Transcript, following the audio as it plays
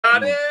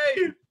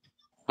Daddy!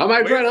 How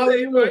my friend, how are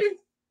you? Boy?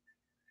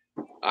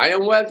 I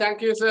am well,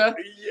 thank you, sir.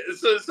 Yeah,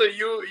 so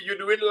you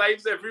doing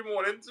lives every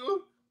morning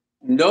too?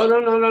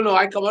 No.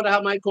 I come out to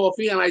have my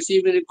coffee and I see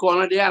him in the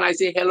corner there and I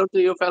say hello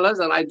to you fellas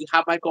and I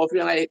have my coffee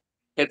and I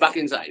head back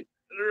inside.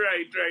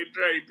 Right.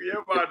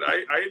 Yeah, man.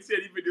 I ain't seen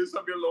any videos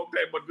from you a long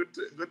time, but good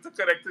to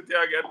connect with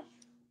you again.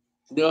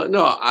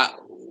 No.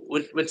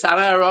 With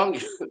Sarah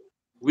around,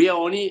 we are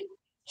only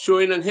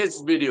showing on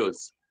his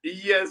videos.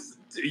 Yes,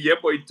 yeah,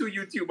 boy. 2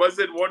 YouTubers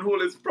in one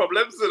hole is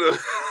problems, you know.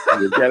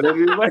 You're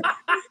telling me, what?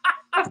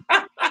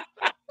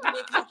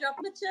 Make me drop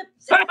my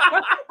chips.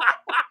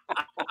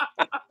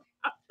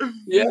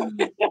 Yeah.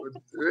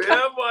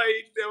 Yeah, boy.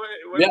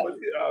 Yeah.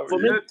 For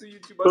me, 2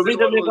 YouTubers for me in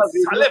to one make hole. a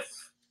video, Salif.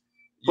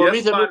 for Yes,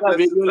 me to man. make a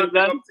Blessings video, and big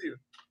Linda, up to you.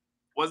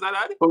 Was that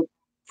Ad?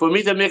 for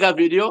me to make a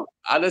video,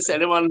 I'll just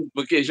send him on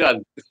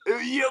vacation.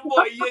 Yeah,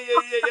 boy.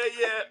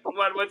 Yeah.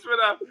 Man, what's for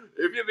that?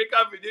 If you make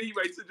a video, he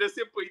might suggest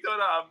you put it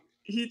on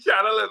he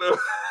channel, you know.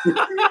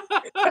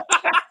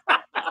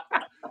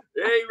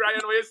 Hey,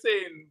 Ryan, what you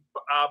saying?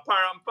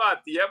 Parampat,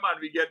 yeah, man,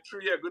 we get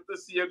through here. Good to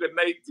see you. Good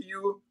night to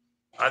you.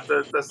 And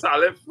the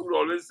Salif who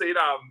always say,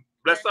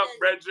 bless up,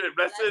 brethren.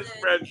 Blessings,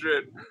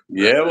 brethren.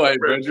 Yeah, my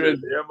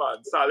brethren. Yeah,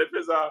 man. Salif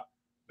is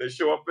they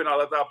show up in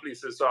all of our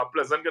places. So a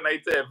pleasant good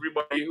night to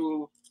everybody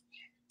who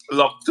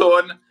locked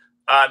on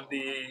and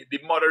the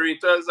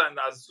moderators and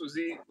as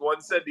Susie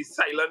once said, the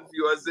silent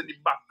viewers in the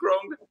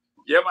background.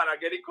 Yeah, man, I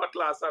get it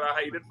cutlass and I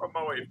hide it from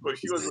my wife because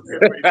she was looking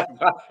for it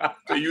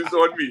to use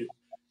on me.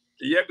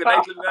 Yeah, good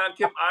night, Lieutenant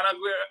Kim. Anna,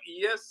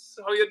 yes,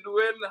 how you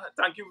doing?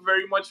 Thank you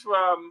very much for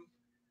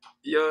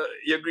your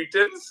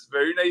greetings.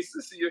 Very nice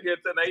to see you here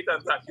tonight,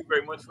 and thank you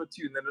very much for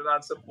tuning in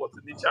and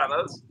supporting the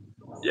channels.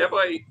 Yeah,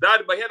 boy,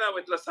 Dad, but here now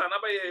with Lasana,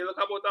 but you look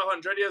about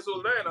 100 years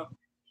old, you know.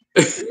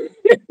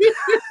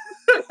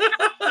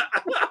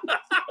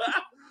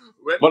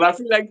 But I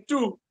feel like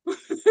 2.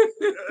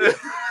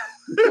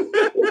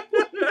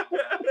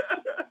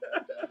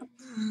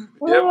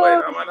 Yeah, boy,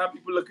 I'm not have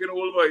people looking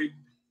old, boy.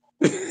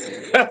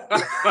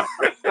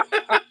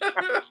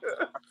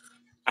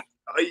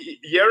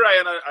 Yeah,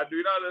 Ryan, I do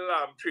a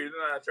little training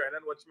and I trying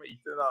and watch my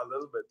eating a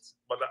little bit.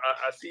 But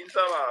I seen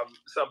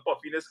some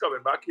puffiness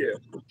coming back here.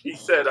 He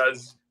said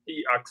as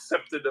he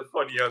accepted the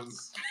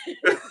Funyuns.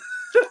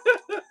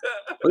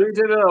 What did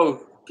you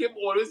know? Kim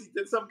always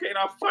eating some kind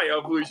of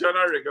fire version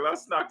of regular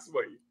snacks,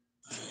 boy.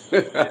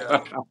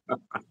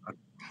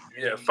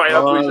 Yeah,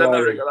 fire version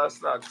of regular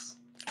snacks.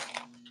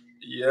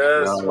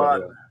 Yes,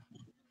 man.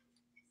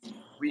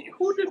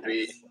 Who did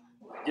we?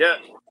 Yeah.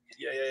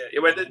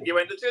 You went to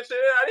church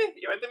today, Ali?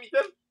 You went to meet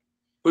him?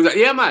 Who's that?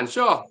 Yeah, man.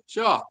 Sure.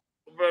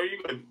 Very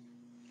good.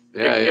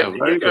 Yeah.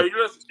 Very good.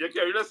 You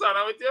carry the son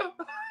with you?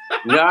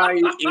 Yeah,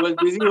 he was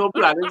busy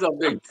planning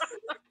something.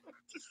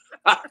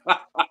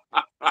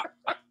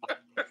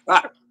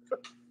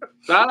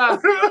 Sarah.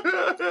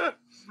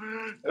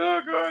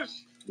 Oh gosh.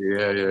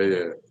 Yeah.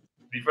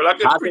 The fella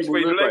can preach, but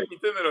you don't like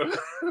meeting, you know.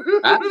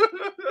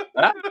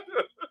 Huh?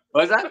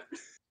 What's that?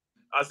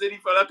 I said the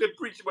fella can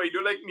preach, but you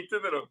don't like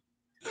meeting, you know.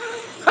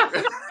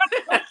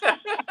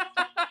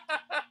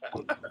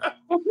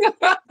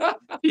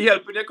 He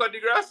helping you cut the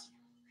grass?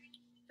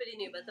 Pretty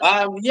new, but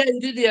yeah, he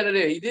did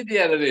the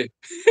other day.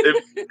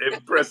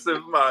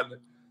 Impressive, man.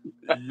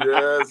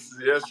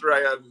 Yes,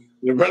 Ryan.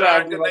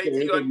 Sharon, good night to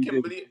you and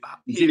Kimberly.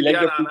 Haley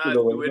and Anna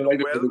doing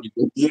well.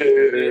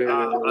 They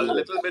are a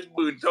little bit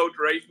burnt out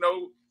right now.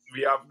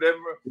 We have them.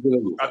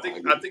 I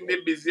think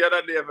they're busier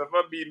than they have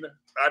ever been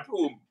at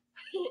home.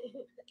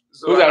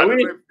 So I don't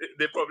know if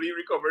they're probably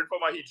recovering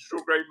from a heat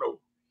stroke right now.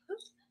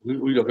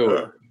 We don't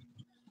know.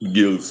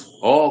 Gills.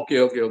 Oh, okay.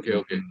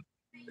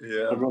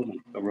 Yeah. No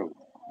problem.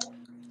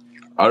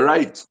 All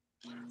right.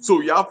 So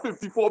we have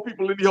 54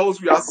 people in the house.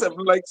 We have 7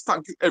 likes.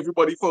 Thank you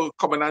everybody for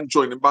coming and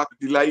joining back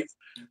the live.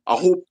 I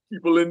hope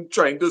people in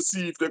trying to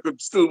see if they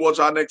could still watch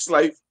our next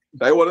live.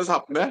 That's what is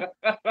happening.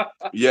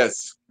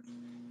 Yes.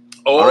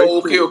 Oh, right,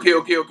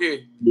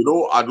 okay. You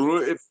know, I don't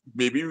know if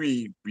maybe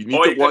we need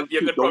to go. You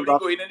could probably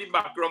go in the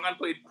background and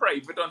play it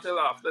private until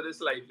after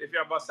this live if you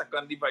have a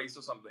second device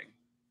or something.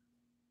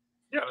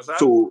 You understand?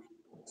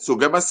 So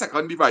get a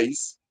second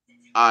device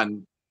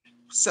and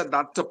set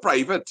that to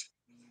private.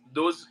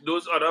 Those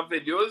other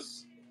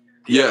videos,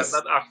 yes,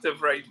 not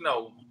active right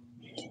now.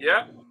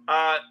 Yeah.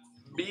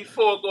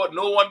 Before God,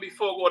 no one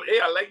before God. Hey,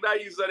 I like that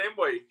username,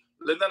 boy.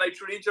 Lyndon, I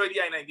truly enjoy the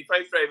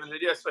I-95 driving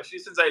video, especially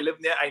since I live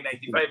near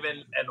I-95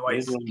 in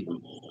NYC,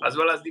 as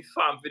well as the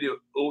farm video.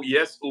 Oh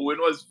yes, Owen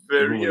was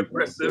very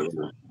impressive.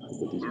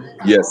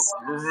 Yes,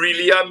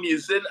 really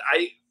amazing.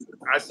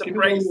 I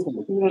surprised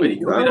when he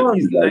told me that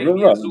he's 9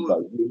 years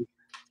old.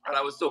 And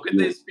I was talking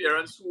to his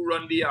parents who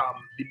run the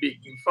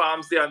baking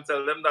farms there and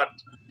tell them that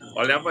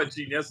all they have a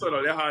genius on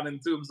all their hand in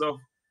terms of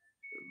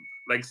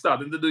like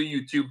starting to do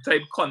YouTube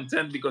type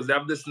content because they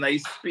have this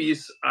nice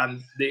space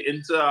and they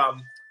into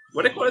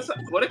what they call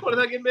it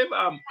again, babe?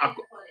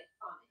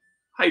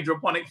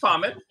 Hydroponic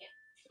farming.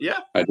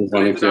 Yeah.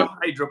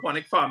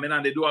 Hydroponic farming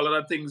and they do a lot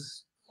of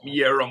things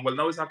year round. Well,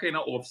 now it's a kind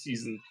of off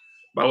season.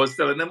 But I was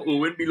telling them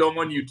Owen belong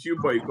on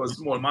YouTube, boy, because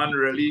small man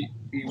really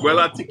well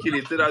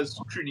articulated as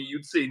Trini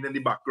you'd saying in the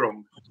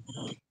background.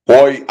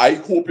 Boy, I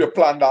hope you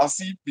planned that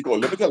seat because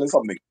let me tell you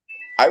something.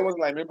 I was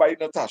lining by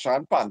Natasha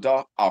and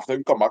Panta after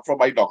we come back from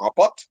my dog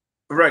pot.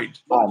 Right.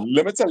 And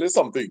let me tell you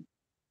something.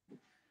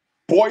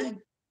 Boy,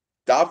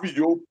 that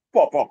video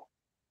pop up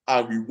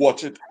and we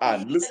watch it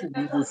and listen,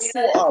 we were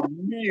so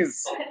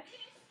amazed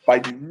by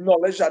the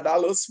knowledge that that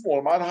little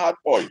small man had,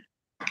 boy.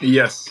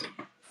 Yes.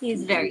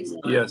 He's very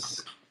smart.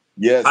 Yes.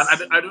 Yes. And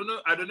I don't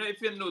know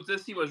if you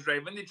noticed he was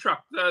driving the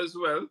tractor as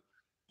well.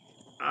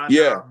 And,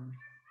 yeah.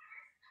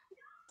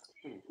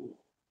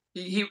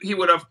 He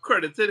would have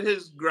credited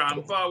his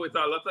grandpa with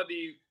a lot of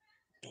the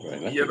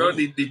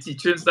the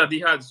teachings that he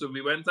had. So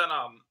we went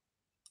and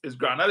his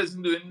granddad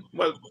isn't doing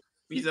well.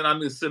 He's in a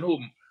nursing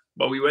home,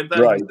 but we went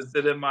and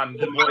visited him, and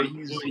boy,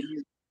 he's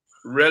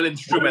real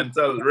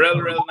instrumental,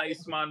 real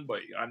nice man, boy.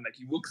 And like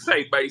he works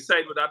side by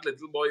side with that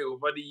little boy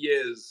over the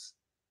years.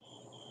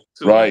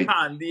 So he's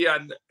handy,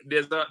 and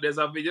there's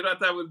a video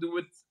that I will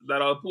do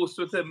that I'll post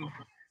with him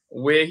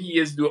where he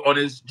is on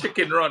his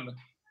chicken run.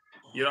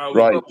 You know, I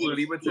woke up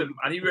early with him,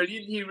 and he really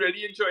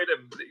enjoyed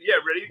him. Yeah,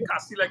 really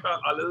casty like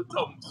a little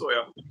Tom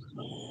Sawyer.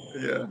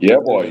 Yeah. Yeah,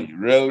 boy,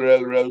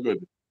 real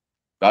good.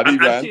 And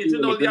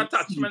changing all the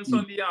attachments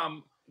on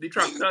the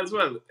tractor as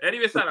well.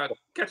 Anyway, Sarah,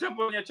 catch up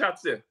on your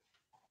chats there.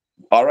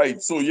 All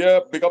right, so yeah,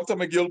 big up to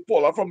my girl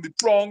Paula from the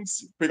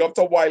Bronx. Big up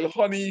to Wild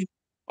Honey.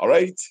 All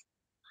right.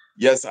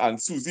 Yes,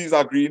 and Susie's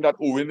agreeing that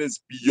Owen is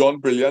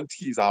beyond brilliant.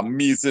 He's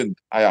amazing.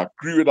 I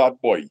agree with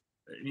that boy.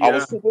 Yeah. I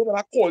was hoping when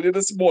I called you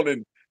this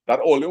morning that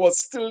Ole was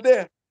still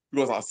there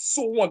because I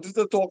so wanted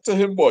to talk to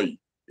him, boy.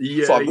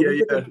 Yeah, so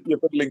you could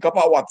link up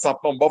our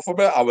WhatsApp number for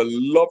me. I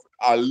love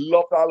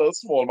that little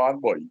small man,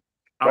 boy.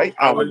 Right?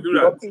 I will do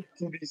that.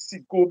 To the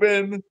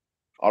Sikobin.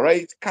 All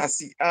right.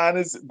 Cassie Ann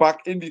is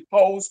back in the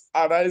house.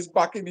 Anna is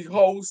back in the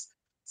house.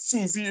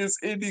 Susie is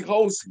in the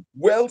house.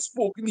 Well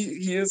spoken,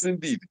 he is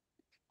indeed.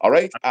 All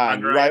right,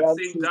 and Ryan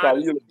says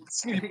that you look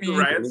sleepy.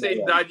 Ryan said,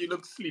 "Dad, you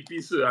look sleepy,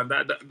 sir." And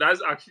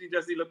that's actually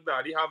just the look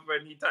Daddy have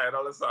when he tired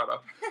all the Sarah.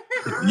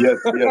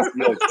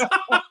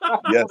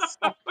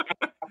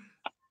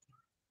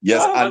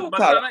 Yes. And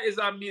Sarah is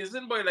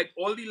amazing, boy. Like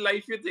all the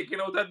life you're taking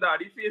out of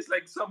Daddy face,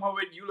 like somehow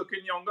when you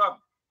looking younger.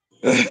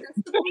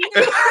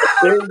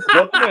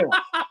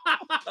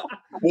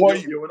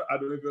 Boy, you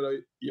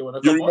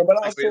remember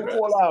that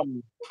so-called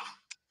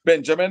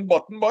Benjamin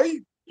Button, boy?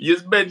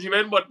 Yes,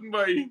 Benjamin Button,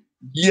 boy.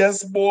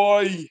 Yes,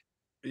 boy.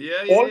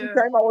 Yeah. All the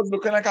time I was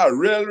looking like a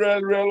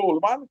real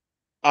old man.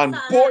 And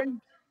boy,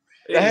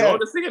 hey,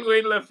 the singing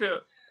going left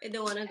here. I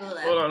don't want to go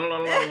left. Hold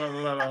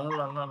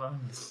on.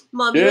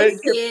 Mom, you were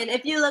saying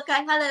if you look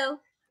at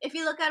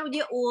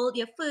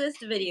your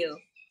first video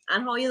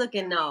and how you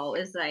looking now,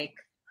 it's like.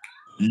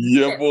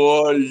 Yeah,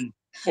 boy.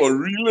 For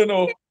real, you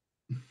know.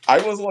 I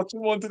was watching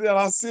one today and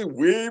I said,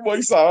 wait,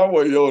 boy, Sarah,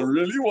 boy, you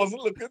really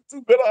wasn't looking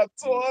too good at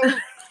all.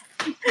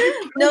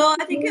 No,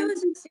 I think it was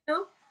just,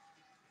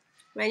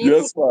 when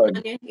you focus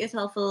on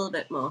yourself a little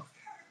bit more.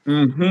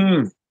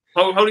 Mm-hmm.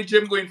 How the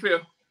gym going for you?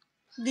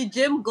 The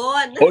gym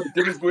gone. Oh, the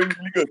gym is going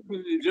really good.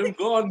 The gym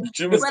gone. The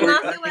gym is going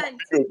really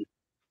good.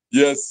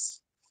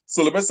 Yes.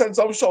 So let me send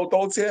some shout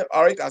outs here.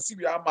 All right, I see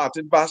we have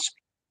Martin Bash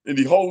in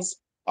the house.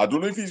 I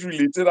don't know if he's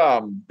related.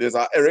 There's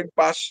Eric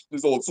Bash.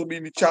 There's also me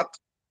in the chat.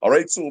 All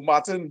right, so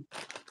Martin,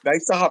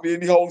 nice to have you in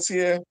the house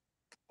here.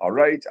 All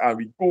right, and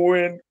we go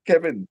in.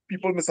 Kevin,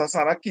 Mr.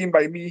 Sana came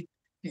by me.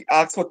 He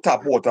asked for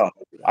tap water.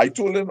 I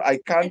told him I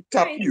can't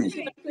tap you,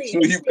 so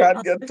you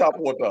can't get tap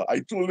water. I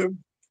told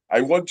him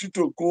I want you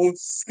to go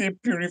stay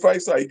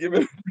purified, so I give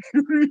him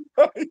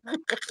purified.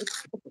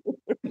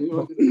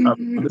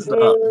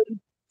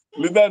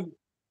 Lyndon,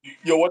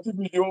 you watch the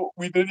video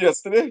we did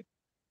yesterday?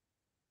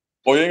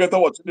 Or you ain't got to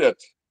watch it yet?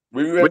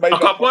 We went by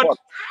what?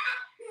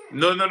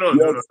 No,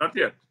 not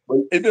yet. But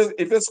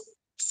if you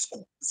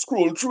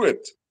scroll through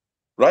it,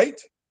 right?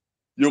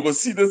 You're going to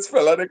see this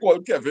fella they call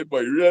Kevin,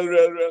 boy.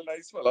 Real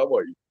nice fella,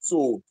 boy.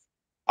 So,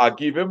 I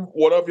give him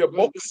one of your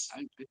books.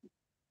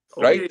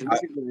 Right?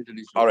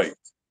 Okay. All right.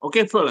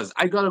 Okay, fellas,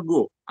 I got to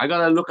go. I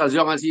got to look as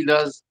young as he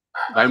does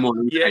by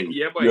morning time.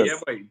 Yeah, boy.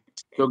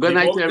 So, good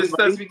night to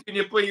everybody.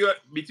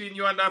 Between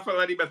you and that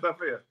fella, the better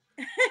for you.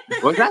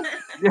 What's that?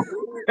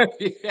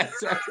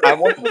 Yes. I'm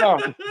watching now.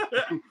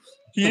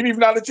 He ain't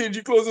even had to change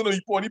his clothes,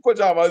 he put the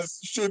pajamas,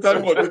 shirt,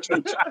 and go to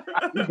church.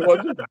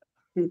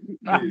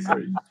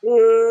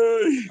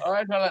 All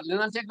right, fella.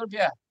 Let's check out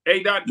here.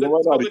 Hey, Dad. Good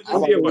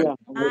to see you, boy.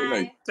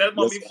 Tell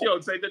Mommy if she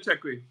outside to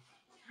check with.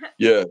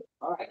 Yeah.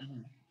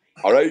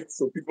 All right.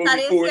 So people.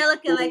 You see her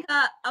looking like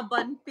a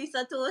bun piece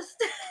of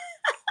toast.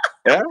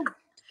 Yeah.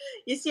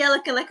 You see her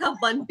looking like a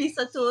bun piece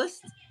of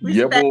toast.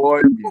 Yeah,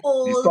 boy.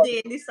 Whole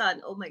day in the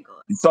sun. Oh my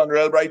God. The sun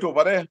real bright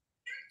over there.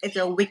 It's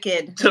a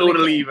wicked.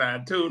 Totally,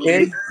 man. Totally.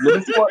 Hey,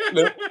 let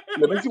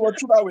me see what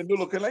through that window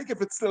looking like.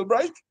 If it's still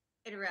bright.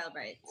 It's real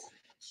bright.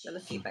 Let me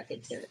see if I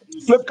can tell it.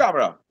 Flip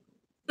camera.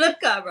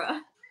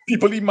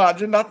 People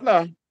imagine that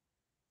now.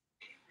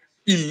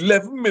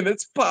 11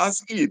 minutes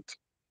past 8.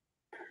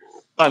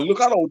 And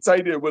look at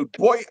outside there. Well,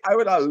 boy, I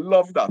would have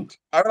loved that.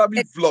 I would have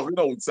been vlogging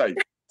outside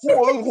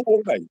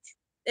whole night.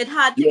 It's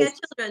hard to Yes. get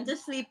children to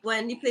sleep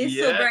when the place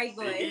Yeah, so bright,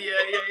 boy.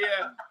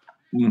 yeah.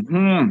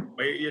 Mm-hmm.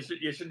 But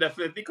you should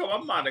definitely come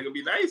on, man. It could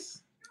be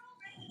nice.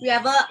 We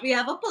have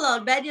a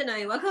pull-out bed, you know.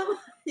 You welcome.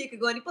 You could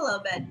go in the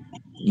pull-out bed.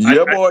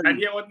 Yeah, boy. And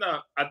here what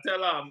now? I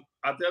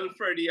tell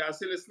Freddie, I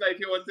say listen, if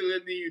you want to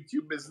learn the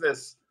YouTube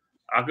business,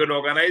 I could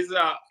organize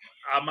a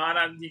man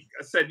and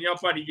send you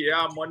up and he give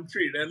you one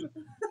training.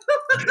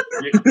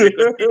 You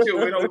could teach you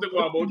how to go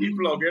about the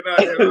vlogging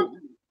and you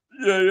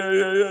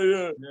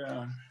know.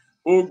 Yeah.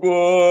 Oh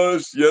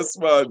gosh, yes,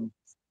 man.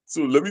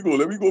 So let me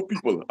go,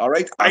 people. All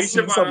right. I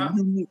see some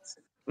new meat.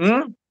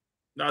 No,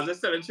 I was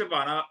just telling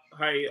Shavana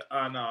hi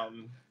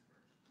and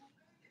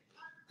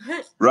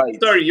Right.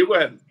 Sorry, you go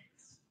ahead.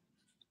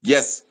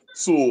 Yes.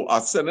 So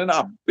I'm sending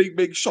a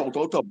big shout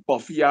out to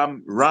Buffy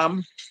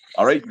Ram.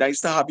 All right, nice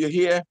to have you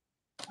here.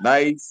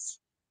 Nice.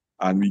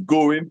 And we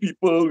go in,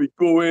 people. We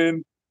go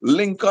in.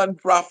 Lincoln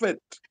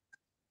Prophet.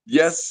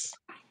 Yes.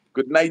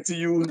 Good night to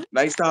you.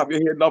 Nice to have you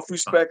here. Enough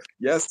respect.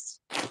 Yes.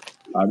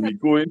 And we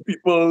go in,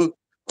 people.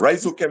 Right.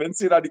 So Kevin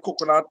said that the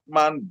coconut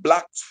man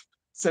Black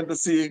sent to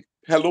say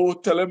hello.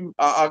 Tell him,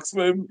 I asked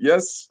him.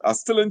 Yes. I'm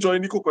still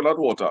enjoying the coconut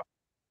water.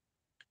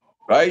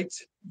 Right?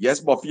 Yes,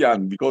 Buffy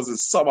Ann, because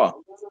it's summer.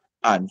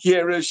 And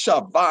here is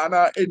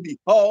Shavana in the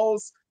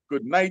house.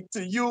 Good night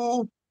to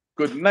you.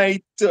 Good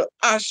night to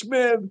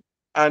Ashman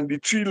and the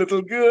 3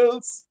 little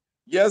girls.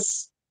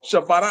 Yes,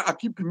 Shavana, I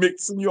keep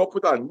mixing you up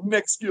with our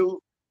next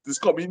girl. This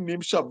coming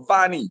named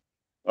Shavani.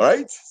 All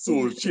right?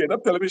 So she ended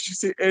up telling me, she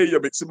said, hey, you're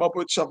mixing up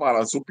with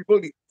Shavana. So people,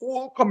 the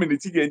whole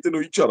community getting to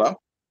know each other.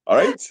 All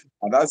right?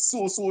 And that's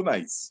so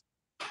nice.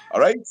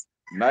 All right?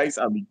 Nice.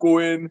 And we go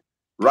in.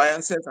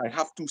 Ryan says, I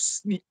have to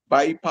sneak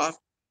bypass.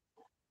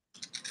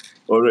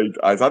 All right.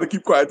 I had to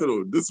keep quiet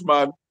though. This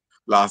man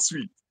last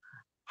week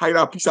hide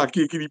a piece of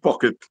cake in his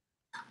pocket,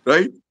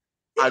 right?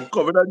 And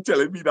coming and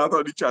telling me that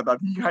on the chat that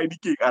he hide the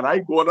cake. And I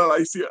go on and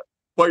I say,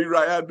 boy,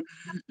 Ryan,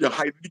 you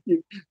hide the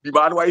cake. The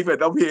man wife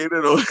end up here,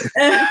 you know. So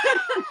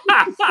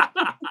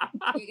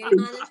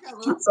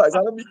I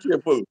had to be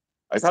careful.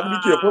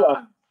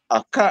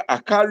 I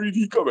can't read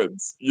his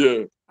comments.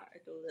 Yeah.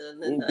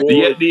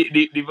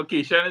 The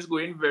vacation is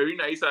going very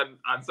nice and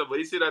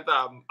somebody said that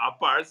our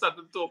parents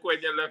started to talk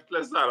when you left,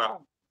 Sarah.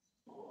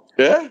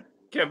 Yeah?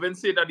 Kevin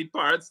said that the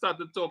parents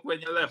started to talk when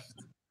you left.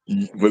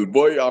 Well,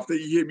 boy, after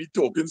he hear me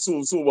talking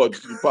so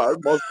much, the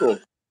parents must talk.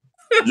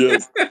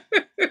 Yes.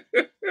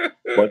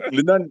 But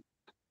Linden,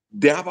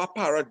 they have a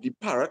parrot. The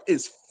parrot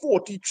is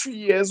 43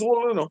 years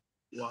old, you know.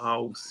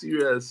 Wow,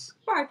 serious.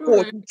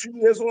 43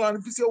 years old, and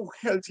if you see how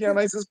healthy and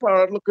nice his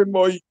parrot looking,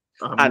 boy.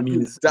 Amazing. And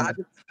his dad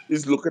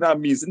is looking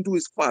amazing to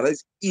his father.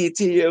 He's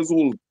 80 years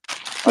old.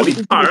 Who,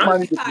 the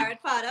parrot? The parrot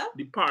father?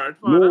 The parrot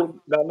father?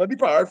 No, not the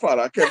parrot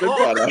father, Kevin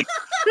father.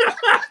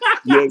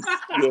 Yes.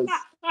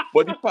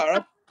 But the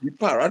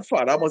parrot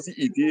father must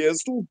be 80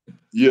 years too.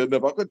 You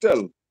never could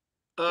tell.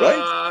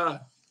 Right?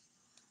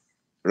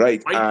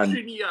 Right.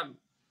 And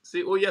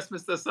say, oh yes,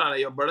 Mr. Sana,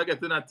 your brother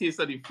getting a taste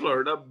of the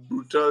Florida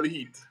brutal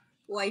heat.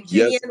 White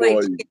Trini and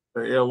white chicken.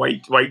 Yeah,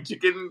 white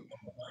chicken.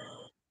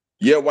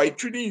 Yeah, White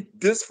Trini.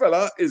 This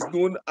fella is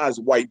known as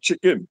White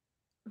Chicken.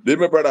 Then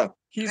my brother,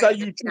 he's a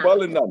YouTuber,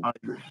 Linden.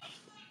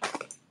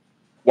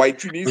 White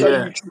Trini is a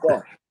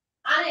YouTuber.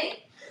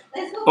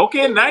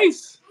 Okay,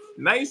 nice.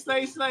 I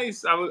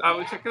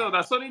will check it out.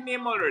 I saw the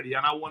name already,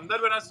 and I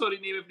wondered when I saw the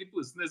name if the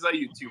person is a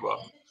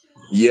YouTuber.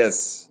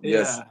 Yes.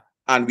 Yeah.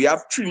 And we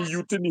have Trini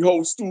Youth in the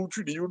house too.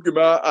 Trini Youth give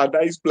me a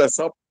nice bless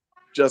up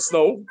just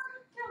now.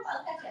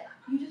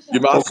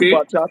 Give me a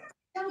super chat.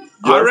 Yes.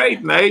 All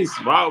right, nice.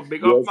 Wow,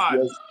 big up,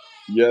 man.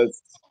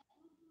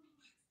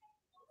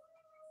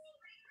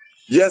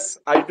 Yes,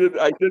 I did,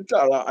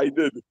 Tara. I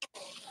did.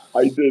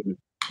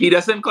 He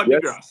doesn't cut the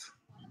grass.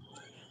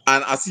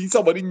 And I see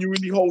somebody new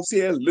in the house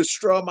here,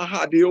 Listra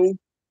Mahadeo.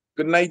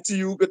 Good night to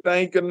you. Good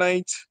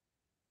night.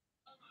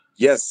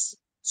 Yes.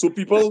 So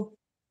people,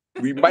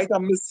 we might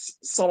have missed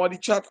some of the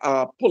chat.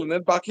 Pulling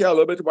it back here a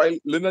little bit while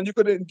Linden, you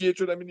could engage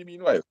with them in the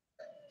meanwhile.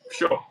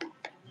 Sure.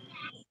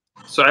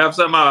 So I have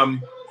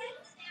some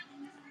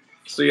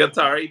so your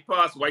Tara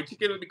pass. White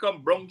chicken will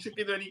become brown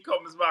chicken when he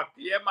comes back.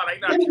 Yeah, man, I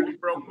naturally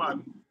brown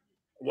man.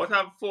 What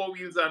have 4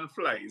 wheels and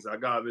flies? A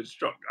garbage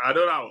truck. I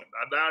don't know.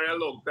 A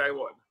long time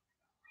one.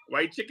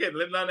 White chicken,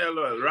 Linden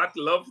LOL. Rat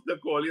love to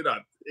call you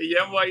that.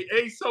 Yeah, boy.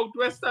 Hey,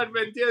 Southwest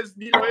Adventures,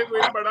 Neil, where you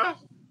going, brother?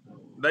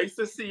 Nice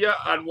to see you.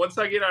 And once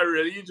again, I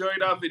really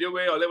enjoyed that video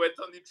where they went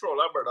on the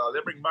trawler, brother.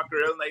 They bring back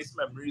real nice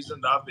memories in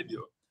that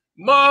video.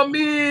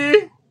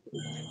 Mommy!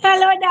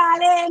 Hello,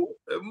 darling.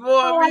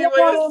 Mommy,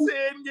 what you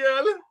saying,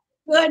 girl?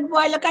 Good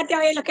boy. Look at you.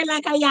 You're looking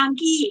like a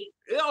Yankee.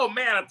 Oh,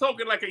 man, I'm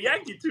talking like a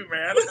Yankee too,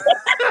 man.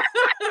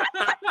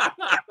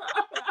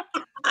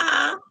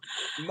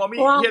 Mommy,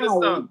 hear this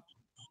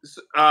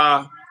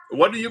stuff.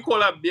 What do you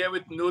call a bear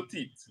with no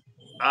teeth?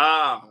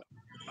 Anna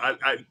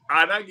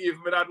gave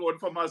me that one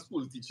from her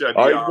school teacher.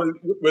 All right,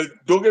 well,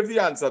 don't give the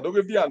answer. Let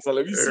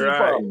me see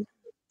if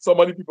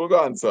Somebody people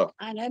go answer.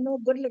 And I know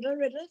good little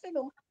riddles, you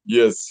know.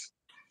 Yes.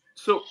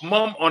 So,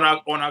 Mom, on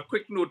a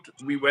quick note,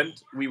 we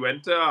went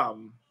to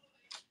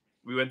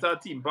a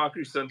theme park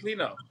recently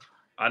now,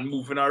 and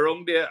moving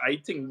around there, I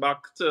think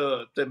back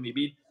to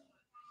maybe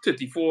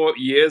 34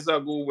 years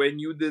ago when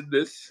you did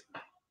this,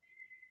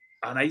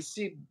 and I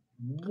see,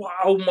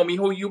 wow, Mommy,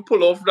 how you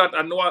pull off that?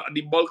 I know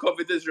the bulk of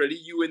it is really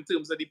you in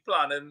terms of the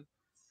planning.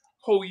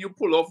 How you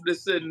pull off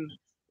this in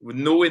with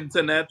no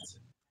internet,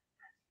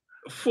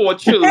 4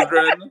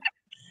 children.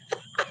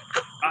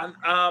 And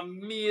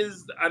I'm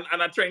amazed, and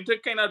I'm trying to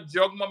kind of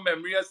jog my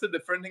memory as to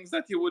different things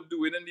that you were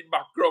doing in the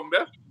background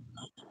there.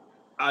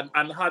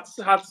 And hats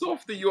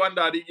off to you and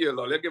Daddy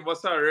Girl. You give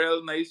us a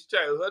real nice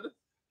childhood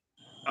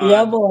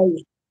Yeah, and boy.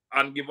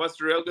 give us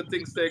real good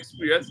things to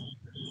experience.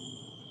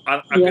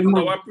 And I Yeah, can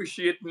now man.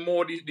 appreciate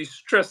more the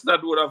stress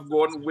that would have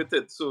gone with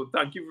it. So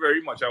thank you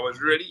very much.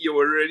 You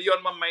were really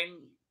on my mind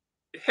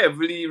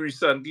heavily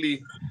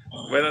recently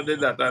when I did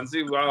that, and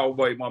say, wow,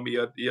 boy, Mommy,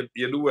 you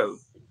do well.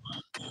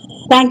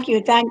 Thank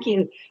you, thank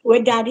you.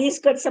 With daddy's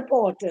good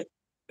support.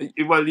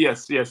 Well,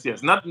 yes.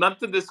 Not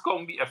to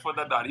discount the effort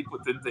that Daddy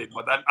put into it,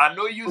 but I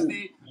know use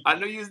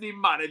the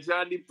manager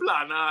and the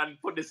planner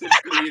and put this in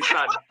place,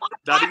 and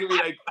Daddy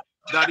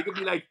could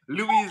be like,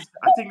 Louise,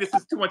 I think this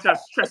is too much of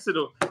stress, you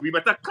know. We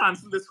better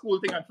cancel this whole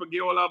thing and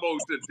forget all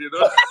about it, you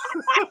know.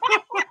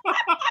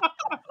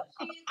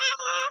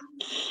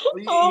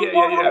 Oh, Yeah.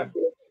 God.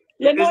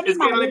 You know the It's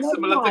kind man, of you like know the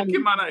similar to man.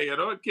 Kim and I, you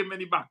know. Kim in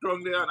the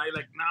background there, and I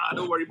like, nah,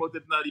 don't worry about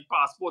it now. The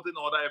passport in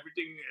order,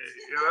 everything,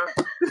 you know.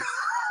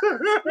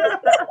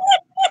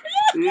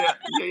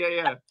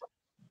 Yeah.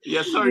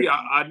 Yeah, sorry,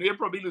 I know you're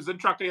probably losing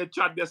track of your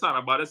chat there,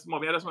 son, but this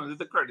Mommy, I just wanted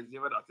to credit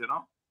you for that, you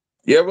know.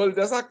 Yeah, well,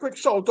 just a quick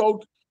shout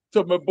out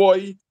to my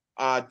boy,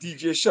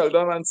 DJ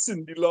Sheldon and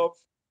Cindy Love.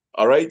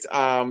 All right.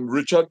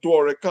 Richard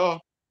Dorica.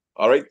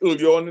 All right.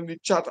 Earlier on in the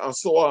chat, I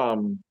saw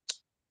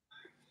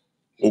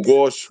oh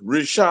gosh,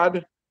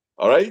 Richard.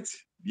 All right.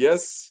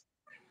 Yes.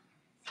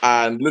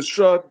 And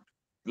Listra.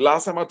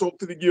 Last time I talked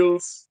to the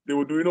girls, they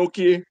were doing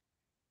okay.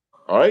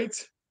 All right.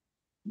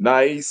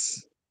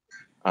 Nice.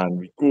 And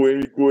we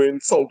going.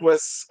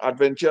 Southwest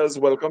Adventures.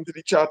 Welcome to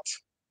the chat.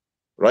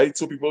 Right.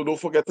 So people don't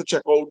forget to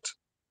check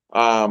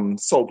out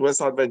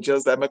Southwest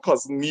Adventures. They're my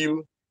cousin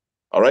Neil.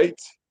 All right.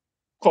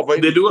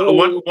 Covering They the do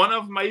whole. one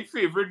of my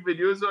favorite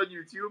videos on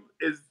YouTube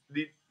is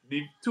the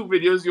 2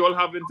 videos you all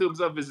have in terms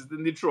of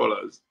visiting the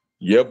trawlers.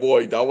 Yeah,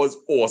 boy, that was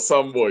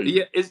awesome, boy.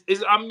 Yeah,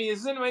 it's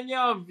amazing when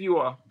you're a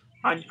viewer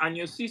and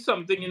you see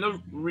something, you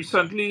know.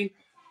 Recently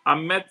I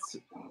met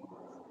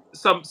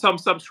some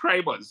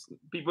subscribers,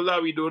 people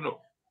that we don't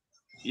know.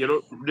 You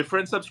know,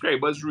 different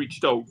subscribers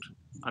reached out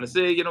and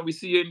say, you know, we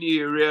see you in the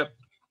area,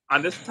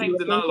 and this time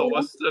didn't allow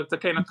us to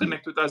kind of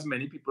connect with as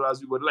many people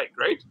as we would like,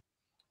 right?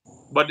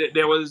 But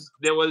there was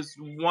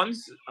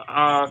once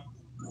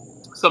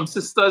some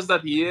sisters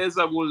that years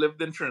ago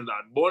lived in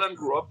Trinidad, born and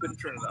grew up in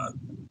Trinidad,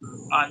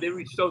 and they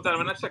reached out, and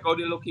when I check out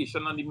the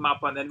location on the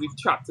map and then we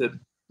chatted,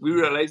 we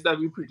realized that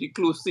we're pretty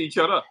close to each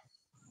other.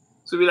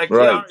 So we're like, yeah,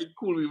 Right. all right,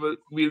 cool,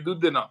 we'll do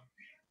dinner.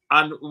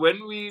 And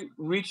when we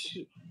reached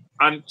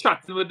and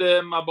chatting with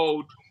them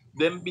about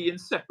them being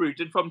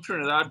separated from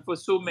Trinidad for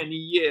so many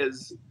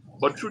years,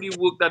 but through the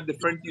work that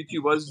different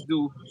YouTubers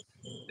do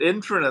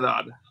in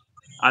Trinidad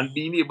and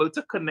being able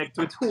to connect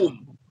with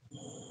home.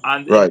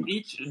 And Right.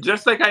 each,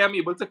 just like I am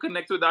able to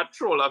connect with that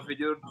trawler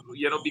video,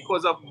 you know,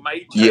 because of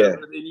my Yeah.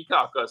 childhood in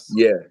Ikakas.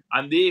 Yeah.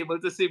 And they able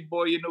to say,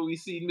 boy, you know, we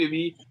seen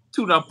maybe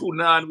Tuna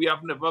Puna and we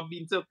have never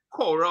been to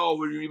Cora, or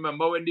we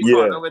remember when the Yeah.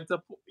 father went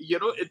to, you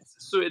know, it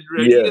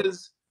really Yeah.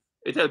 is,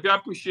 it helps you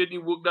appreciate the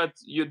work that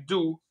you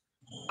do.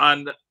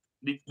 And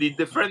the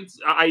different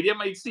idea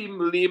might seem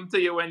lame to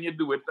you when you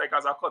do it, like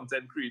as a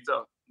content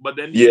creator, but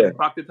then the Yeah.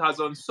 impact it has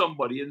on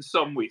somebody in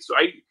some way. So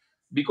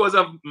because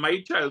of my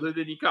childhood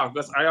in the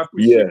Ikakas, I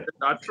appreciate Yeah.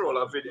 that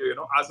trawler video, you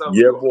know, as a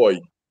Yeah, viewer. boy.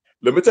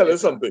 Let me tell Yeah. you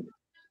something.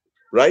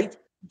 Right?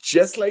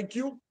 Just like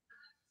you,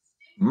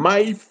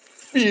 my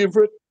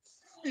favorite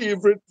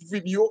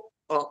video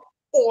of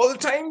all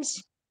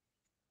times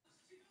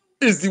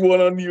is the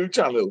one on Neil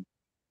channel.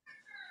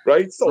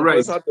 Right? Right.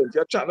 Southwest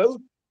Adventure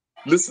channel.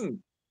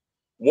 Listen,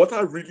 what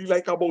I really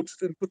like about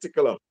it in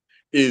particular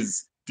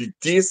is the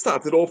day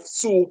started off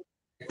so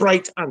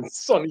bright and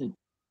sunny,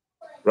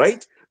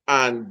 right?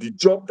 And the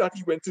job that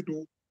he went to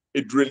do,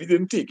 it really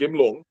didn't take him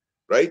long,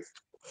 right?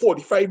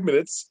 45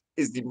 minutes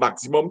is the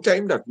maximum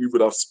time that we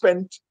would have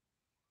spent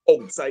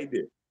outside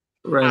there.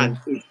 Right. And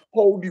it's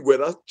how the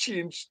weather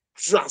changed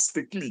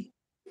drastically.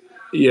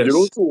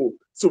 Yes.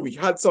 So we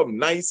had some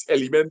nice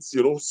elements,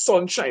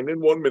 sun shining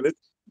 1 minute,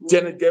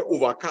 then it get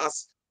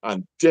overcast,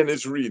 and then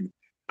it's rain.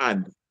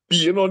 And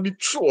being on the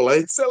trawler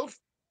itself,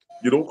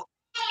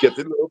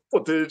 getting a little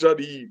footage of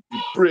the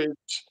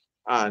bridge,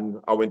 and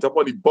I went up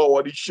on the bow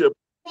of the ship.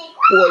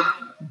 Boy,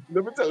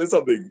 let me tell you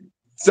something.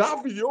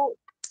 That video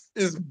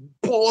is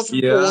boss.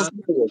 Yeah.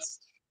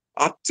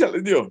 I'm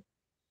telling you,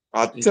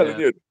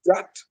 Yeah.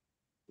 that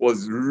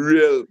was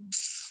real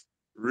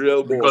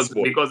boss,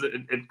 boy. Because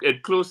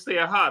it close to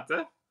your heart,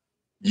 eh?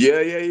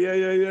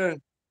 Yeah.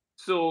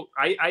 So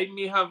I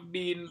may have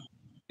been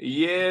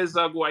years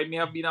ago, I may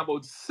have been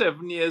about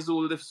 7 years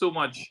old, if so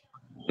much,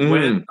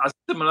 when a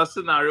similar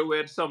scenario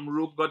where some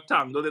rope got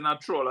tangled in a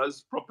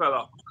trawler's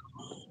propeller.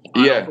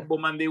 And Yeah. Uncle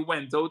Boom and they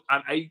went out,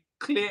 and I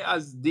clear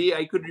as day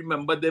I could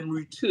remember them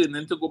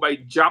returning to go buy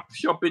Jap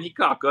shop in the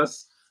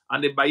Carcass,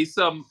 and they buy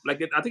some I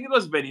think it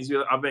was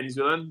a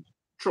Venezuelan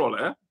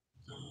trawler,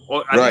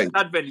 or at Right. least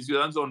had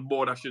Venezuelans on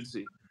board, I should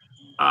say.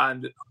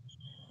 And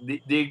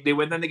they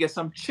went and they get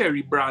some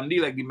cherry brandy,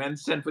 like the men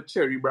sent for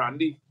cherry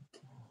brandy.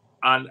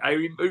 And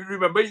I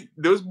remember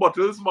those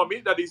bottles,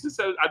 mommy, that they used to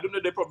sell. I don't know,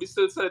 they probably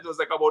still sell it. It was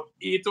like about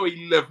 $8 or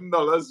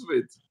 $11 for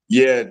it.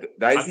 Yeah,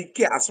 that's the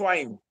cast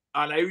wine.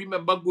 And I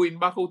remember going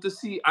back out to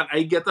see, and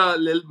I get a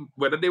little,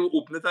 whether they were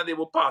opening it and they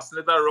were passing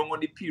it around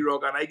on the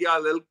pirogue, and I get a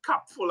little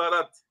cup full of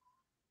that.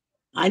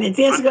 And it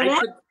tastes good,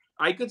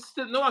 I could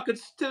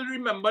still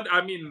remember,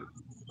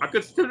 I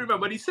could still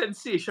remember the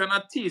sensation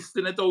of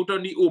tasting it out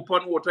on the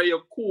open water,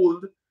 you're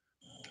cold.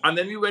 And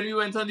then when we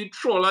went on the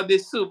trawler, they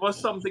served us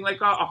something like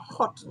a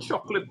hot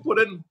chocolate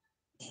pudding.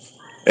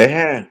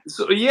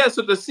 So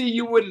to see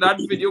you in that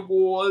video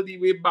go all the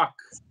way back,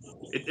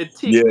 it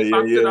takes me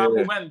back to that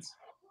moment.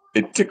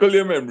 It tickle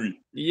your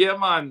memory. Yeah,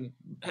 man.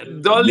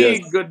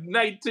 Dolly, good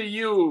night to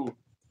you.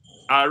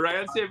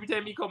 Ryan said every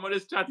time he come on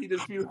this chat, he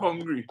just feel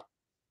hungry.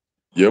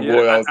 Yeah,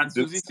 boy. And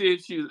Susie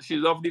said she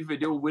loved the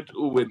video with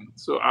Owen.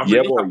 So I'm Yeah,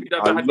 really boy. happy that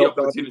I I had the love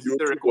that opportunity video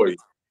to too, record boy. it.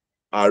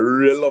 I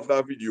really love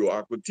that video.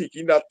 I could take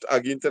in that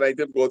again tonight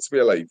if God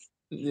spare life.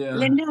 Yeah.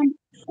 Lyndon,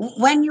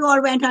 when you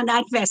all went on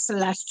that vessel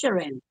last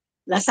Turin,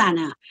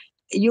 Lasana,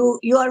 you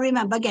all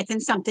remember getting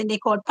something they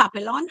called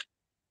papillon?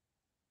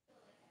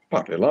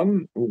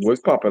 Papillon?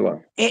 What's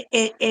papillon?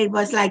 It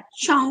was like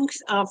chunks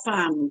of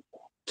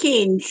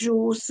cane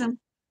juice,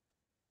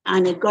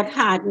 and it got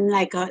hardened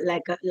like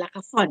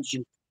a fudge.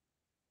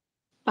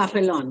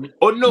 Papillon.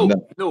 Oh no.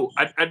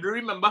 I don't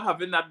remember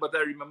having that, but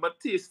I remember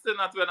tasting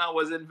that when I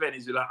was in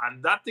Venezuela,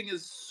 and that thing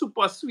is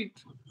super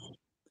sweet.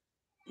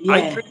 Yeah,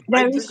 I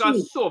drink a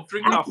sweet. soft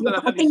drink And after that, I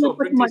and the think you soft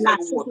put drink tastes like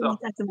molasses in water.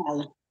 it as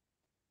well.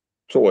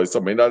 So it's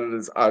something that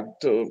is add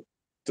to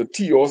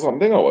tea or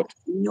something or what?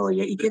 No,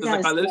 you eat It's it like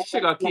as a little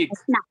sugar like cake. a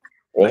snack.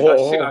 Like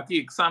a sugar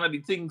cake. Some of the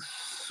things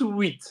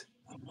sweet.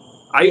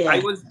 I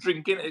was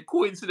drinking,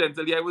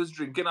 coincidentally, I was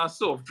drinking a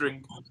soft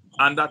drink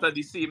and that at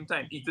the same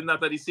time, eating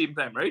that at the same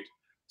time, right?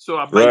 So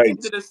I bite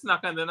into the snack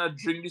and then I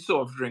drink the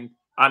soft drink.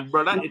 And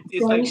brother, it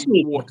tastes Very like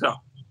sweet. water.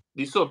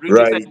 The soft drink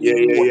tastes like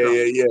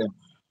water. Yeah.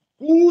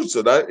 Ooh,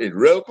 so that is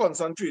real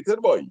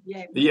concentrated, boy.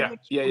 Yeah.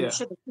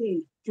 Sugar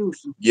cane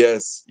juice.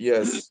 Yes.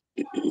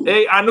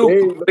 Hey,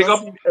 Anoop, Hey, pick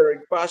up.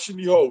 Eric Bash in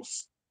the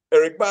house.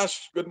 Eric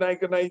Bash, good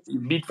night. You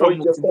beat Boy,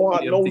 from just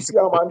now see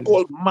a man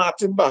called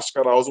Martin Bash,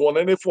 and I was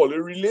wondering if all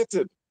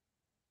related.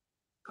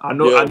 I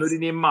know the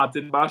name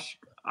Martin Bash.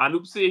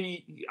 Anoop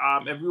say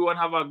everyone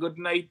have a good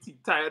night. He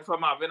tired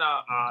from having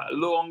a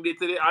long day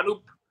today.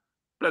 Anoop,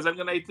 pleasant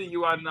good night to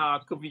you and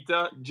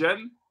Kavita,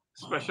 Jen.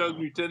 Special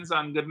greetings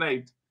and good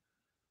night.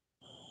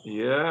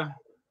 Yeah.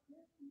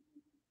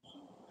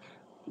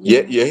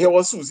 Yeah, you hear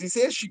what Susie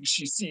says?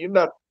 She's seeing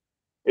that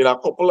in a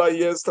couple of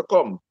years to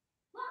come,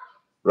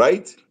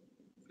 right?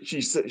 She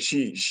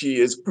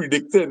is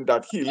predicting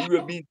that he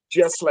will be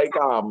just like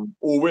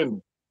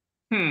Owen.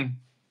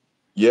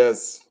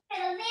 Yes.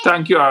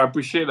 Thank you. I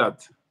appreciate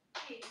that.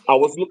 I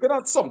was looking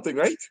at something,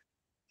 right?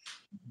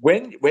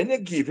 When you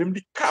gave him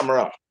the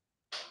camera,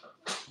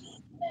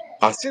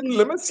 I said,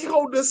 let me see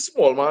how this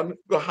small man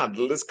will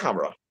handle this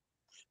camera.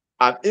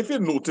 And if you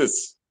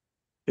notice,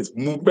 his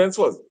movements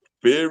was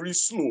very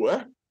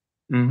slow,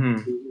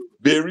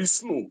 very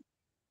slow.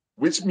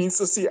 Which means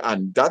to say,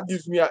 and that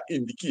gives me an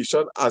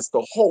indication as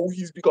to how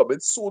he's becoming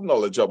so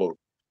knowledgeable,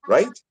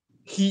 right?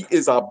 He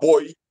is a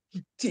boy,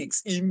 he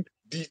takes in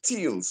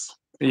details.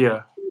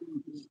 Yeah.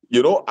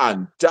 You know,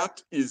 and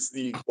that is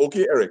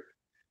okay, Eric,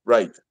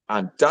 right?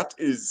 And that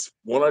is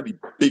one of the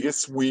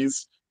biggest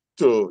ways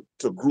to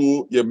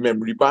grow your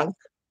memory bank,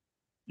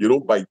 you know,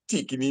 by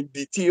taking in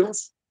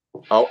details.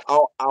 I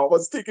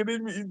was taking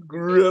in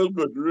real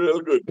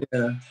good.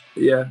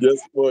 Yeah.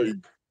 Yes, boy.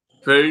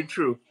 Very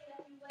true.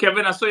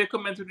 Kevin, I saw your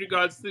comment with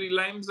regards to the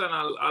limes, and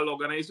I'll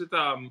organize with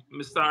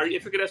Mr. Ari.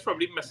 If you could just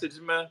probably message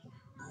me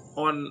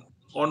on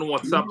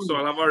WhatsApp, so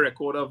I'll have a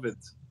record of it.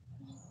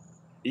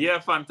 Yeah,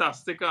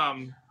 fantastic.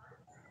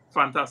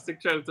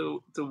 Fantastic child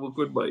to work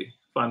with, boy.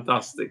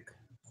 Fantastic.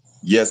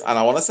 Yes, and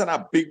I want to send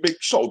a big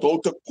shout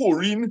out to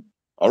Corinne.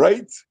 All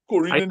right,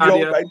 Corinne and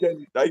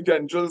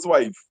Angel's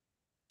wife.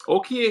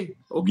 Okay.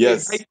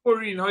 Yes. Hi,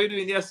 Corinne. How you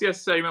doing?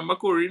 Yes. I remember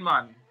Corinne,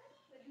 man.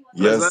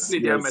 Yes. I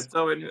met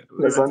her when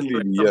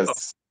Pleasantly,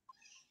 yes.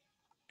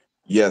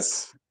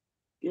 Yes.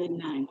 Good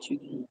night,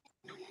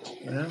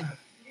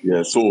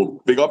 Yeah.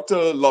 So big up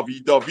to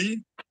Lovey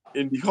Dovey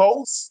in the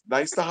house.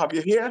 Nice to have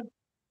you here.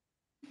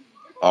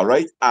 All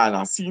right. And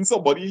I've seen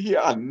somebody here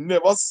I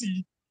never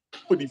see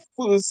for the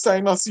first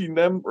time I've seen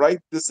them. Right.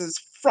 This is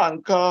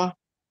Franca.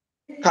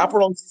 Can't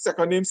pronounce the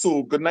second name.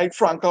 So good night,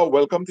 Franca.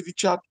 Welcome to the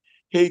chat.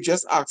 Hey,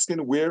 just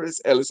asking where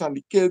is Ellis and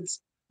the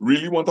kids?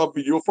 Really want a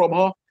video from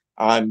her.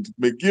 And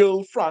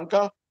McGill,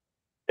 Franca,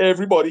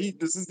 everybody,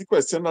 this is the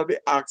question that they're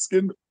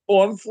asking.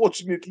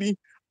 Unfortunately,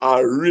 I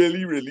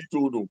really, really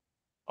don't know.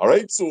 All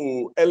right.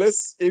 So,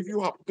 Ellis, if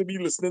you happen to be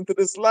listening to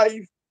this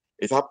live,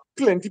 it have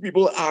plenty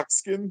people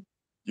asking,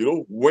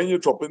 when you're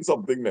dropping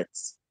something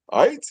next.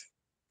 All right.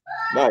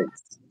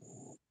 Nice.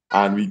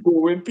 And we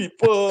go in,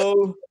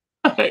 people.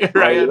 All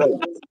Ryan. right.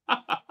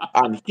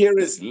 And here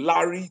is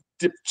Larry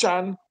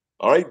Dipchan.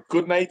 All right.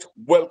 Good night.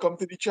 Welcome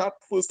to the chat.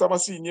 First time I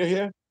seen you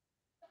here.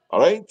 All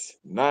right.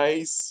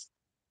 Nice.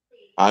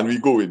 And we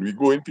go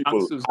in,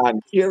 people.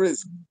 And here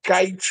is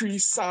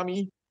Gayatri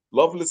Sammy.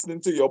 Love listening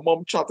to your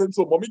mom chatting.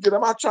 So, mommy, get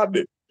them a chat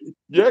there.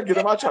 Yeah, get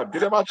them a chat. Get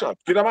them a chat.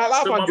 Get them a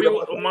laugh. So, and get them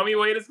a chat. mommy,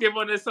 what you just give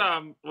on this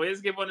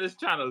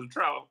channel?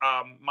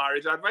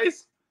 Marriage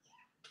advice.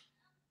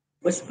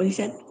 What you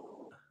said?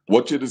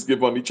 What you just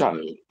give on the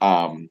channel?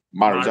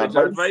 Marriage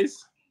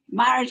advice.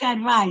 Marriage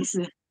advice.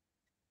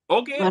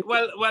 Okay.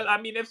 Well.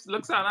 I mean, if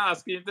Luxana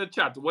asking in the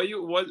chat,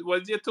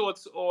 what's your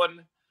thoughts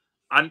on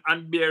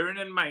and bearing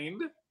in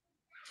mind?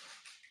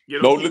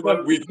 No,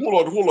 wait,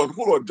 hold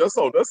on. Just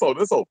out.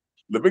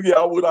 Let me get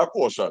out with a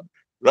caution,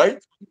 right?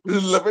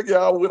 Let me get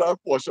out with a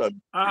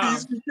caution.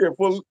 Please be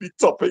careful the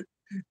topic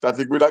that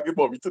you're going to give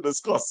mommy to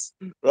discuss,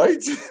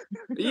 right?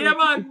 Yeah,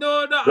 man.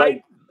 No.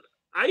 Right.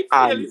 I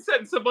fairly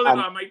sensible,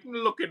 I might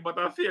not look it, but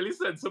I'm fairly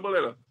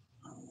sensible,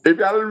 If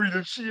you are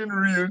real she,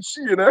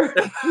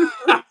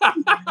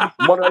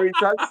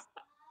 moderators,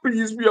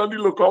 please be on the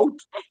lookout.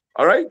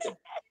 All right?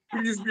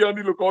 Please be on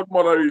the lookout,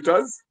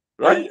 moderators.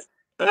 Right?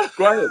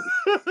 Go ahead.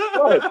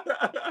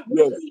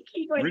 Yes.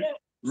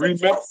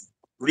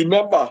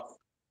 Remember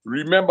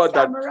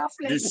that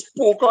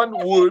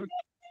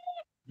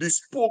the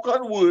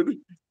spoken word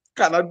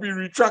cannot be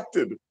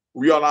retracted.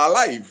 We are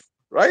alive,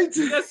 right?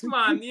 Yes,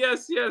 man.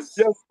 Yes. Yes,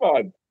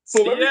 man.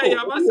 So let me go.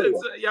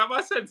 You have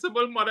a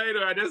sensible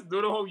mother. I just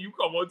don't know how you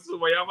come out,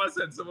 so you have a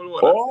sensible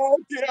mother.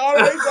 Okay, all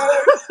right.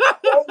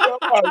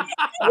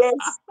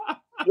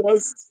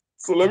 Yes.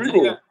 So let me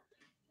go.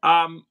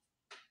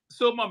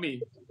 So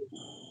mommy.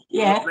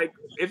 Yeah. Like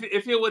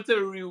if you were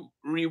to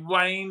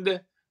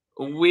rewind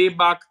way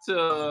back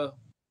to,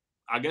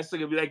 I guess it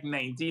could be like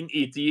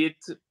 1988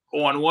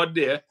 onward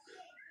there.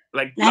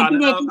 Like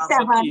planning a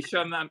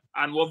vacation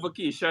and what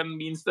vacation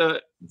means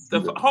to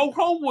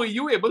how were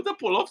you able to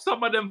pull off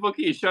some of them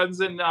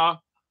vacations in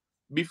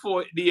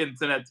before the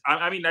internet?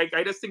 I mean, like,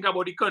 I just think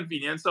about the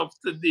convenience of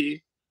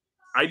today.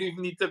 I don't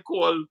even need to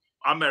call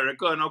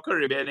American or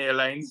Caribbean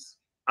Airlines.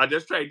 I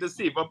just try to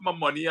save up my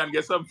money and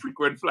get some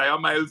frequent flyer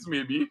miles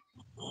maybe,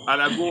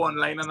 and I go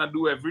online and I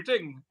do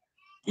everything.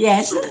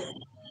 Yes. So,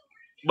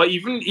 but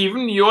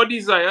even your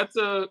desire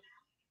to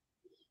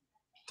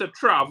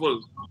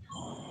travel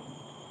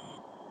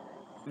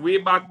way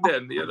back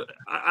then,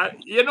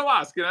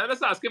 asking. I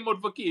just asking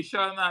about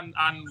vacation and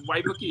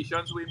why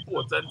vacations were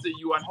important to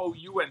you and how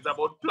you went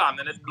about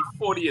planning it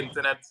before the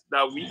internet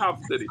that we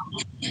have today.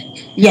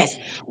 Yes.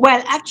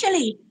 Well,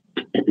 actually,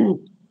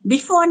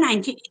 before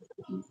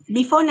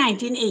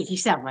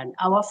 1987,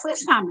 our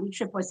first family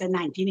trip was in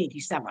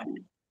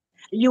 1987.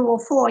 You were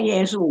 4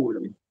 years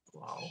old.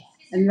 Wow.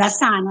 And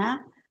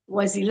Lasana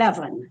was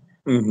 11.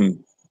 Mm-hmm.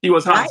 He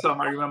was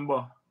handsome, I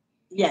remember.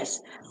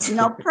 Yes.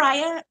 Now,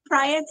 prior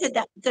to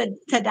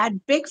that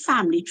big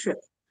family trip,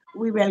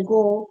 we will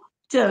go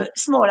to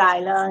small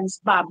islands,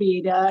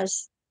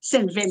 Barbados,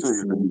 St.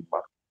 Vincent,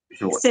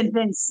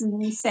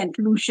 St.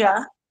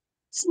 Lucia,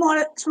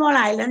 small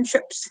island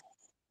trips.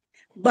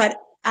 But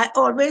I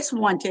always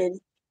wanted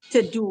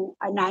to do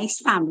a nice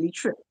family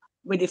trip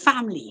with the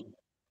family.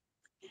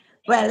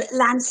 Well,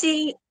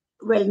 Lancy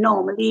will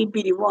normally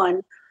be the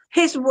one.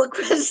 His work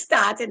will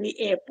start in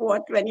the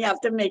airport when you have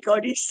to make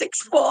all these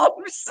 6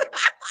 forms.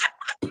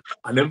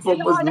 And them form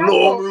was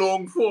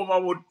long form,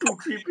 about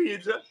 2-3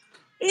 pages.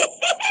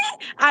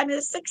 And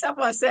there's 6 of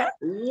us.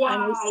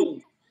 Wow.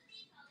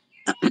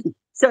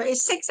 So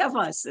it's 6 of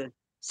us.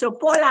 So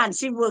Paul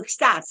Lancy work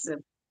starts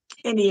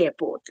in the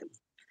airport.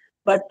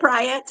 But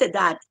prior to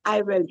that,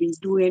 I will be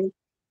doing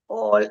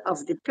all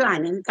of the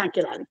planning, thank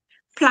you, Larry,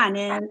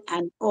 planning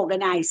and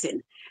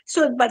organizing.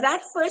 So, but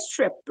that first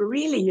trip,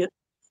 really,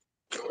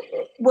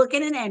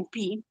 working in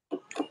NP,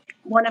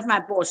 one of my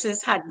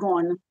bosses had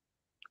gone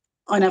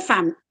on a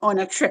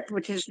trip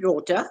with his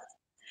daughter.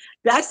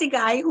 That's the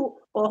guy who,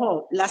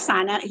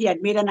 Lasana, he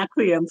had made an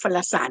aquarium for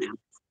Lasana.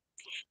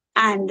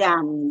 And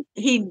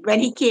when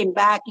he came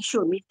back, he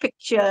showed me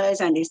pictures,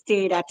 and they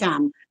stayed at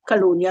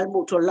Colonial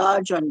Motor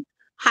Lodge on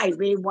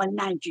Highway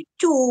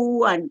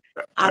 192 and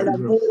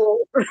Alamo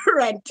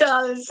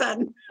Rentals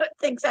and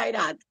things like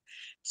that.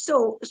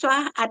 So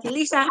at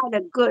least I had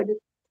a good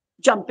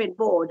jumping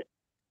board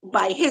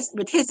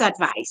with his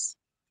advice.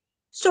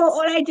 So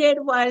all I did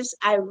was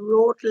I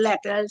wrote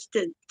letters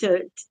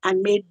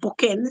and made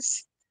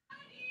bookings,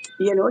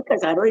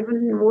 because I don't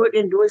even know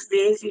in those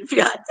days if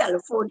you had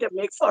telephone to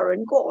make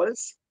foreign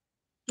calls,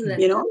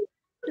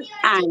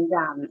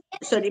 And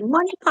so the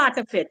money part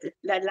of it,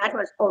 that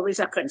was always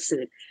a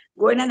concern.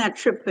 Going on a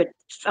trip with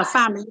a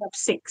family of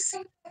 6.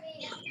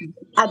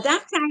 At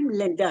that time,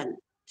 Lyndon,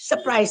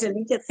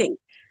 surprisingly to think.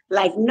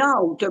 Like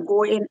now, to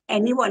go in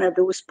any one of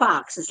those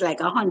parks is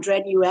like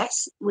 100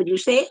 US, would you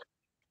say?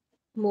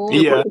 More. To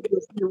go Yeah. to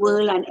Disney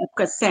World and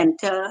Epcot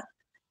Center,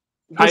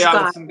 Hi, Busch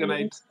Alison. Good night.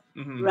 Gardens,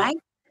 Mm-hmm. right?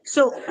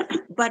 So,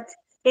 but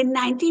in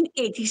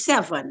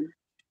 1987,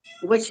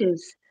 which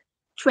is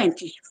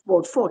 20,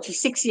 about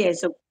 46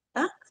 years ago,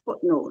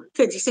 no,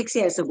 36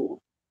 years ago,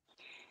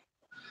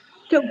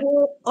 to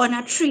go on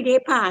a 3-day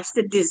pass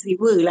to Disney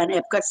World and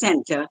Epcot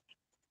Center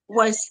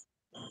was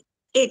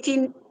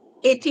 18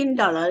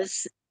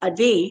 $18 a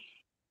day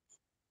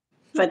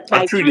for A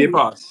by 3-day 3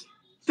 pass.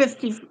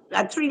 50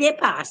 a 3-day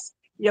pass.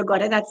 You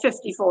got it at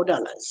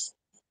 $54.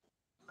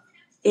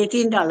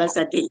 $18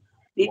 a day.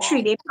 The Wow.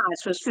 3-day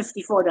pass was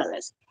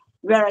 $54.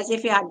 Whereas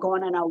if you had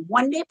gone on a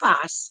 1-day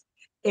pass,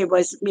 it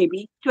was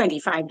maybe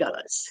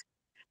 $25.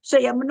 So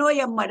you know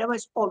your mother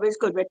was always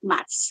good with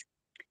maths.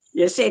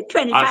 You say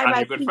 25 And by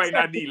you could find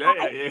a deal,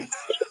 375, eh?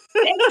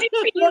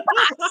 3-day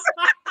pass.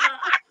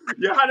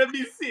 You had to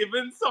be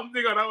saving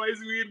something, otherwise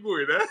we ain't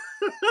going, eh?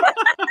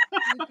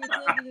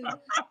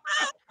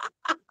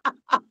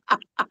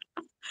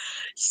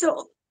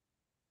 So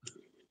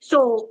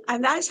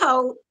and that's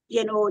how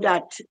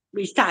that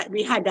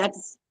we had that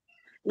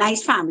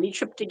nice family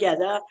trip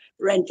together,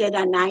 rented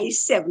a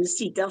nice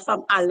 7-seater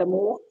from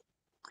Alamo.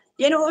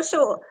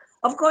 So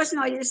of course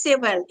now you say,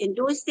 well, in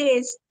those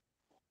days,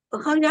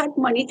 how you had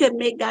money to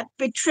make that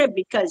big trip,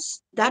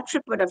 because that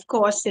trip would have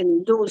cost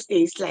in those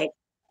days, like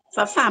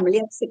for a family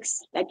of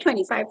 6, like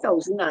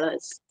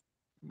 $25,000.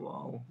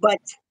 Wow.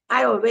 But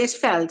I always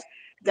felt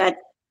that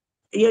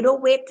you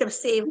don't wait to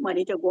save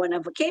money to go on a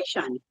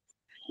vacation.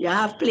 You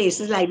have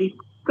places like the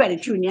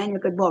credit union, you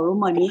could borrow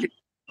money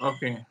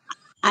Okay.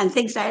 and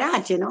things like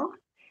that.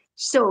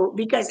 So,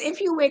 because if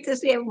you wait to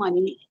save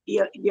money,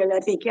 you'll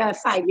take you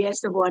 5 years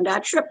to go on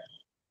that trip.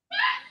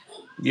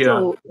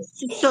 Yeah.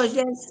 So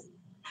just,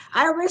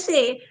 I always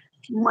say,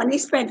 money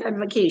spent on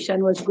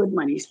vacation was good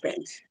money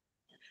spent.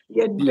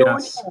 You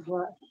don't Yes.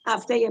 ever,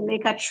 after you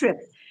make a trip,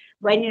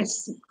 when you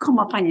come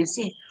up and you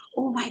say,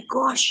 oh my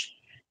gosh,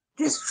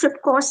 this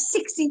trip cost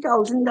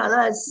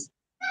 $60,000.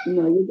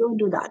 No, you don't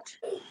do that.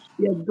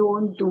 You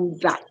don't do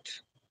that.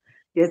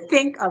 You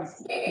think of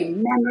the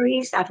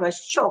memories that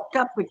was chalked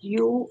up with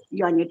you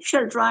and your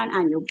children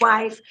and your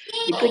wife,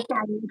 the good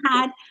time you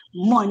had,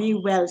 money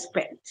well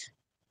spent.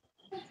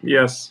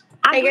 Yes.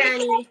 Hi, Agree?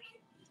 Granny.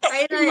 How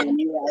you doing?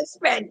 Money well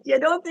spent. You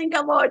don't think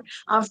about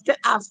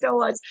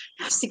afterwards,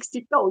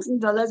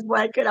 $60,000, boy,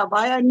 I could have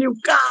buy a new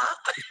car.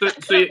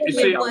 So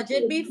You watch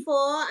it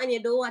before and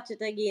you don't watch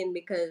it again,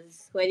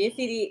 because when you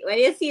see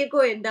it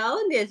going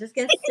down, you just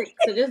get sick.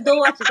 So just don't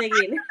watch it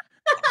again.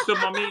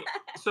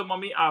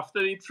 mommy,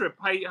 after the trip,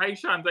 hi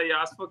Shanta, you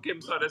asked for Kim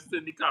Sudderst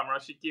in the camera.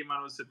 She came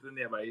and was sitting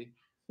nearby.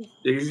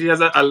 She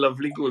has a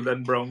lovely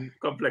golden brown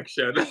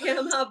complexion. I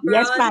am a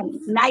Yes, bronze. man.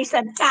 Nice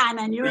and tan,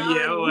 and you're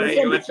Yeah, Bronze.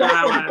 boy, what's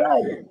that, man?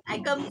 good. I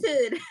come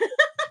to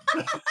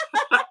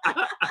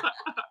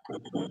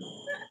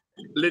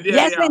Lydia,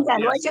 Yes,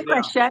 Vincent, what's your Lydia.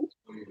 question?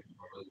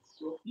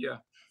 Yeah.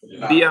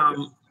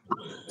 The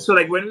So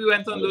like when we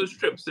went on those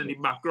trips, in the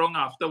background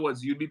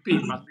afterwards, you'd be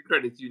paying back the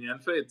credit union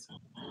for it.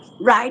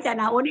 Right, and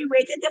I only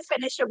waited to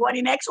finish to go on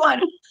the next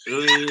one.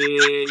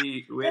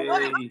 Wait. Finish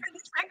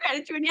my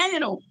credit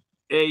union.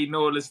 Hey,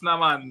 no, listen,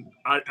 man.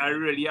 I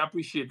really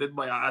appreciate it,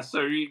 but I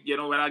sorry,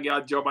 when I get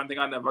a job, I think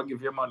I'll never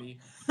give you money.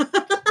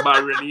 But I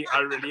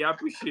really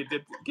appreciate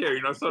it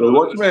carrying us on Hey, all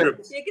watch those me.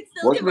 trips. You can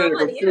still Watch give me. her You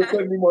can money, still huh?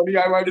 send me money.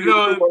 I might be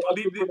able to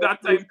buy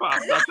That time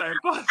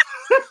passed.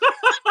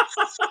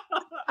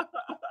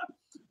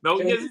 Now,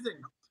 here's the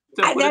thing.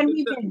 To And put then it we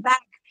into, went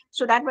back.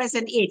 So that was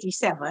in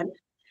 87.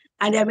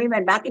 And then we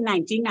went back in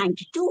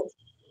 1992.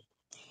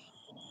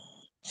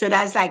 So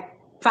that's like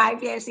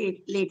 5 years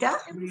later.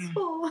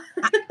 Oh.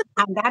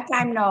 And that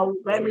time now,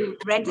 when we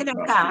rented a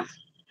car,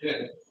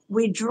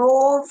 we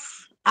drove,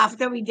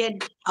 after we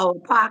did our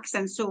parks,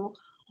 and so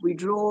we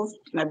drove,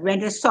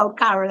 went to South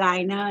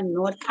Carolina,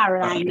 North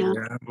Carolina,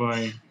 yeah,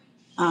 boy.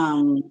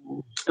 um,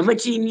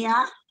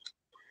 Virginia.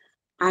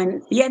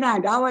 And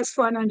that was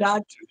fun on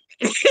that.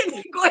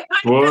 Going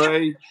on.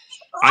 Boy.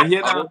 I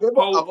hear I'm that. gonna give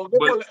all,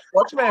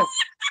 watch me.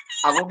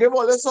 I'm gonna give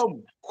all them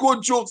some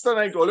good jokes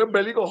tonight. All your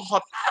belly go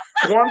hot.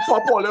 Go and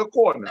pop all your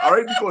corn. All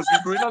right, because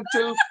we're going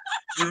until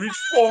we reach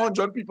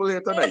 400 people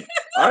here tonight.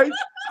 All right,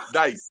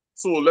 guys.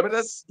 So let me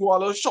just do a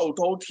little shout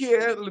out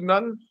here,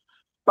 Linden.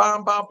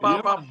 Bam, bam, bam,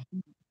 Yeah, bam.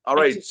 man. All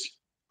right.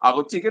 I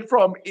will take it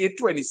from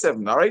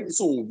 827. All right.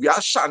 So we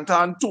are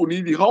Shanta and Tony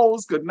in the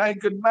house. Good night.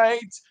 Good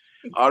night.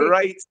 All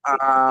right.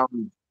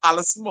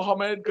 Alison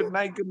Mohammed. Good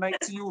night. Good night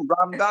to you.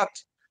 Ramdat.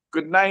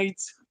 Good night.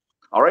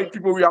 All right,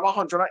 people. We have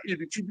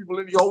 183 people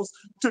in the house.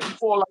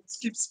 34 likes.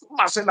 Keep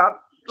smashing that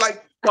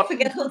like I button.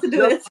 forget how to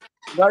do it.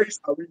 Nice.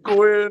 Are we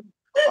going?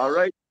 All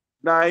right.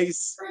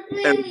 Nice.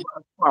 And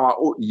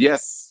oh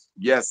yes,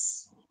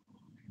 yes.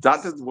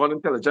 That is one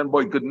intelligent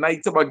boy. Good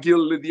night to my girl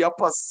Lydia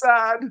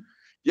Passad.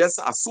 Yes,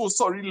 I'm so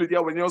sorry,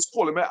 Lydia. When you was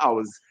calling me, I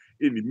was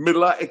in the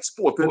middle of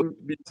exporting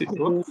the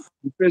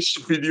fish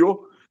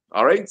video.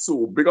 All right,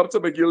 so big up to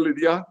my girl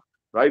Lydia.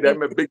 Right,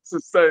 I'm a big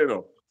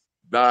sister,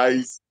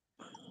 Nice.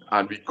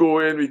 And we go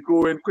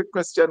in. Quick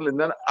question,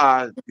 Lyndon.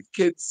 The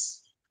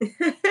kids.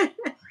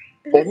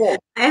 Oh,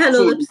 I had no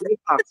so lips. you're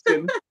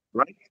asking,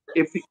 right?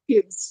 If the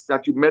kids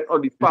that you met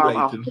on the farm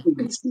are Lighten. home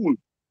in school.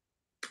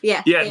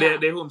 Yeah. Yeah, they are.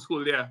 they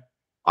homeschool, yeah.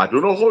 I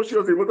don't know how she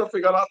was able to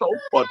figure that out,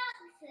 but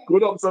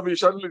good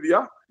observation,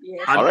 Lydia.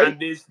 Yes. And, All right. and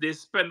they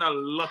spend a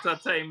lot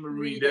of time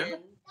reading.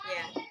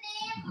 Yeah.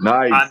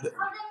 Nice. And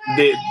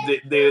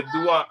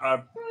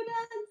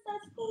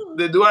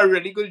they do a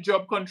really good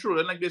job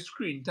controlling like the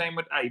screen time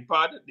with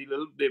iPad.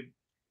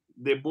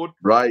 They both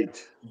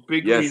Right.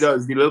 big Yes.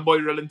 readers. The little boy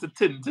real into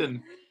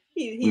Tintin.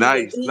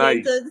 Nice. He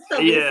into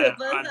Subway Yeah,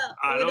 Surfers,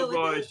 and with oh the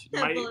gosh,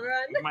 Temple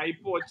Run. my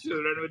poor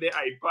children with the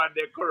iPad,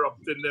 they're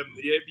corrupting them.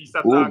 Yeah, we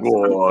start Oh to ask them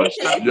gosh.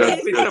 questions. Yes, Can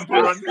I play yes, Temple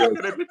yes, Run? yes.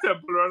 Can I play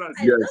Temple Run? I love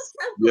Yes.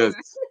 Temple Run.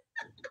 Yes.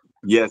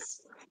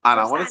 Yes. And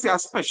I want to say a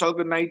special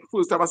good night.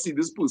 First time I see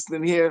this person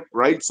in here,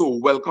 right? So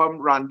welcome,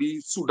 Randy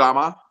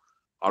Sudama.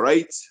 All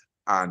right.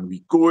 And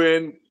we go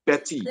in,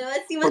 Betty. Now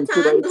let's see what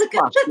Consider time. it Look at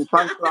smash. the So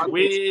thanks for time. that.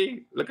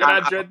 We look And at I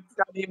that dread.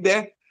 got that name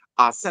there.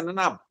 Sending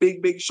a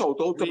big shout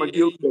out to my We-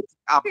 girl, Betty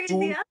Abdul.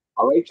 Crazy, huh?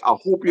 All right. I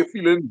hope you're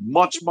feeling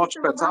much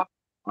better.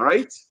 All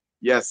right.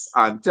 Yes.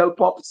 And tell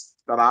Pops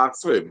that I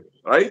asked for him.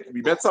 All right.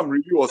 We met some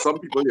really awesome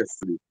people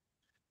yesterday.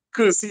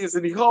 Kirsty is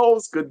in the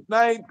house. Good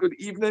night. Good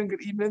evening.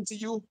 Good evening to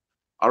you.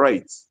 All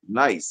right.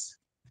 Nice.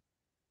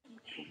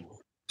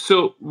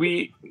 So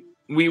we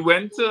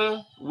went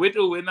with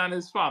Owen and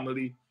his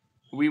family.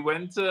 We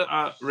went to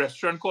a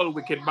restaurant called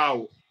Wicked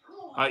Bao,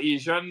 an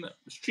Asian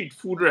street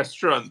food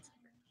restaurant.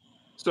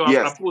 So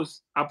Yes.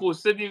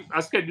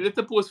 I scheduled it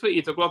to post for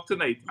 8 o'clock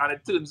tonight, and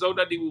it turns out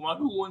that the woman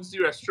who owns the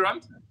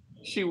restaurant,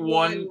 she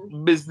won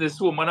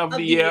Businesswoman of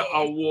the Year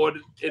award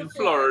in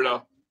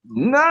Florida.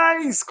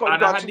 Nice. And I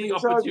had the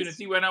Congratulations.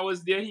 opportunity when I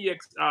was there.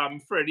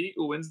 Freddie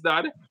Owen's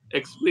dad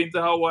explained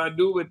to her what I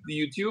do with the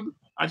YouTube,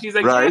 and she's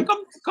like, Right. "Yeah,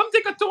 come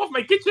take a tour of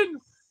my kitchen."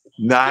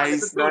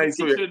 Nice. So Nice.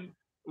 So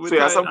with you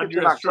her have some at the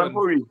kitchen action restaurant.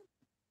 for me.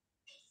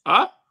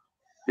 Huh?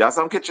 You have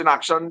some kitchen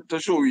action to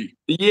show me.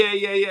 Yeah.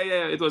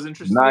 It was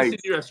interesting to see Nice.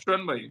 the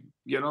restaurant, but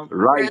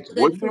Right. That's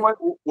What's good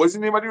the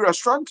name of the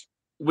restaurant?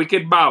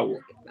 Wicked Bao.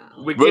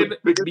 Well, Wicked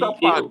big it up,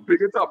 B-A-O. man.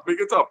 Big it up. Big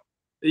it up.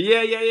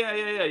 Yeah.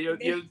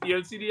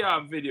 You'll see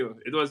the video.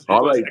 It was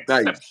All right,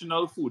 nice.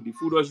 exceptional food. The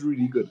food was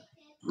really good.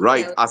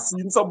 Right. Yeah. I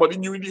seen somebody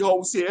new in the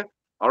house here.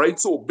 All right.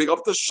 So big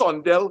up to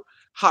Shondell.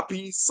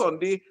 Happy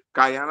Sunday.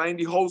 Guyana in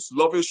the house.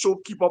 Love your show.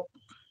 Keep up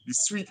the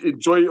sweet.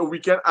 Enjoy your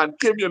weekend. And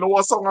Kim, you know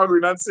what song I'm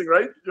going to sing,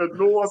 right? You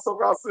know what song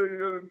I'm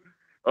singing.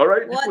 All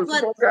right. What- The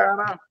person what? from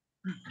Guyana.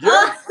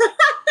 Yeah.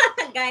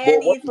 But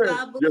Guyanese what man?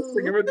 babu. You're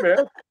singing with me.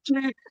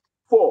 3,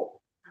 4.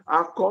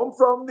 I come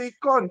from the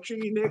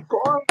country they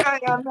call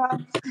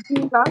Guyana.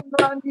 The land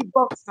and the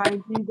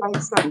bauxite, the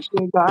rice and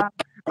sugar.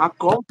 I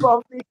come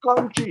from the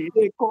country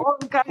they call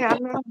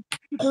Guyana.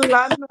 The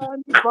land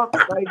and the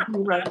bauxite, the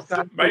rice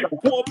and My sugar.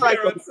 poor Like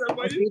parents, I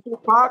somebody. say to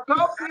pack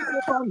up, pick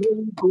up and let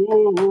it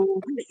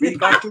go. We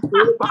got to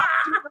go back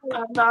to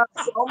Guyana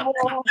some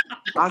more.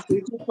 I say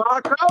to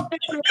pack up,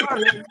 pick up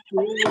and let it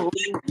go.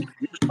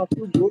 We got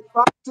to go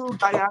back to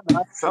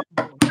Guyana some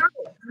more.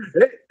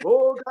 Hey,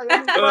 oh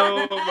Guyana,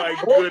 Oh my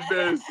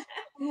goodness.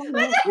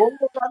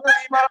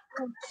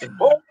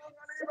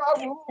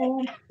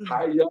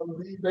 I am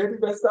the very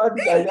best at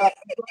the Guyana.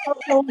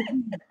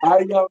 I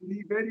am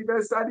the very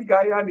best at the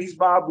Guyanese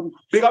babu.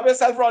 Big up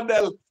yourself,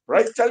 Rondell.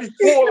 Right? Tell you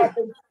whole of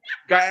them.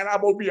 Guyana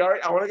about me, all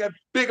right? I want to get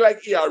big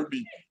like ARD.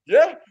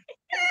 Yeah?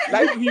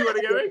 Like You want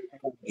to get it?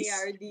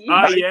 ARD.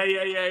 Ah,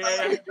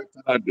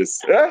 yeah. and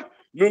this. Yeah?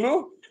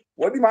 Lulu,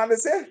 what the man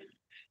say?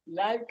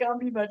 Life can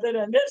be better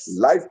than this.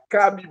 Life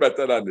can be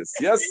better than this.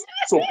 Yes?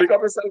 So pick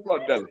up yourself,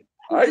 Rondell.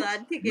 All right?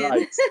 Glad kicking.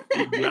 Nice.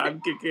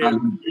 Glad kicking.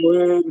 And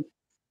good.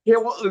 Hear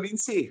what Erlene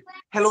say.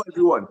 Hello,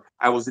 everyone.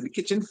 I was in the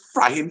kitchen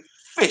frying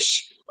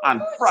fish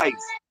and fries.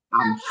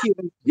 I'm here.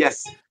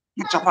 Yes,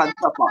 ketchup and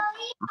pepper.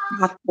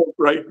 I can't talk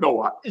right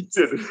now. I'm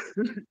eating.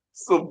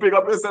 So big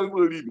up yourself,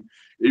 Erlene.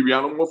 If you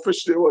have no more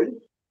fish there, boy,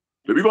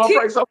 let me go and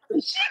fry some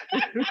fish.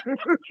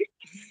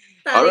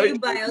 Tell All you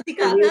right.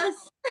 bioticatas.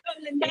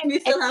 We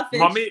still have fish.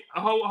 Mommy,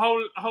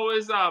 how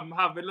is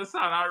having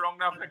lasagna wrong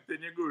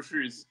affecting your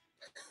groceries?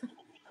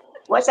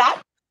 What's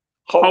that?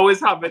 How is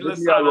having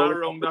Having lasagna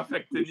lasagna wrong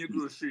affecting your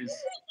groceries?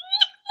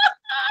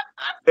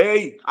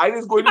 Hey, I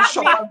just going to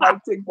shop and buy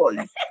thing, boy.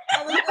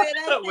 I was going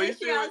to What say you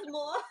she say? has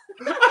more.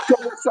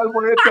 Tell yourself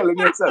what you're telling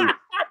yourself.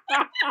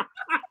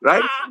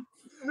 Right?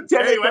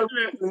 Tell Hey, yourself wait a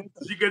minute. what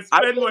you're She can I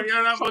spend don't money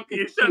on a shop for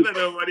vacation food. and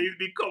nobody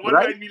the common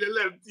Right? might be a little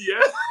empty, yeah?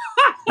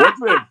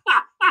 What's it?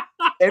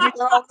 Anytime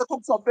I want to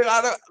cook something,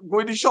 I go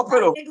in the shop, you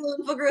know. Big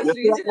loan for You groceries.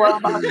 feel like where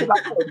I'm asking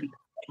that for me.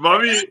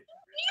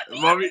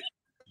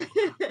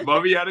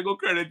 Mommy, you had to go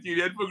credit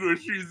union for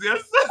groceries,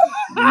 yes?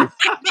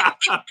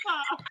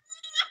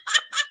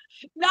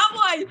 No,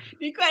 boy.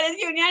 The credit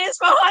union is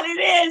for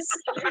holidays.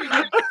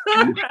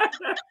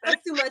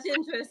 That's too much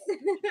interest.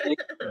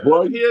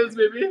 Boy, Here's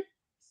baby.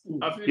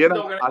 After you the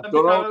know, dog I and the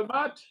don't know. cattle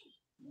match.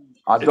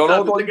 I It's don't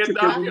know starting about to the get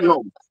chicken dark, in you the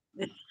know.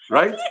 house.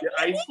 right? Your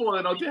eyes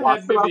falling out your Well, I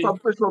head, still have baby. some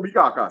fish from the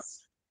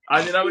carcass.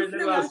 And you know with the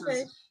Still have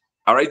glasses. fish.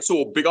 All right,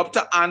 so big up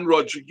to Anne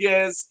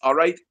Rodriguez. All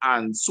right,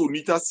 and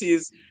Sonita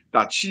says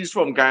that she's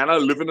from Guyana,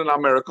 living in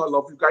America.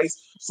 Love you guys.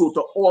 So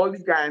to all the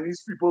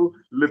Guyanese people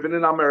living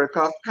in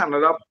America,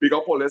 Canada, big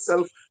up all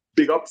yourself.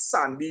 Big up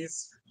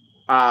Sandy's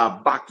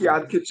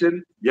backyard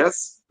kitchen.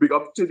 Yes. Big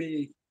up to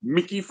the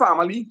Mickey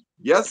family.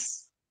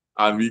 Yes.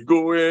 And we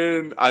go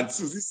in, and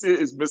Susie say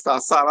is Mr.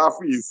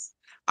 Sarafis.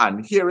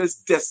 And here is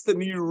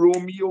Destiny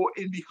Romeo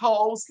in the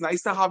house.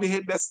 Nice to have you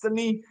here,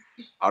 Destiny.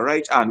 All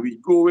right, and we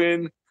go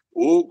in.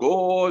 Oh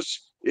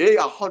gosh, hey,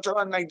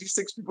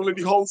 196 people in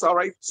the house. All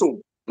right, so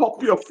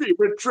pop your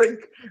favorite drink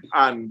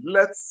and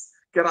let's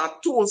get our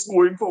toast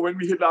going for when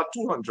we hit that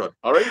 200.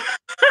 All right,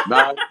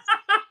 now.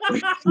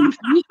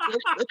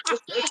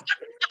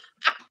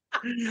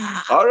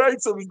 All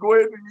right, so we go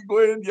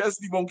in. Yes,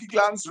 the monkey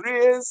clans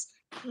race.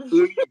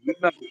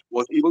 Linda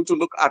was able to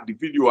look at the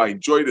video. I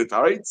enjoyed it.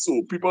 All right,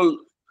 so people.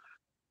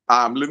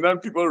 Linda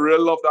and people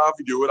really love that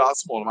video with our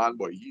small man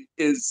boy. He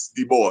is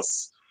the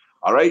boss.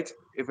 All right.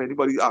 If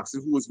anybody asks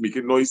who is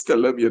making noise,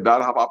 tell them your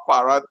dad have a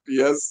parrot.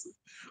 Yes.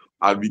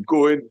 And we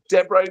go in.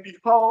 Deborah in the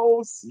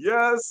house.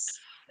 Yes.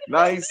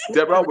 Nice.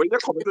 Deborah, when you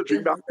coming to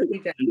drink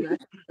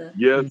that?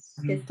 Yes.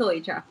 His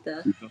toy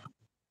tractor.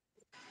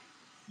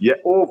 Yeah.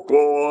 Oh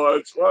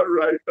God. All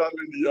right,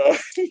 darling. Yeah.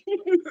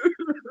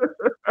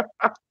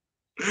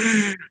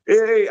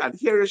 Hey, and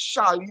here is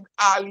Charlene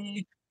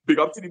Ali. Big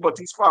up to the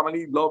Baptiste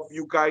family. Love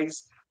you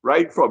guys.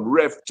 Right from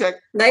Rev Check.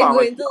 Nice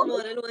going till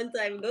more than one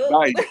time, though.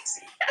 Nice.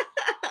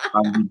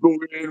 And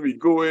we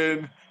go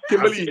in.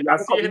 Kimberly, I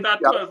see you hit that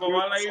 12 for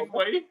one life,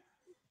 boy.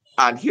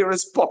 and here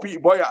is Poppy.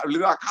 Boy,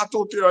 I can't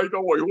talk to you right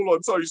now, boy. Hold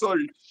on,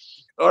 sorry.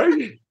 All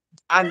right.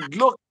 And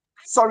look,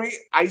 sorry,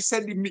 I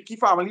said the Mickey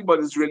family, but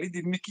it's really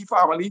the Mickey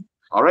family.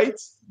 All right.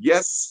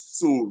 Yes.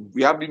 So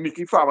we have the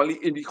Mickey family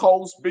in the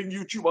house, big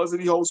YouTubers in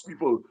the house,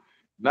 people.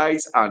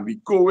 Nice. And we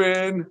go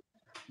in.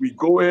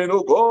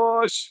 Oh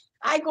gosh.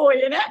 I go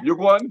in, eh? You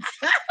go on.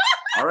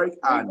 All right.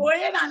 I And go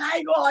in and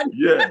I go on.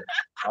 yeah.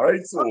 All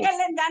right. So Okay,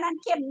 Linda and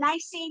Kim,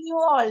 nice seeing you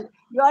all.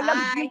 You all look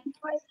Hi.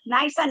 beautiful,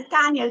 nice and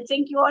tan. You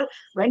think you all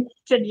went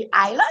to the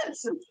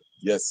islands?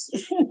 yes.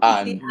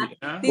 And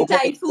The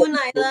Typhoon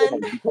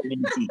Island.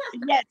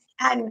 Yes,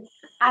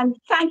 and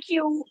thank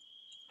you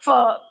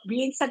for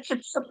being such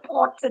a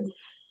support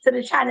to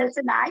the channel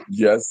tonight.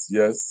 yes.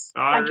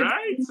 All Thank you.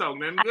 right,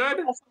 sounding good.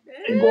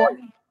 To go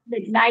on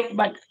midnight,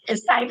 but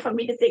it's time for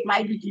me to take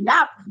my beauty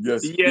nap.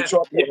 Yes. Yeah, You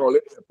chop yeah. all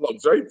it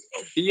plugs, right?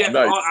 Yeah,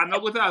 Nice. I'm not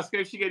going to ask her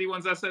if she get the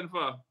ones I sent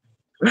for.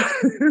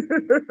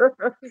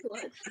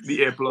 The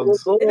earplugs.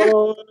 Oh,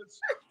 gosh.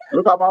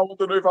 Look, I want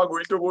to know if I'm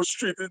going to go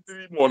straight into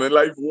the morning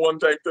live one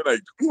time tonight.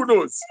 Who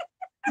knows?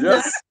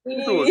 Yes. Who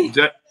knows?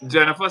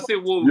 Jennifer say,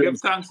 whoa, Yes. give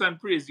thanks and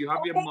praise. You have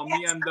your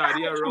mommy and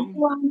daddy around.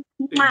 Mwah.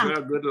 Enjoy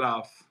a good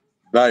laugh.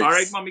 Nice. All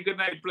right, mommy, good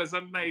night.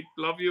 Pleasant night.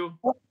 Love you.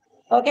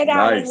 Okay,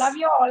 darling. Nice. Love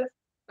you all.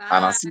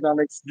 And I see the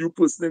next new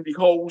person in the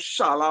house,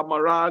 Shala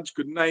Maraj.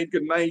 Good night.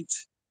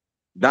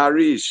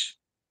 Darish.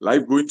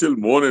 Live going till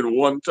morning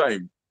one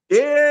time.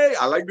 Hey,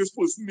 I like this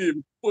person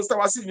name. First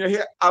time I seen you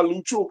here,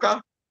 Alu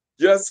Choka.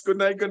 Yes, good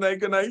night.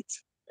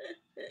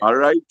 All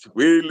right.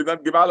 Well,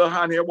 let's give a little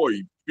hand here, boy.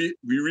 We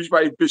reach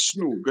by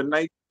Vishnu. Good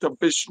night to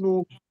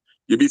Vishnu.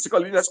 You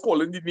basically just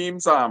calling the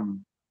names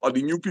of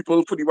the new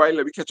people for the while.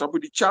 Let me catch up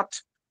with the chat.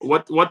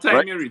 What time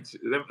Right. you reach?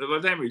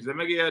 What time you reach? Let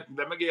me get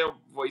your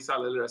voice a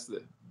little rest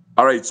there.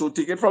 All right, so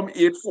take it from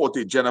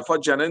 8:40. Jennifer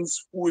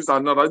Jennings, who is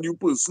another new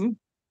person.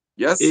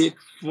 Yes.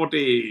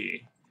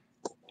 8:40.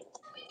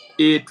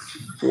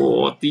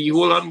 8:40.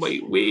 Hold on, boy.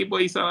 Wait,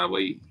 boy, Sana,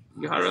 boy.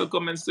 You have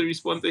comments to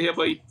respond to here,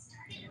 boy.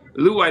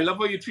 Lou, I love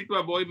how you treat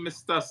my boy,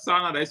 Mr.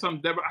 Sana. There's some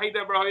Deborah. Hi,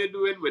 Deborah. How you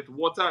doing with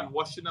water and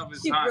washing of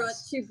his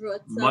hands? She brought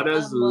some,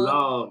 Mother's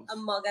love. a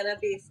mug and a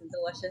basin to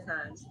wash his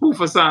hands. Who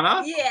for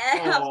Sana? Yeah,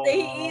 after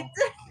he Aw,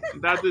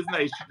 eat. That is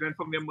nice. Treatment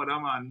from your mother,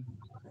 man.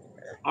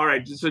 All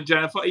right, so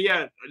Jennifer,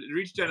 yeah,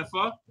 reach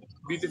Jennifer.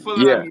 Beautiful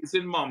and Yeah.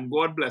 amazing mom.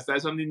 God bless.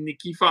 That's from the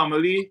Nikki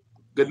family.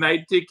 Good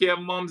night. Take care,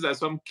 moms. That's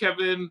from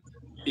Kevin.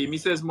 Amy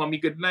says, Mommy,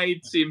 good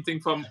night. Same thing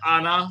from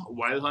Anna.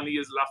 While Honey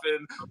is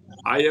laughing.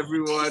 Hi,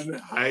 everyone.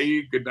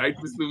 Hi. Good night,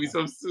 Miss Louise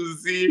from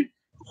Susie.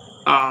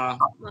 Mommy's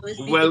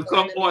beautiful Welcome.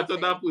 and What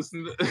amazing. that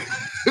person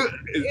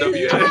is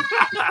W.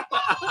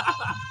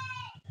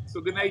 So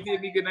good night,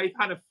 Amy. Good night,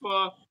 Hannah.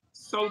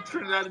 South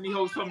Trinidad in the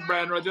house from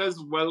Brian Rogers.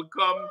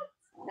 Welcome.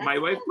 My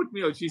wife put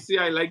me out. She say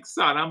I like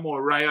Sana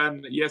more.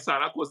 Ryan. Yes,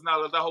 Sana causing a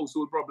lot of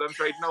household problems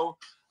right now.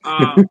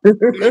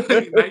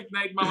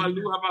 Night, Mama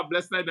Lou. Have a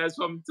blessed night. That's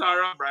from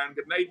Tara. Brian,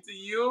 good night to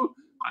you.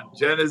 And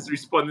Jen is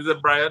responding to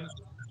Brian.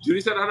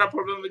 Julie said I had a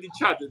problem with the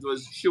chat. It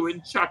was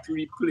showing chat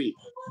replay.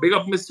 Big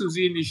up Miss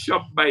Susie in the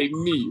shop by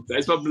me.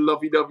 That's from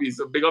Lovey Dovey.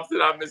 So big up to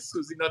that Miss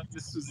Susie, not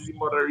Miss Susie the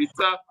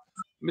moderator.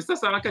 Mr.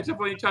 Sana, catch up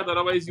on the chat,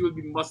 otherwise you will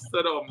be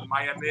mustard or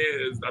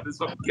mayonnaise. That is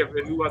from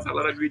Kevin, who has a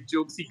lot of great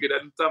jokes. He could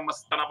enter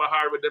Mastana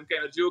Bahar with them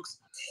kind of jokes.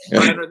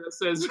 Brian Rogers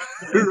says,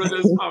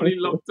 Rogers family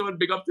locked on.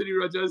 Big up to the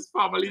Rogers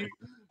family.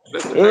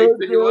 Good night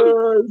to you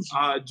all.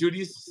 gosh.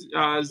 Judy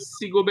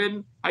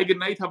Sigoben, hi, good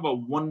night. Have a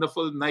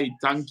wonderful night.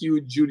 Thank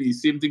you, Judy.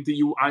 Same thing to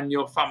you and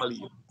your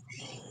family.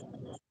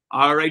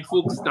 All right,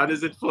 folks, that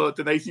is it for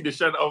tonight's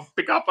edition of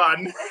Pick Up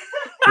and.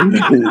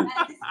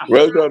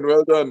 Well done,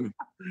 well done.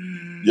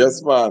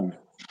 Yes, man.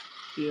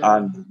 Yeah.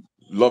 And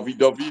lovey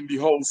dovey in the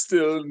house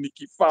still.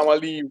 Nikki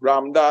family,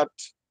 Ramdat.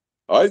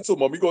 All right, so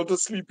mommy going to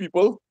sleep,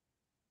 people.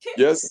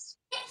 Yes.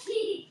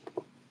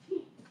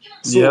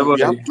 So Yeah, we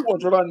have boy.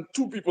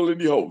 202 people in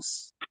the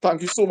house.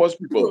 Thank you so much,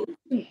 people.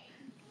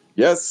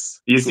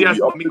 Yes. You So see, we as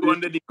up mommy to go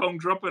under the count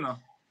drop, you know.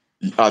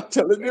 I'm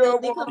telling you,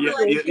 They come You,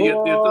 to you, us. you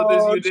thought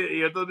this you gosh. did.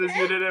 You thought this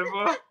you did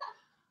ever.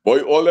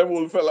 Boy, all them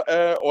old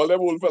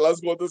fellas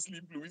go to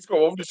sleep. Louis come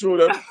off the show.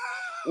 Them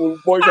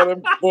old boys and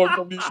them gone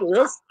from the show.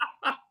 Yes,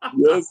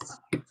 yes,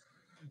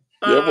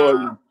 yeah,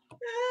 boy.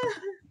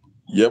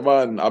 Yeah,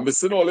 man. I'm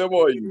missing all them,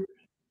 boy.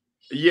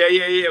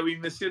 Yeah. We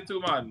miss you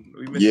too, man.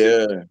 We miss you.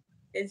 Yeah,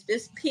 It's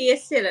just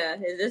pace, you know.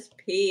 It's just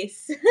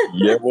pace.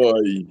 yeah,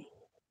 boy.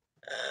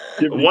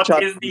 Give the What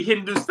chat. is the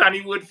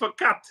Hindustani word for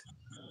cat?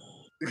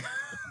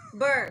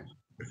 Burr.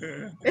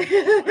 Not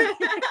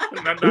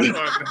that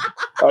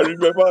one. I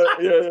remember,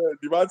 yeah.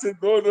 The man said,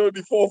 no,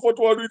 the 4 foot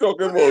one we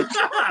talking about.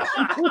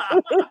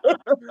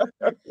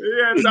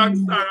 Yeah, thanks,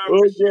 Sarah. Oh,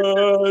 Appreciate it.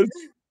 gosh.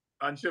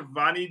 And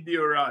Shivani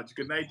Dioraj.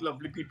 Good night,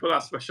 lovely people.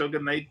 A special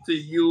good night to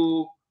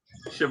you,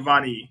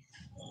 Shivani.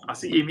 I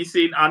see Amy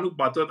saying Anup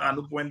Batot,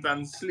 Anup went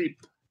and sleep.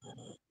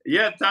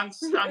 Yeah, thanks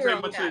very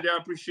Wrong much, guy. lady. I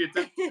appreciate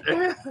it.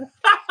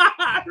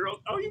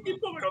 Oh, you keep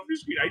coming off the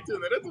screen. I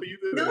turned it, or you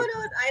did No, it.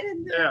 I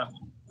didn't do it. Yeah.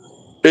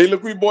 Hey,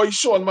 look, we boy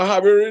Sean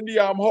Mahaber in the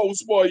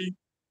house, boy.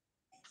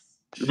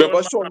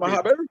 Remember Sean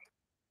Mahaber?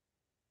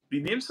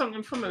 The name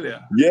sounded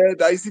familiar. Yeah,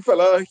 that's the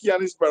fella. He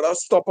and his brother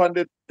stopped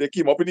and they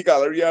came up in the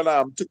gallery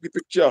and took the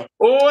picture.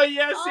 Oh,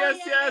 yes, Oh, yes,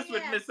 yeah,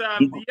 with yeah. Miss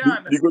The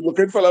Diane. good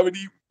looking fella with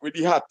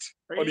the hat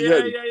on the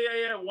head.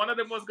 Yeah. One of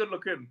them was good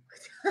looking.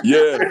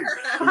 Yeah, it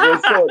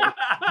was fun.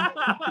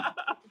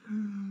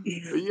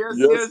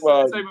 Yes,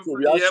 man. I'm So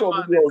we are yeah, Sean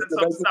man. in the house. It's Good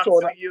some night to stacks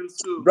Sean. in the hills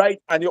too. Right,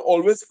 and you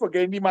always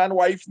forget the man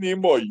wife's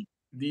name, boy.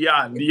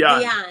 Diane.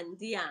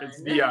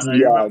 It's Diane. I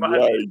remember her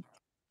right. name.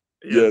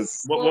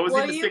 Yes. What was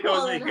the mistake I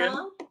was making?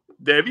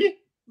 Debbie?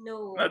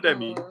 No. Not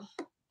Debbie.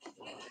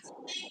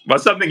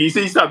 But something he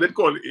said he started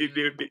calling.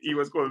 He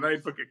was calling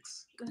her for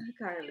kicks.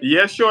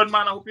 Yes, Sean,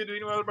 man. I hope you're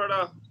doing well,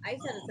 brother. I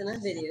said it's in a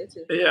video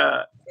too.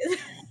 Yeah.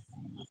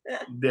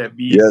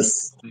 Debbie.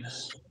 Yes.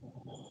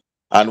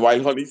 And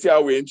while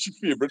Honeysia wearing she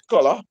favorite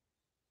color,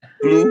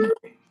 blue.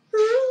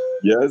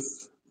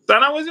 Yes.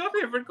 Sana, what's your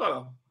favorite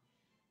color?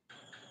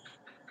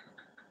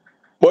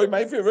 Boy,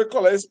 my favorite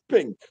color is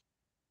pink.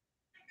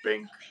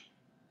 Pink.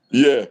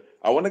 Yeah.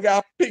 I want to get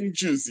a pink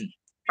jersey.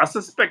 I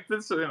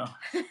suspected so, you know.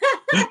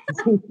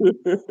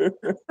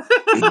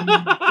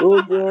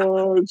 Oh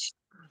gosh.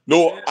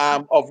 No,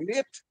 of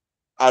late,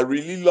 I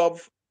really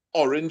love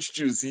orange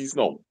jerseys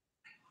now.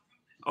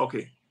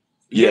 Okay.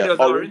 Yeah, there was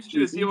an orange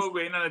jersey you jerseys. were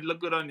wearing and it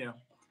looked good on you.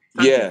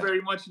 Thank you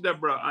very much,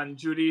 Deborah and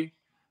Judy.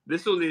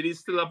 This old lady's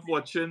still up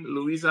watching.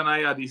 Louise and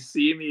I are the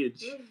same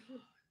age.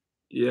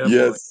 Yeah,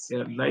 yes. Boy.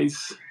 Yeah,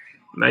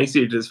 nice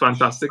age. It's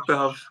fantastic to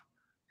have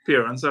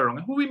parents around.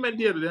 Who we met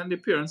the other day and the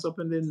parents up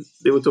and then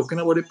they were talking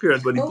about the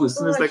parents, but the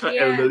person is like an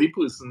elderly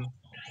person.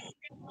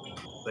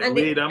 Like, and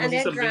wait, and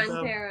their something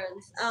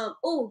grandparents.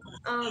 Oh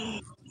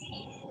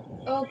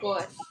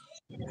gosh.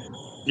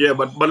 Yeah,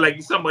 but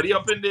like somebody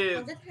up in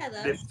the Was it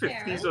Heather's 50s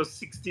parents? or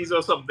 60s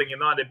or something, you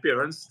know, and the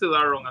parents still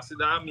are wrong. I said,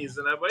 that's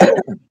amazing, boy.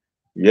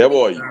 Yeah,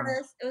 boy.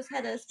 It was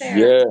Heather's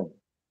parents.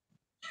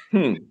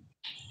 Yeah.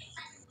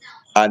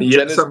 And Yeah,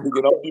 Jen is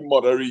picking up the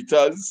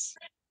moderators.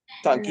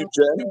 Thank you,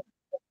 Jen.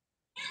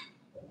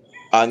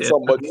 And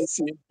somebody is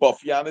saying,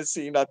 Buffy is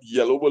saying that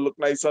yellow will look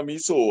nice on me,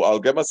 so I'll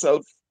get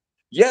myself.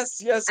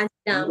 Yes.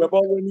 Remember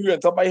when we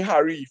went up by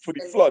Harry for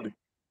the flood?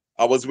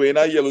 I was wearing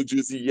a yellow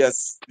jersey.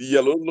 Yes, the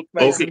yellow looked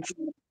nice. Okay.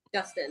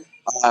 Justin.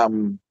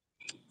 Oh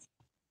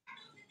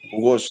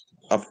gosh,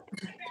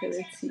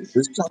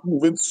 this chat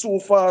moving so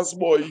fast,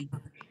 boy.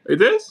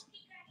 It is?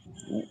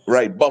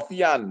 Right,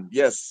 Buffy Ann.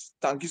 Yes,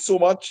 thank you so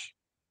much.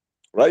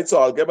 Right,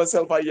 so I'll get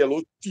myself a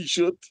yellow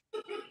t-shirt.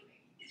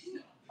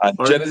 And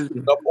Jen is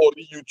picking up all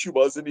the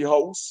YouTubers in the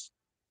house.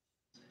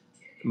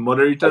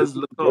 Moderators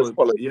look out.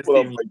 Yes,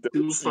 they move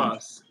too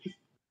fast.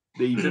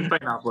 They eating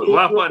pineapple.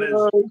 What happened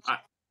is,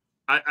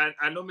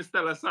 I know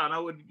Mr.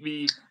 Lasana would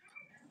be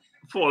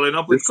following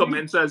up with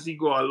comments as he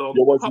go along.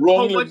 You was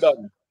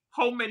wrong,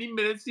 how many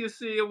minutes you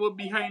say you were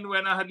behind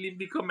when I had leave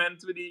the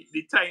comment with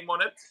the time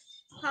on it?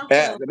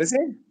 Let me see.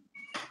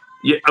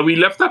 Yeah, we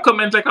left a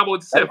comment like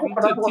about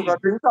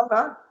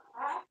 7:30.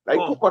 Like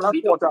coconut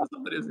water.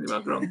 Somebody's in the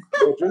background.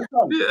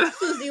 Yeah.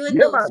 Susie would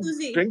know.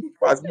 Susie. Drink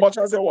as much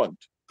as you want.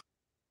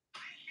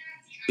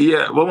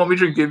 Yeah, what mommy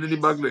drinking in the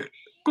bag there?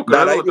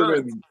 Coconut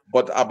water.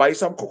 But I buy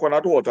some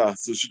coconut water,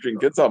 so she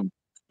drinking some.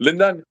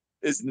 Lyndon,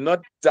 it's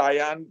not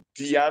Diane,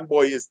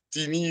 boy, it's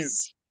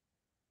Denise.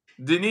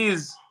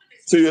 Denise.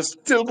 So you're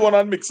still going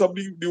to mix up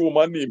the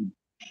woman name.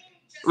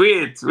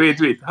 Wait.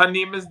 Her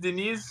name is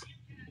Denise?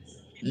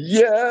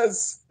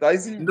 Yes,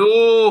 that's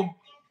No.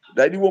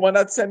 the woman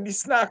that sent the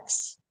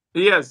snacks.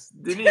 Yes,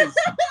 Denise.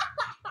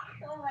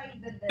 Oh my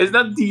goodness. Is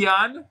that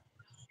Diane?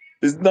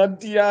 It's not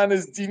Diane,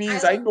 it's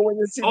Denise. I know when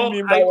you say the Oh,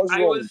 name that was I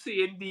wrong. was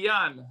saying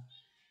Diane.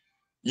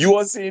 You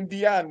were saying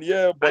Diane,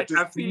 yeah, but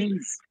I it's feel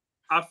Denise.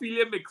 I feel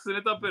you're mixing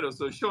it up,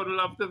 so Sean will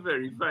have to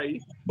verify.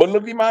 But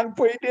look, the man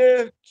put it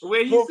there.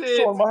 Where he Look, said,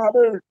 Sean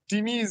Mahaber,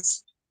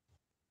 Denise.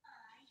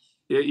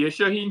 you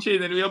sure he ain't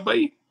changing me up,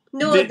 boy?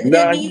 No, Nah,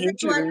 Denise he is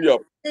ain't what. cheating me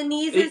up.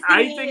 Denise is the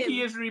I name. think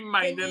he is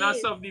reminding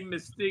us of the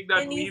mistake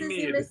that Denise we is the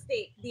made.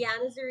 mistake.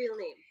 Diane is the real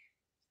name.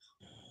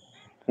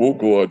 Oh,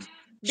 God.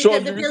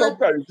 Sean, Because give if me you some look,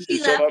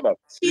 clarification on that.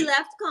 she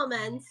left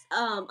comments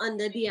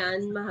under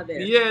Diane Mahabir.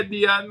 Yeah,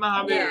 Diane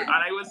Mahabir. Yeah. And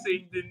I was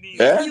saying Denise.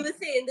 Eh? You were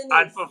saying Denise.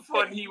 And for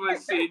fun, he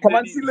was saying Come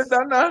and see Denise.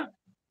 Lyndon now.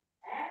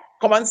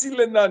 Come and see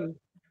Lyndon.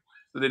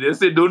 So they just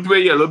say, don't wear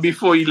yellow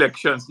before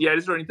elections. Yeah,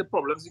 it's running into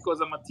problems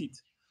because of my teeth.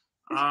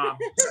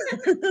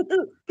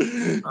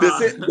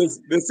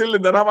 They say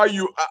Lyndon have a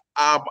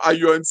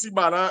UNC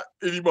banner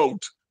in the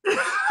mouth.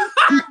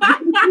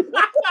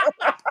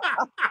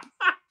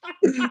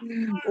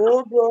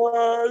 Oh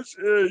gosh.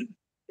 Hey.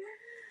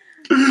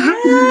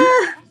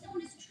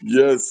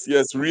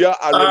 Yes. Ria,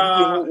 I let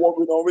you know what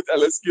going on with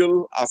LS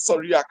Gill.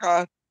 Sorry, I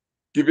can't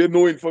give you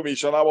no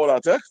information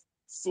about that.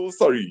 So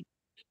sorry.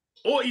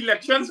 Oh,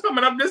 elections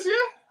coming up this year?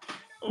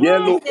 Yeah,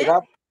 Wow. look, we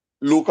have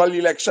local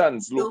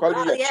elections. Local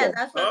Yeah, elections.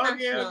 that's not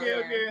Okay.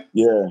 national.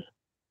 Yeah.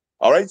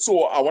 All right,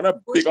 so I want to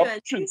big up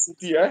UNC.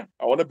 Trinity, eh?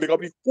 I want to big up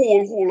the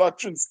whole of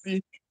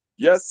Trinity.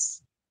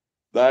 Yes.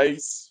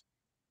 Nice.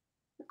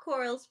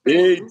 Coral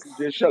Hey, Springs.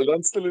 DJ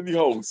Sheldon still in the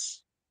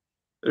house.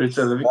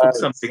 Rachel, let me cook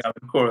something out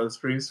in Coral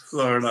Springs,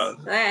 Florida.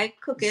 I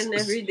cooking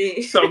every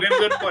day. So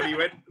good buddy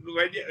when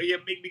you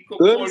make me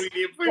cook all the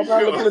day for Come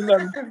on, look sure.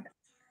 Lyndon.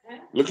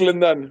 Look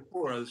Lyndon.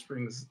 Coral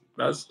Springs.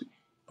 That's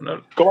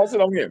not... Come on, sit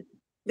down here.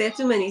 There are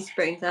too many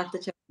springs. I have to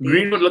check.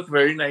 Green would look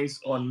very nice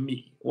on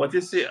me. What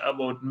you say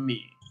about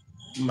me?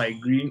 My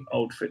green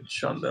outfit,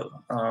 Chandel.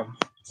 Her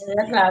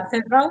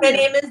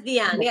name is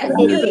Diane. Yes.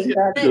 Oh, You-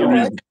 yeah.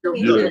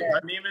 Yeah.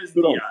 Her name is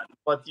Diane,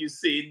 but you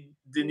say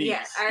Denise.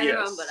 Yes, I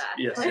remember that.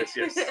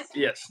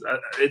 Yes.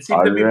 It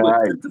seems to be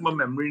put into my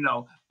memory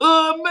now.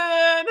 Oh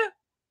man!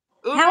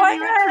 How are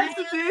you you? in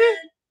today?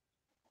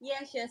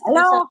 Yes.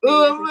 Hello?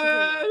 Oh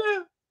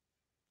man!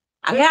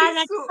 I got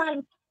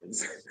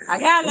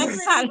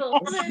next time.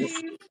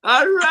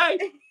 All right.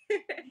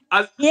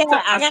 I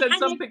I sent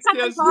some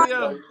pictures to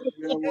you.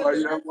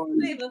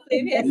 Flavor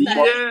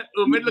hairstyle. Yeah,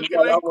 looking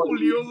like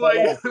Coolio,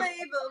 boy.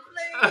 Flavor.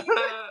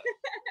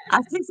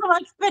 I see so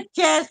much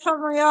pictures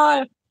from you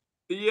all.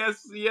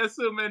 Yes,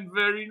 man.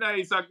 Very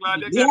nice. I'm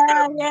glad you get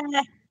them.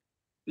 Yeah.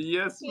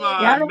 Yes,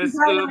 Yeah, man. Miss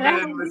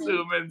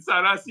Urban.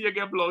 Sarah, see you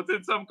get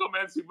bloated some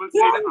comments. People say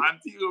the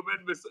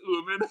anti-Urban, Miss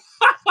Urban.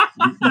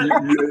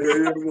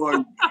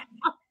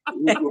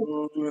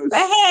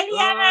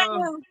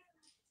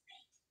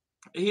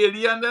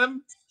 Haley and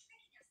them.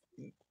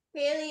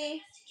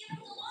 Haley,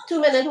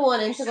 2-minute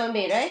warning to go in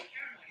bed, right?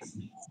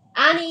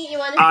 Annie, you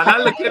want to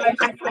Anna looking like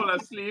she fall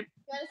asleep.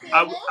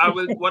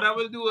 What I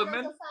will do,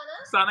 man.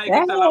 Sana, you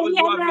can tell I will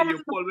do a video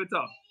call with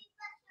her.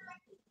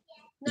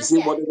 You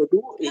see, what they will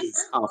do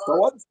is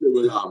afterwards they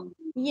will call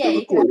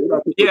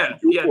you.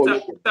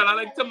 Tell her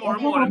like tomorrow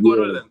morning. Go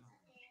to them.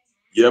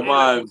 Yeah, Hey,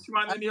 man.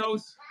 Bushman in the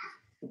house.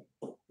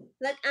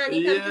 Let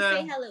Annie come to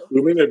say hello.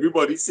 I mean,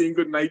 everybody saying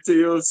good night to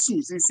you.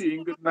 Susie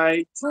saying good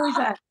night.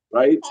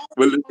 Right?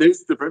 Well,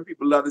 there's different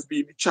people that is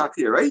being in the chat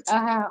here, right?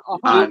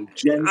 And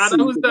Jen Anna, saying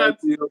who's good night that?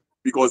 to you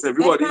because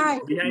everybody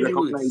Behind you.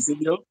 recognizing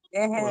you.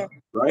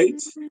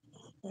 Right?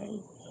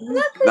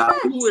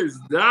 Who is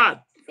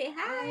that? Say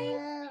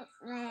hi.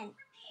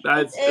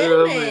 That's It's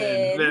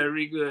Erwin.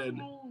 Very good.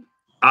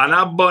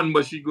 Anna bun,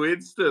 but she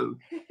going still.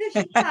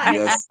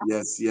 Yes.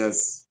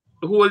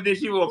 The whole day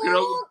she walking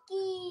around.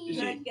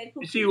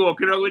 She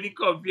walking around with the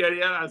comfy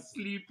area and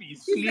sleepy.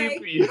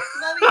 Like,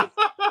 Mommy,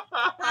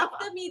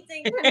 after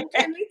meeting,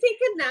 can we take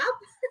a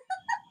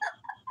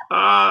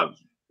nap?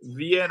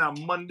 Vienna,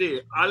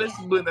 Monday. Alice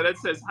Bernadette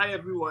says, hi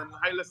everyone.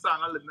 Hi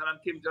Lasana, Lyndon and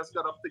Kim just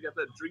got up to get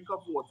a drink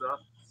of water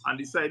and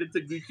decided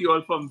to greet you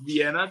all from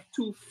Vienna,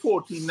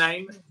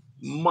 2:49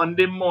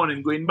 Monday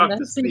morning, going back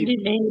to sleep.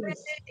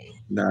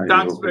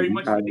 Thanks very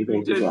much for the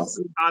greetings,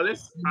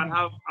 Alice, and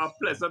have a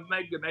pleasant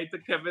night. Good night to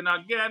Kevin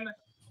again.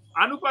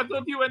 Anup, I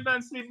thought you went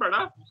and sleep,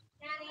 brother.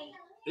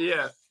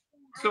 Yeah.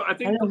 So I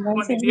think on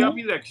the day of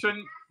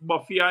election,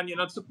 Buffy, and you're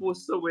not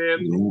supposed to wear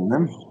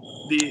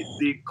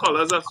the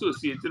colors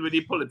associated with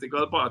the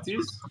political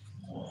parties.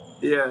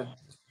 Yeah.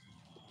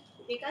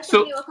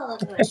 So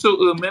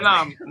man,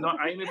 no,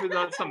 I know if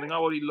that's something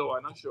about the law.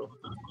 I'm not sure.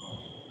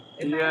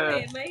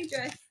 My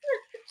dress.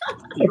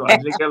 You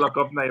want to get locked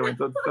up now? You went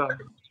to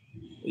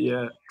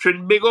yeah.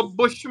 Trin big up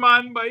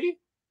Bushman, boy.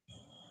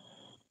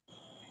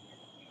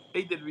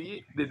 Hey, did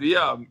we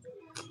Yeah.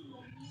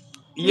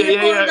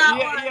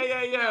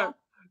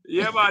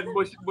 Yeah, man.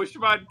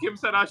 Bushman Kim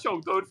said I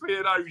shout out for you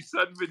in a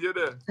recent video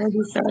there. I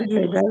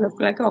look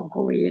like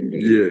Uncle Wayne.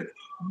 Yeah.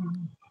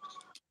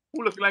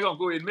 Who look like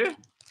Uncle Wayne, me?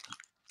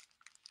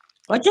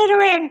 What you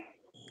doing?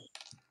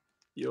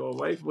 Your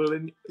wife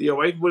willing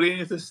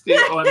you to stay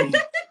on.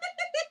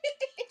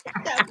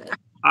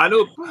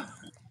 Anup.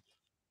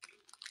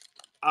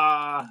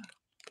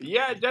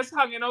 Yeah, just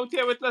hanging out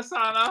here with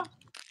Lasana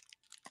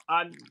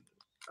and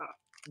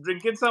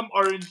drinking some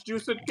orange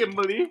juice with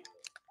Kimberly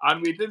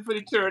and waiting for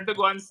the children to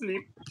go and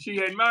sleep. She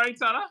heard me alright,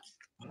 Sana?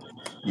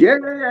 Yeah.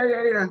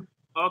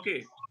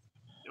 Okay.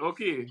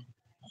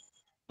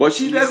 But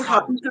she Yeah, just man.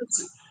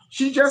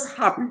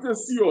 happy to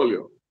see all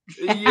you.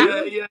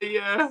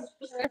 Yeah.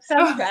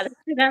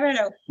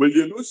 Well,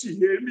 you know she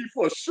heard me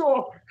for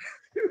sure.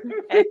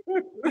 Yeah.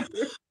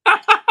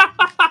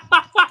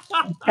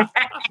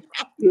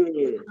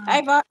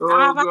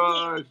 Oh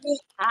gosh.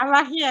 I'm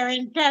a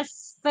hearing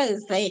test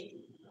Thursday.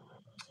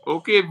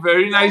 Okay,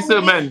 very nice,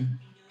 man.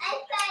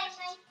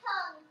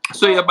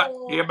 So you're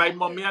by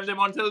mommy and them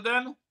until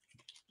then?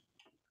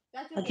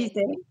 What you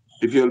say?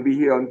 If you'll be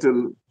here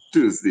until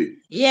Tuesday.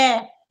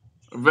 Yeah.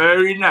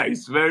 Very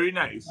nice.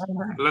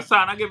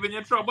 Lasana giving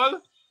you trouble?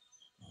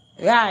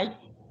 Right.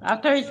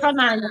 After it's for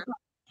 9 o'clock.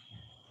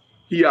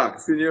 He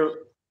asking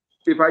you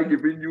if I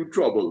giving you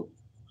trouble.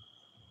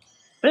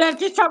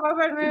 Plenty trouble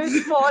when we were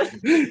small.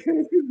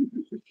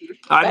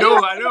 I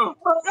know.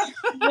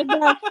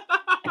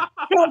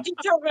 Plenty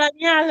trouble and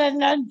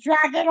yelling and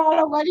dragging all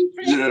over the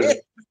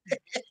place.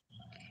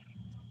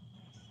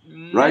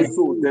 Yeah. Right,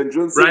 so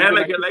Dendron Brian,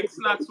 like you like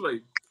snacks,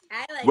 boy.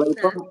 I like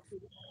snacks.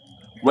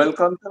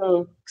 Welcome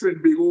to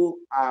Trinbago.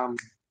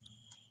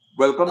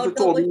 Welcome to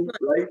Outdoor Tommy, bushman.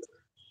 right?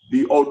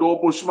 The outdoor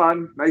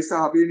bushman. Nice to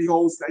have you in the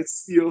house. Nice to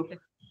see you.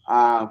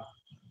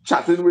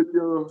 Chatting with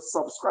your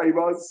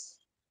subscribers.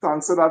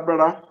 Thanks for that,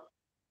 brother.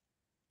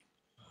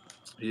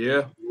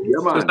 Yeah.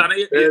 Man. So,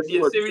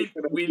 you say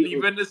we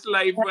leaving this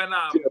live when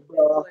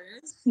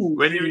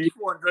you reach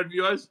 400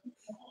 viewers?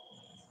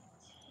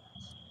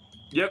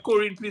 Yeah,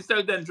 Corinne, please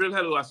tell Dendril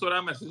hello. I saw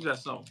that message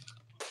just now.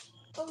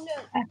 Oh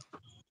no.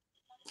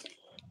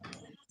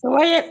 So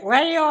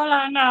where you all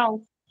are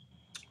now?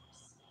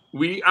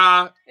 We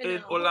are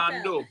in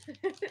Orlando.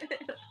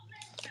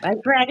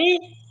 Like ready?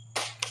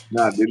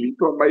 Nah, they leave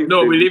from my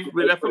No, we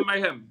left from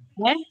Mayhem.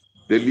 Yeah?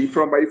 They leave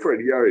from my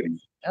friend already.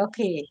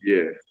 Okay.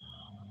 Yeah.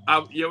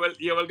 You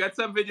will get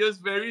some videos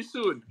very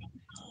soon.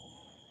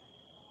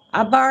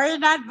 I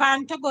borrowed that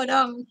van to go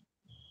down.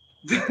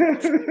 I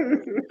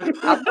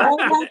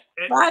borrowed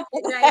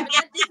that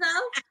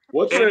van.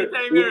 What's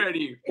Anytime you're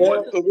ready.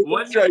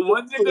 Once you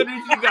can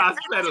reach the gas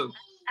pedal.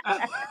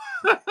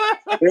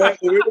 Yeah,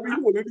 we're going to be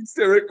holding the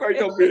steering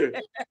right up here.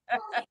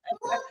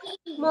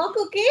 More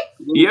cookie?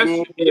 Yes,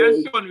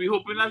 Sean. We're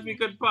hoping that we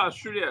can pass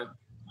through there.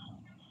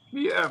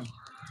 Yeah.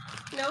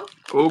 No.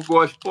 Oh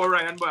gosh, poor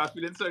Ryan, but I'm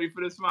feeling sorry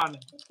for this man.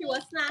 He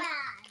was snacks.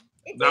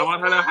 That one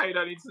had to hide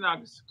and eat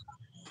snacks.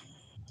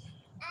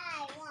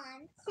 I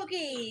want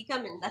cookie.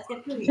 Come in. Let's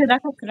get cookie. So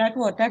that coconut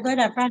water good.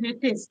 I find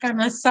it tastes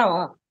kind of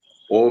sour.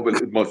 Oh,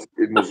 but it must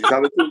be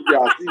kind of too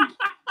gassy.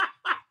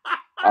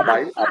 I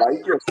might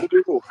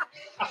yesterday though.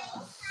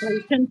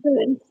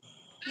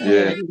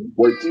 Yeah.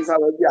 Boy, cheese had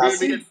a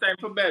gassy. Baby, it's time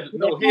for bed.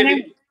 No,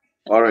 Haley.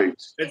 All right.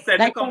 It's time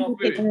to come off,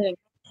 baby.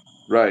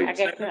 Right. It's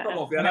time to come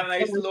off. You had a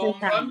nice long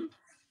run.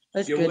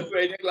 You weren't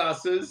wearing your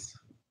glasses.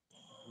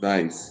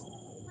 Nice.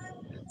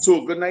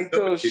 So good night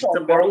to Sean.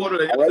 Tomorrow when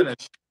you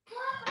finish.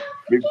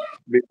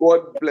 May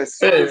God bless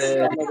you.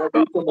 Another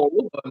day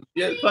tomorrow.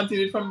 Yeah,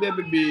 continue from there,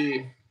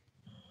 baby.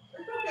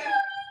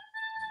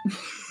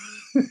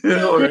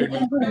 All right.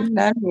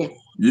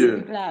 Yeah.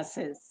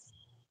 Glasses.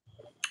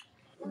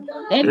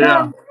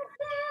 Yeah.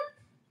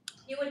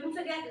 You wouldn't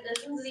forget it.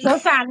 Doesn't leave. So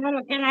Sana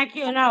looking like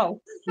you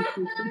now.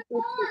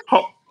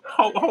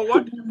 How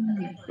what?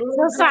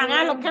 So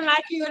Sana looking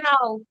like you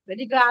now with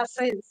the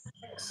glasses.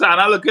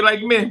 Sana looking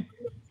like me.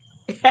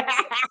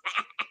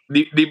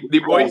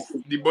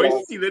 The boy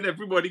stealing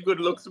everybody good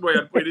looks, boy,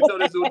 and putting it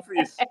on his own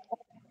face.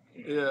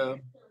 Yeah.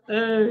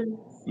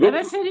 Let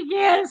me see the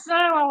girls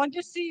now. I want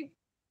to see.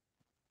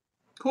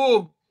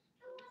 Cool.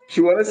 She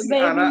wanna see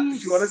Anna.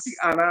 She wanna see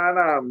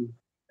Anna and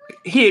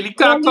Haley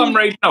can't come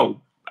right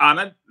now.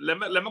 Anna, let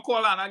me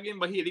call Anna again,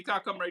 but Haley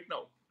can't come right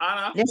now.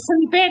 Anna. They're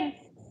sleeping.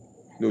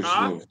 No,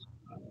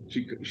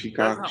 she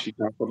can't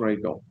come right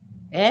now.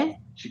 Eh?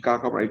 She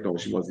can't come right now.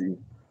 She must be.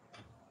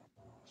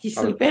 She's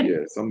sleeping.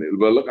 Yeah, something.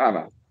 Well, look,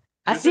 Anna.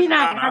 I see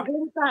that.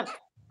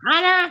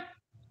 Anna.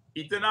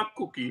 Eating a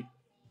cookie.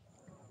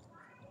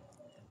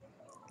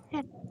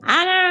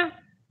 Anna.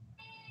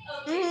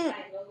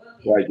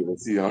 Right, you will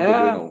see her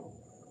now.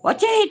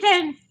 What you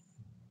eating?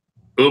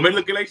 Woman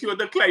looking like she was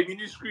climbing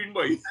the screen,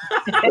 boy.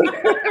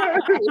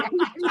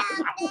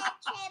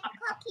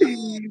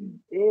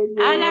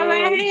 Anna,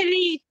 where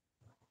really?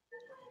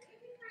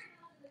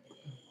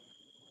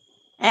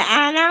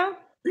 Anna?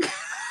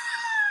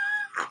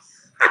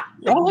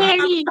 Where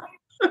really?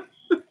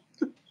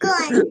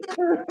 Good.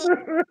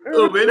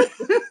 Woman.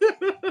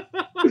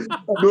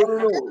 No.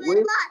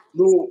 Wait.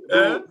 No.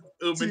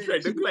 Woman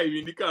tried to climb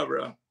in the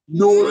camera.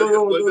 No.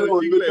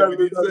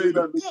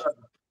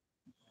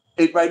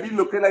 It might be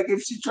looking like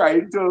if she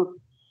trying to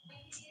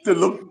to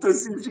look to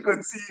see if she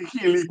could see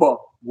Haley, but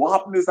what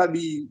happened is that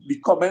the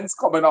comments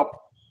coming up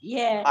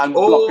Yeah. and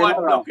Oh, blocking I'm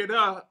her. blocking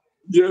her.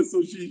 Yeah,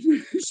 so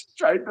she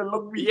tried to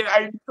look Yeah,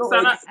 behind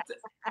Sana, comments.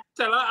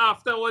 tell her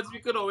afterwards we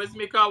could always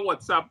make a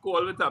WhatsApp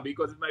call with her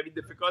because it might be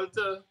difficult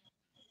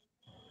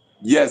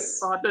Yes,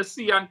 for her to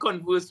see and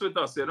converse with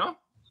us, you know?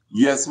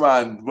 yes,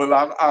 man. Well,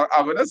 I'm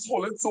gonna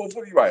hold it so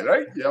for you,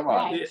 right? Yeah, man.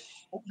 Right.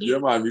 Yeah. Yeah,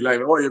 man. We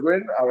like, oh, you're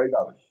going? All right,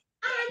 darling.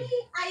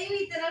 Are you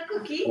eating a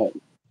cookie? Oh,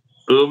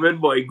 Urban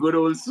boy, good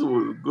old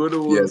soul. Good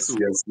old yes, soul.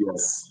 yes,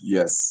 yes,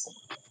 yes.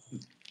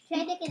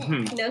 Try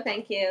taking it. No,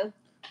 thank you.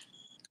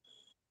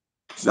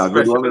 She's a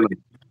good one.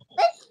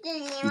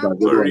 Especially She's a good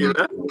for one. real.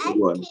 She's a good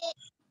one.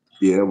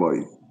 Yeah,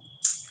 boy.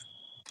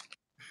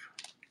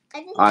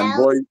 And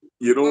boy,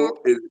 you know,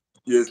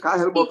 you can't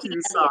help but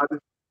feel sad.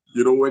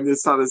 You know, when you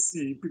start to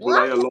see people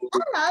like along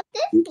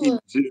in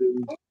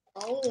jail.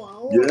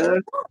 Yeah,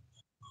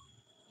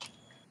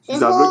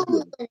 she's a good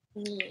girl.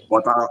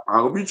 But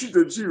I'll be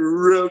treating she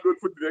real good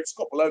for the next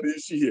couple of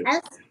days she here.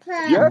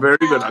 Yeah, Very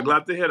good. I'm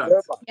glad to hear yeah,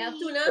 that. man. You have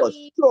tuna? For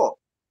sure.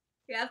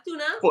 You have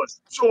tuna? For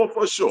sure,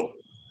 for sure.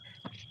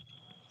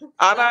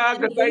 Anna,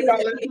 good night,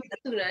 darling.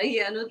 Tuna.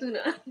 Yeah, no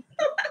tuna.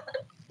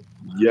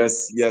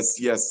 Yes, yes,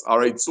 yes. All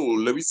right, so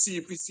let me see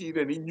if we see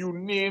any new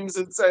names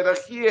inside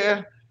of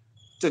here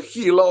to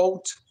heal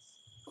out.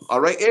 All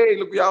right, hey,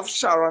 look, we have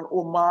Sharon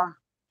Omar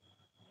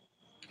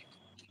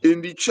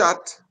in the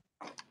chat.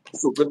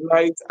 So good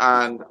night,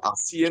 and I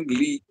see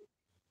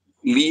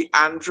Lee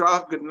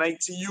Andra. Good night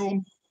to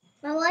you.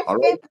 All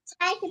right.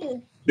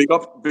 Big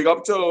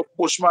up to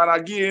Bushman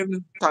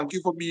again. Thank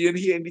you for being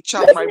here in the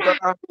chat, my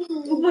brother.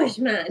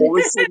 Bushman.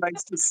 Always so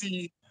nice to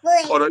see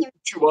other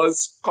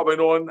YouTubers coming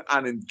on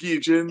and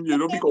engaging. You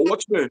know, because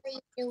watch me,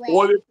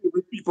 all the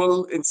favorite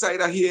people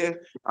inside are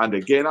here, and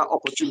again, an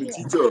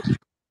opportunity to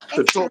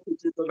talk with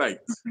you tonight.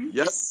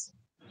 Yes,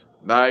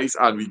 nice,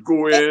 and we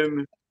go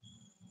in.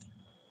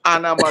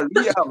 Anna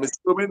Maria, Miss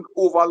Women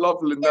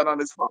overlove Lyndon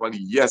and his family.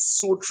 Yes,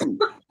 so true.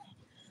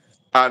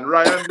 And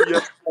Ryan,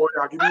 yes, boy,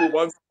 I give you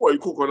one spoiled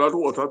coconut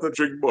water to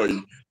drink, boy.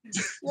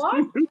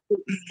 What?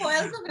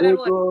 Spoiled Oh, coconut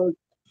water. God.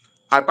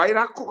 I buy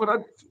that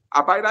coconut.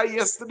 I buy that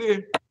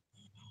yesterday.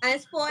 And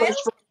spoiled? Fresh,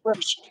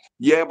 fresh.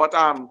 Yeah, but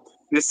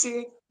they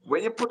say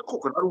when you put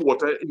coconut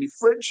water in the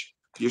fridge,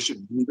 you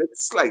should leave it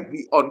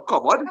slightly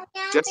uncovered.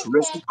 Just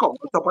rest the cover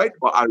top it.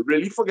 But I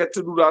really forget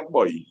to do that,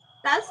 boy.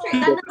 That's straight.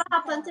 That never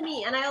happened to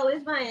me. And I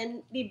always buy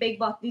in the big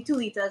bottle, the 2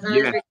 liters, and I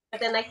Yeah. drink it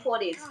within like 4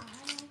 days.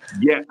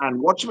 Yeah, and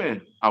watch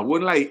me. I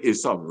wouldn't lie,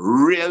 it's some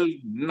real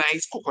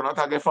nice coconut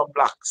I get from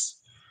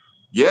Blacks.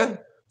 Yeah.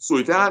 So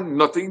it had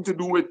nothing to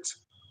do with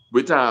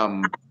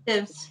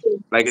Tips.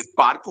 like it's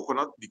bad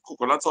coconut. The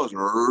coconut sauce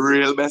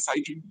real best.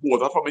 I drink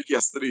water from it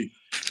yesterday.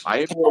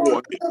 I ain't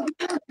want it.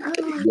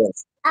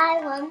 Yes.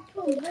 I want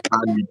to.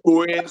 And we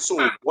go in.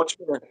 So watch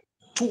me.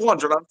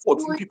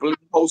 214 people in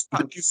the house.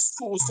 Thank you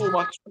so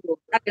much for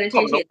I'm gonna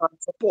coming change up it. and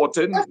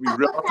supporting. We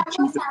really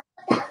appreciate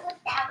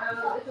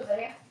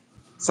it.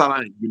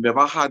 Sana, you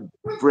never had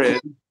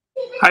bread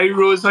Hi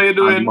Rose, how you and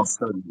doing?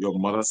 mustard. Your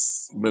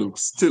mother's milk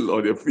still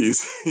on your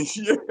face.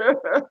 Yeah.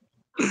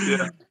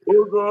 Yeah.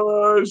 Oh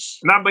gosh.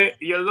 Nah,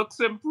 but your looks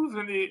improved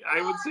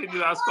I would say, the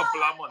last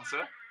couple of months,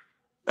 eh?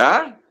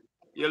 Huh?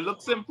 Your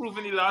looks improved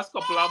in the last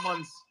couple of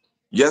months.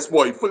 Yes,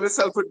 boy. Fill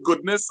yourself with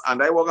goodness,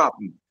 and that will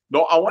happen.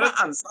 Now, I want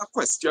to answer a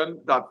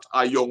question that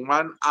a young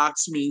man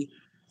asked me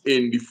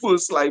in the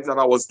first live that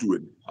I was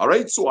doing. All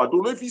right. So I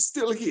don't know if he's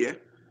still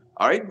here.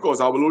 All right, because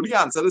I will only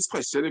answer this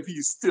question if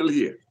he's still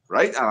here.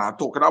 Right. And I'm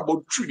talking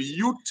about 3D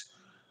Youth.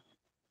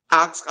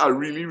 Ask a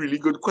really, really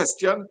good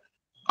question.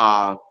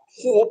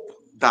 Hope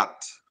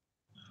that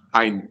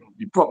I'm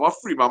the proper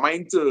frame of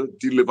mind to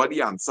deliver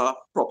the answer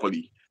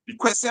properly. The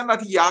question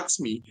that he asked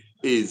me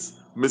is,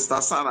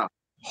 Mr. Sana,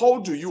 how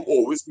do you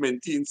always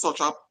maintain such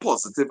a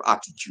positive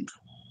attitude?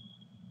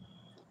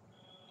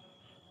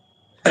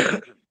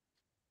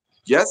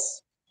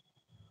 Yes,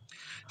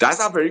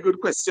 that's a very good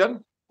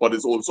question, but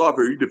it's also a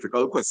very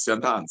difficult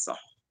question to answer.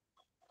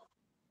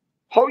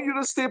 How you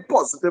to stay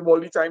positive all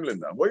the time,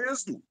 Linda? What you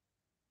just do?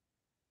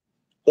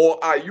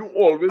 Or are you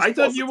always I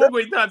thought positive? you were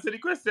going to answer the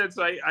question,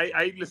 so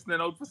I listening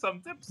out for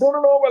some tips. No.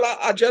 Well,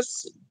 I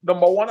just,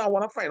 number one, I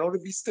want to find out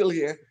if he's still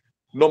here.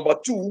 Number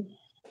two,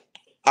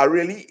 I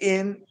really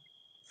ain't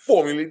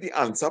formulate the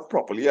answer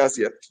properly as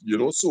yet, you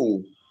know.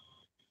 So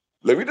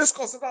let me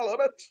discuss it a little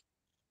bit.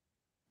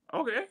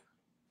 Okay.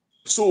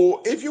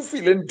 So if you're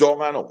feeling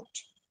down and out,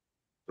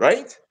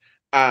 right?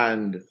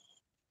 And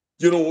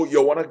you know,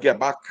 you want to get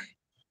back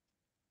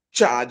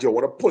charge, you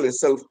want to pull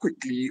yourself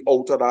quickly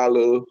out of that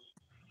little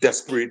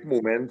desperate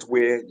moment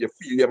where you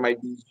feel you might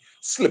be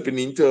slipping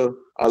into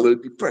a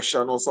little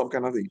depression or some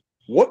kind of thing.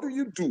 What do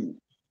you do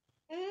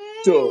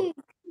to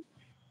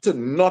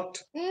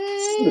not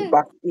slip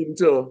back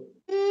into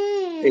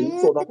any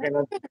sort of kind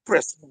of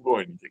depressed mood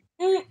or anything?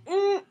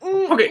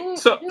 Okay,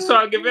 so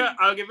I'll give you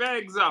an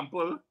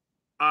example,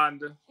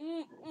 and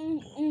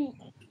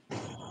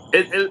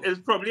it's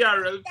probably a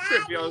real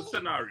trivial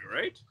scenario,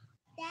 right?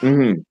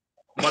 Mm-hmm.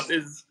 But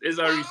is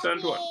a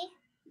recent one.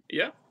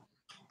 Yeah.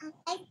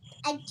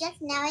 I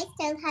just now I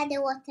still had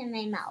the water in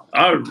my mouth.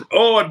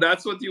 Oh,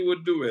 that's what you were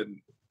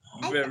doing.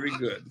 Very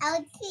good. I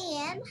would see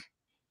him.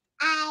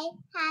 I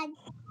had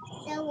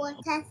the water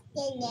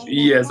still in my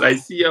Yes, I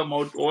mouth. see your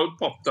mouth all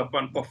popped up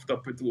and puffed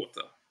up with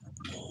water.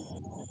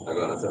 I'm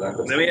gonna answer that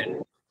Let me.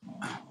 question.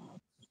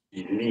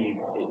 Believe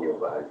in your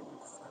values.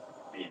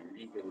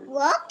 Believe in it.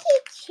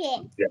 Rocket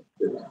ship. Yeah.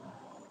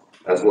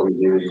 That's what we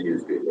do in the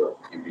newspaper.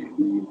 You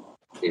believe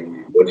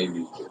in what the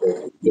newspaper.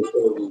 You look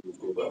for the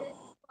newspaper.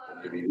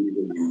 And you believe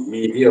in the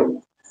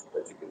medium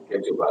that you can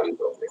get your values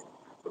out there.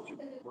 But you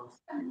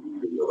must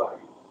believe in your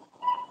values.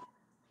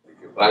 If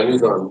your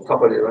values are on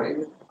top of the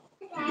line,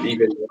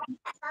 believe in them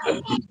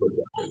and keep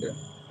protecting them.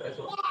 That's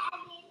all.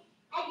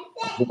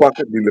 Hope I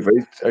can deliver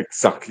it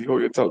exactly how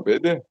you tell me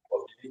there.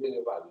 But believe in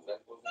your values.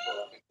 That's what you call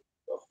it.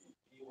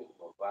 Believe in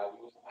your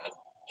values and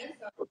keep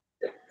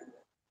protecting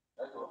them.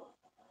 That's all.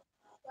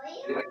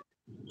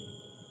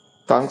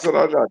 Thanks for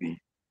that,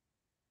 Daddy.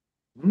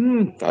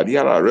 Daddy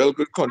had a real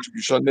good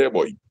contribution there,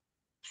 boy.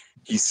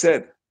 He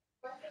said,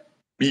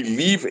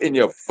 believe in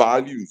your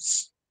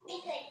values,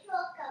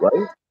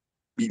 right?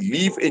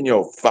 Believe in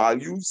your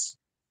values,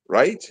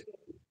 right?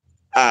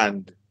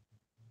 And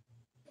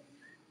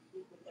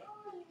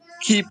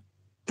keep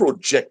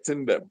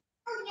projecting them,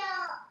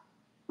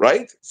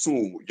 right? So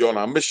you're on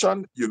a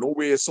mission, you know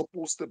where you're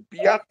supposed to be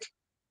at,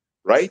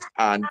 right?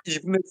 And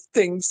even if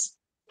things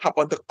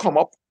happen to come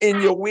up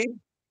in your way,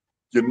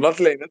 you're not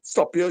letting it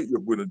stop you. You're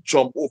going to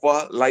jump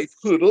over life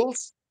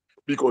hurdles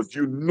because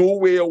you know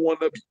where you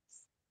want to be.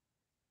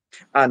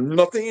 And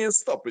nothing is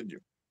stopping you,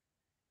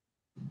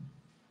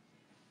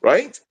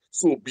 right?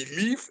 So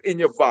believe in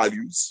your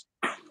values,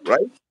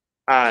 right?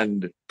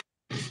 And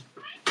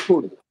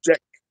project,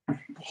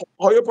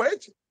 how you put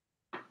it?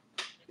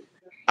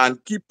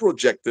 And keep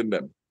projecting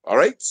them, all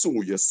right?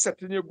 So you're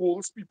setting your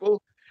goals,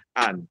 people,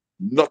 and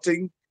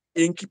nothing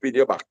in keeping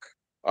you back,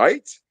 all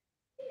right?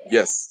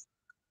 Yes.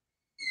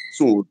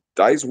 So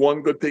that is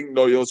one good thing.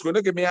 Now, you're going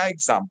to give me an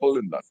example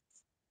in that.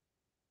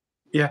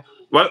 Yeah.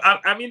 Well,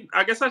 I mean,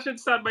 I guess I should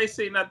start by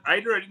saying that I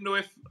don't really know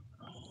if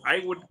I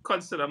would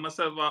consider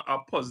myself a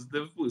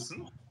positive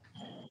person.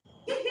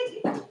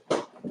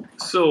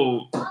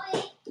 So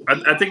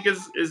I think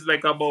it's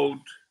like about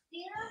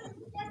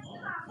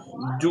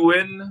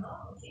doing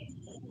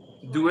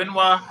what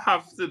I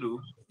have to do,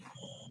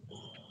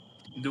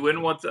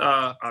 doing what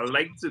I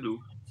like to do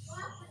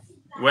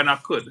when I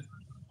could,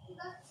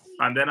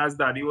 and then as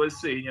Daddy was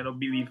saying,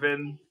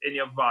 believing in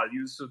your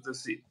values, so to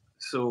say.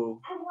 So,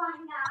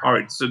 all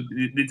right. So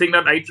the thing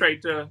that I try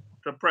to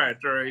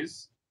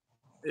prioritize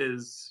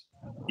is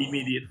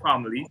immediate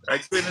family. I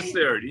explained this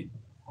already.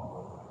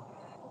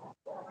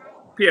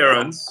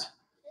 Parents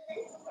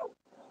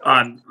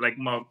and like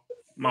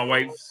my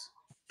wife's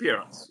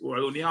parents, who I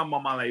only have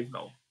mom alive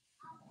now.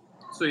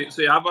 So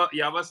you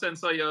have a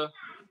sense of your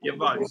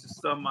value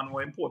system and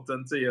what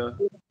important to you,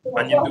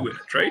 and you do it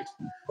right.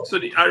 So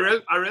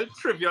a real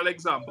trivial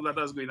example that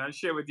I was going to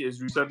share with you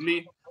is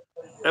recently,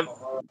 um,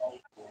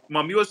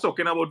 mommy was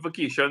talking about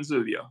vacations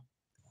earlier,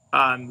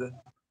 and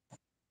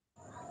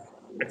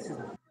excuse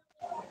me,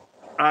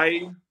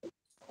 I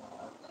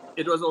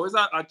it was always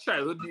a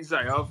childhood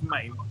desire of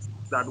mine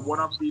that one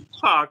of the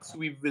parks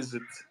we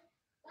visit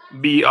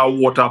be a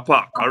water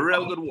park, a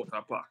real good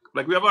water park.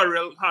 Like we have a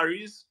real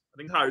Harry's. I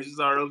think Harry's is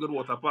a real good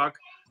water park.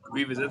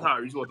 We visit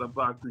Harry's water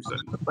park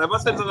recently. But ever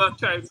since as a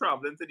child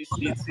traveling to the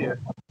States here,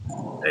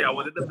 hey, I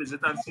wanted to visit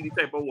and see the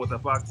type of water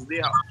parks they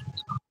have.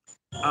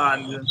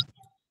 And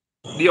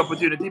the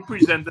opportunity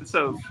presented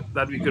itself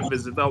that we could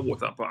visit a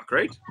water park,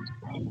 right?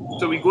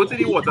 So we go to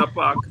the water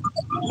park,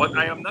 but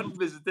I am not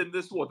visiting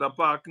this water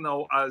park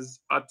now as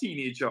a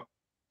teenager.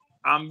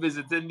 I'm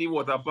visiting the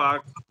water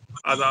park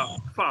as a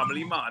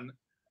family man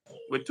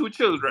with two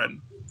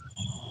children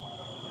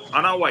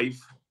and a wife,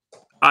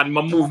 and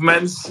my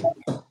movements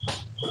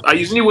are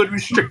using the word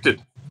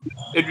restricted.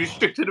 It's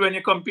restricted when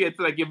you compare it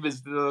to like your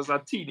visitors as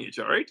a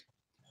teenager, right?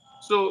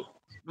 So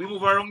we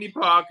move around the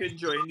park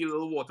enjoying the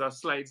little water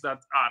slides that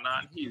Anna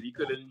and Haley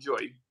could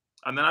enjoy.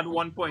 And then at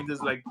one point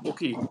it's like,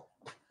 okay,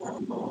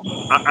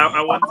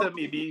 I want to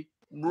maybe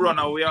run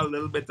away a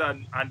little bit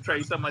and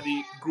try some of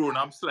the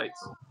grown-up slides.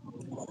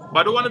 But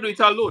I don't want to do it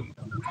alone,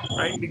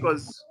 right?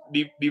 Because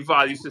the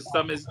value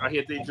system is I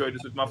here to enjoy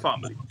this with my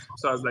family.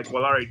 So I was like,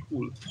 well, all right,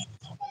 cool.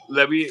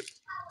 Let me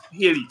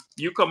Haley,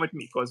 you come with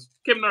me because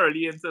Kim not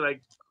really into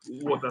like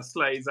water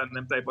slides and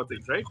them type of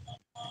things, right?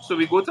 So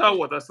we go to a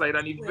water slide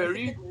and the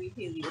very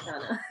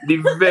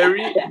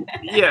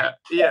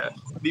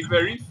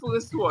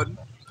first one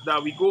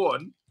that we go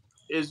on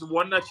is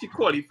one that she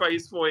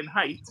qualifies for in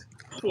height,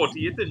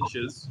 48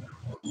 inches.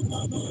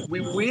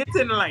 We wait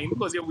in line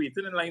because you're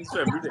waiting in lines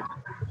for everything.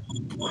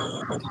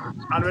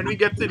 And when we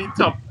get to the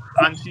top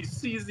and she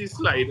sees the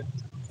slide,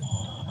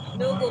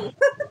 No go.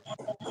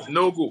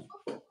 no go.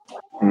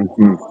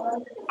 Mhm.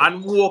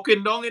 And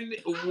walking down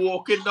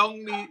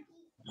the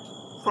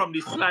from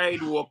the slide,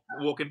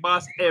 walking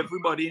past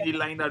everybody in the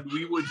line that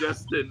we were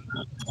just in.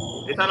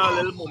 It had a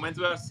little moment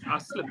where I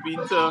slipped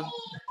into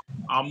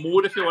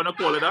mood, if you want to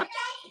call it that,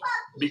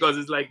 because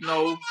it's like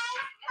now,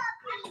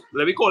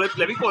 let me call it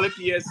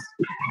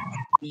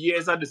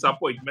years of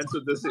disappointment, so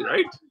to say,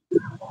 right?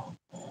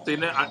 So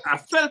I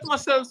felt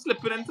myself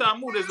slipping into a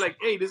mood. It's like,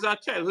 hey, this is a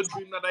childhood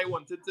dream that I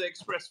wanted to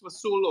express for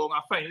so long.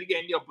 I finally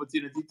getting the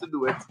opportunity to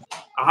do it.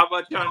 I have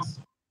a chance.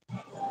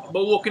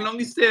 But walking down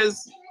the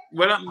stairs,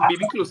 when I'm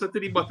maybe closer to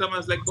the bottom, I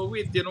was like, but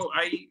wait,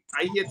 I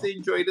here to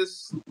enjoy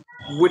this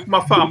with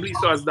my family.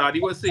 So as Daddy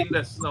was saying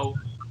this now,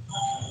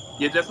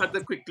 you just have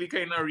to quickly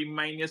kind of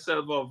remind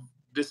yourself of,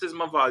 this is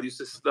my value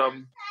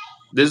system.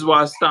 This is what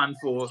I stand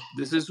for.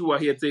 This is who I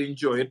here to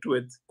enjoy it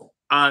with.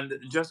 And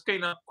just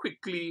kind of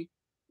quickly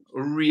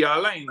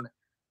realign.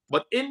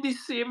 But in the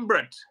same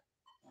breath,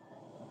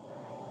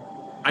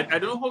 I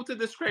don't know how to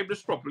describe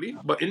this properly,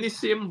 but in the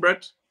same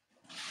breath,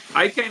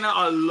 I kind of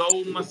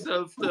allow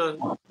myself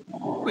to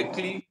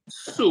quickly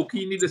soak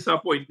in the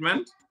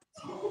disappointment,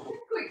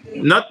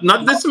 not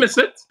dismiss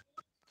it,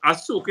 I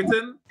soak it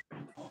in,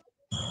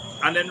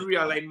 and then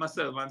realign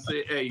myself and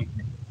say, hey,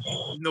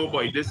 no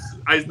boy, this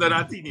is not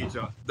a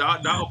teenager.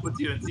 That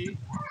opportunity,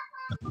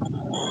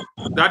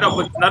 not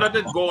that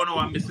it gone or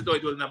I miss it or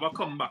it will never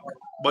come back.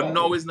 But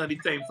now is not the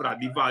time for that.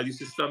 The value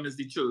system is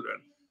the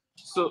children.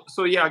 So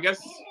yeah, I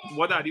guess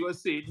what Daddy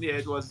was saying there,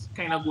 it was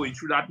kind of going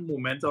through that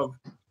moment of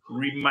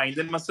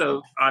reminding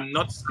myself and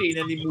not staying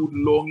in the mood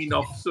long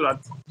enough so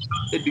that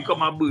it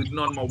become a burden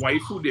on my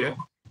wife who there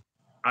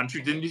and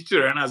treating the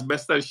children as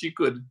best as she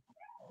could.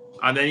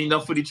 And then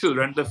enough for the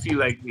children to feel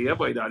like, yeah,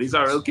 boy, Daddy's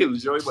a real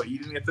killjoy, but he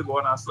didn't get to go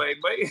on a slide,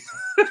 boy.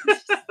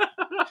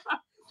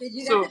 Did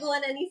you get to go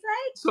on any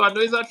side? So I know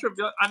it's a trip.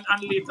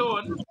 And later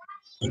on,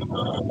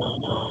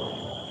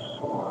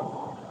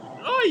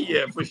 oh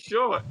yeah, for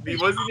sure.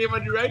 What's the name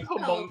of the ride?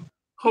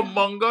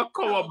 Humunga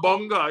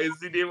Kawabunga is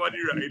the name of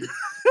the ride.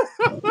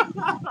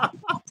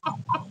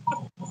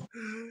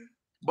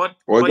 but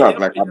What's yeah, that?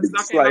 Like a it's big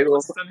that slide kind of or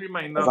constant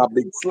reminder. like a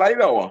big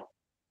slide or?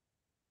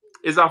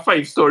 It's a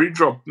 5-story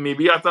drop,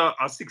 maybe at a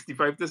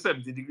 65 to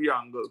 70 degree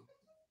angle.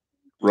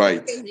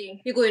 Right.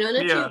 Crazy. You're going on a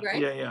tube, right?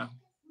 Yeah.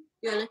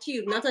 You're on a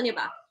tube, not on your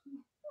back.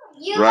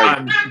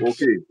 Right.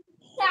 Okay.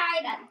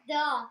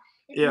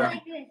 Yeah.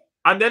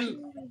 And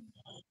then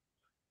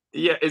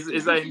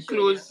is an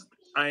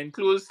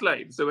enclosed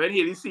slide. So when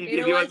Haley see it,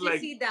 Haley was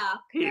like,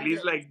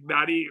 Haley's like,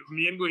 Daddy,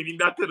 me ain't going in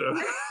that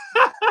tunnel.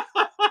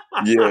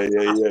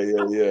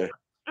 Yeah.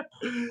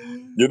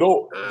 You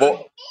know,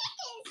 but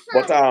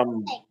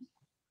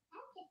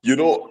you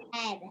know,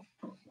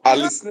 I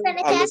listening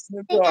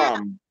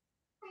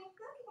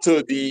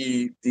to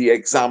the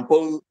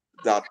example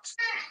that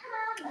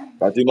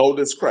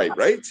described,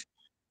 right?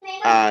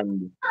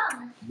 And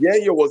yeah,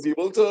 you was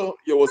able to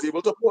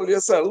pull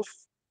yourself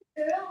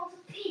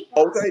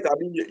outside. I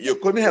mean, you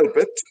couldn't help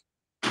it.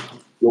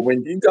 You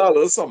went into a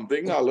little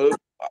something, a little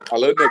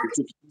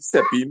negative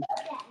step in,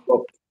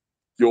 but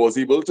you was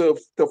able to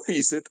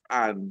face it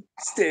and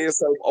stay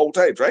yourself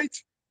outside, right?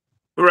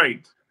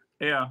 Right.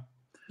 Yeah.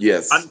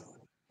 Yes.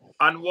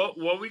 And what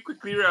we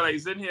quickly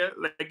realized in here,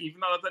 like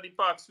even a lot of the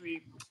parks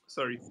we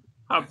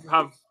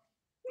have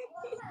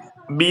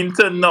been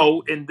to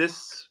now in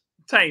this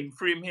time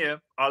frame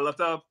here, a lot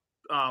of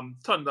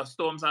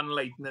thunderstorms and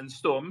lightning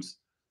storms.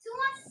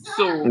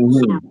 So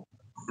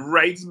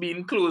rides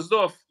being closed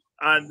off,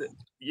 and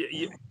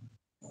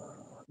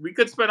we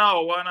could spend an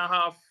hour and a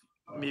half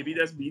maybe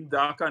just being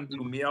dark and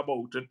gloomy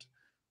about it,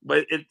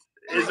 but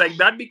it's like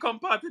that become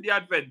part of the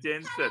adventure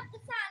instead.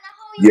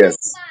 Yes.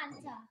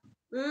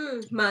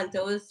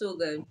 Manta was so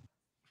good.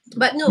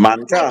 But no,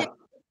 Manta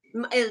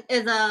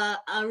is a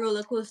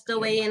roller coaster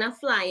where you're in a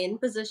flying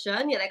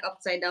position. You're like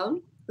upside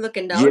down,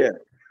 looking down. Yeah.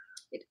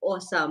 It's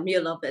awesome. You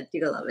love it.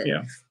 You love it.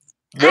 Yeah.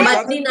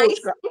 But the nice.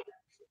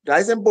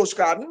 Guys in Busch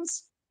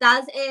Gardens?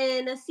 That's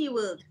in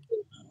SeaWorld.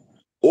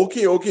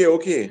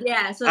 Okay.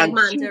 Yeah, so like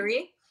Manta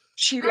Ray.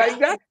 She like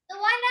that?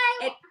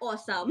 It's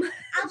awesome.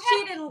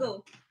 She didn't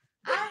go.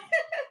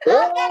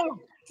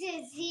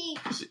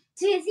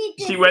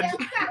 She went.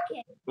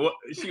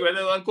 She went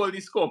and called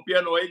the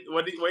scorpion.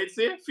 What it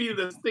say? Feel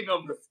the sting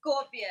of the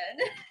scorpion.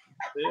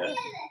 Yeah.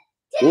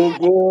 Oh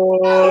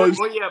gosh.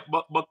 Oh yeah,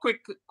 but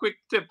quick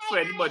tip for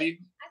anybody.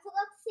 I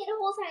forgot to say the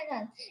whole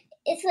sentence.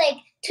 It's like,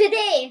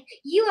 today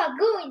you are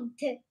going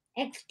to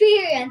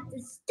experience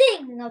the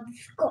sting of the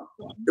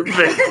scorpion.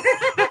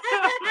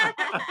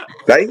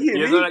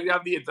 You know, like you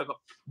have the intercom.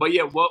 But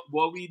yeah,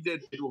 what we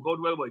did, it worked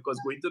out well, because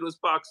going to those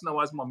parks now,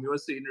 as Mommy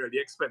was saying, really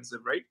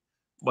expensive, right?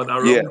 But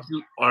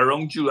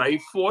around July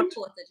 4th,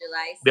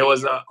 there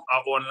was a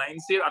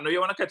online sale. I know you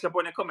want to catch up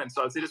on your comments,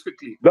 so I'll say this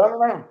quickly.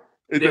 No.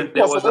 There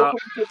was a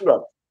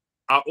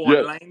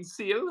online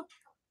sale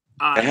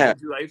on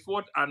July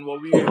 4th, and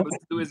what we were able to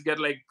do is get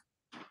like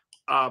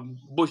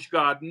Busch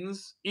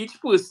Gardens.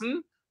 Each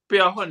person pay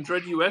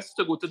 $100 US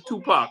to go to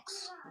 2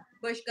 parks.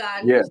 Busch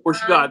Gardens,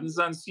 Busch Gardens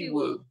and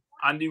SeaWorld.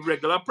 And the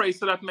regular price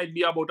of that might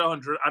be about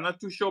 100. I'm not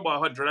too sure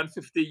about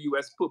 150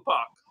 US per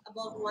park.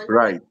 About one.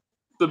 Right.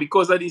 So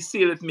because of the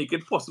sale, it make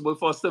it possible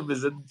for us to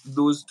visit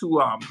those two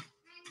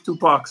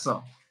parks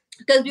now.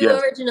 Because we were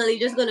originally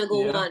just gonna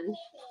go one.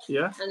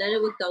 Yeah. And then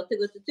it worked out to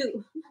go to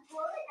 2.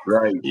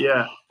 Right.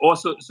 Yeah.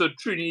 Also, so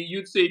Trini,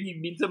 you'd say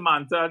he'd been to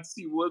Manta at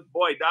SeaWorld.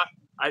 Boy, that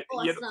I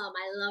Awesome.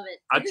 I love it.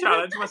 I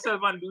challenge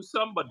myself and do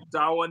some, but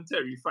that one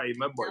terrified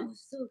me, boy. That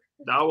was so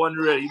That one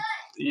really,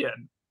 yeah.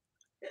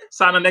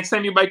 Sana, next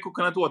time you buy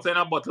coconut water in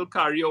a bottle,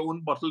 carry your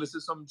own bottle. This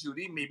is from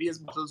Judy. Maybe his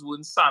bottles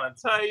weren't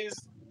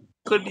sanitized.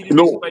 Could be the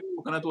reason why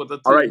coconut water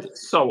All right. turned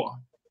sour.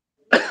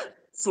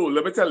 So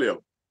let me tell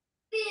you,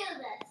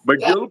 my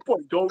girl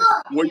point out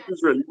what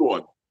is really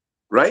going,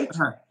 right?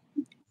 Uh-huh.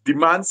 The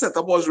man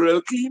setup was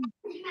real clean.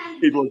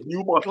 It was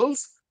new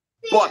bottles.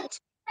 But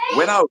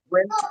when I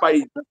went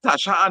by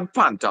Natasha and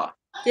Fanta,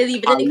 They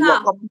leave it I in the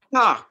locked car. up the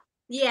car,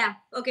 Yeah.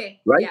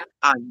 Okay. right? Yeah.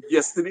 And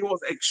yesterday was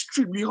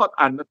extremely hot.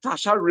 And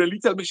Natasha really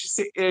told me, she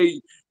said,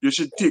 hey, you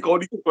should take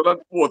out the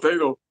coconut water, you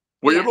know.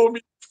 But Yeah. you know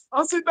me,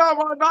 I said, nah,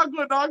 man, not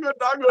good.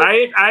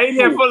 I ain't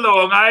here for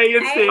long. I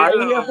ain't I- staying I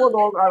ain't here long. for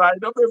long, and I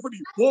don't pay for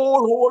the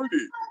whole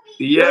day.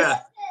 Yeah.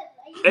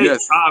 Hey,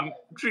 Yes.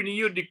 Trini,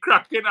 you the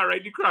cracking,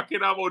 alright? The cracking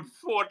about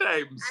 4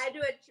 times. I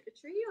do it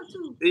 3 or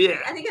 2. Yeah.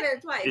 I think I did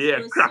it twice. Yeah,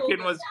 It was cracking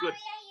so was good.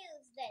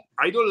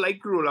 I don't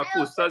like roller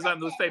coasters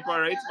and those type of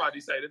rides, but I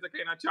decided to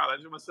kind of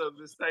challenge myself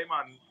this time,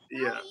 and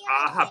yeah,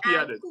 I'm happy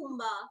at And it.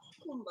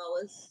 Kumba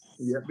was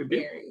Yeah, baby.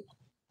 scary.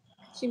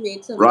 She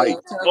made some Right.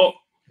 Oh,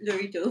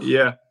 Dorito.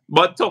 yeah.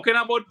 But talking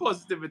about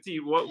positivity,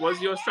 what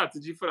was your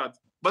strategy for that?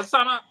 But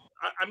Sana,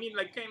 I mean,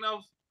 like, kind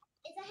of,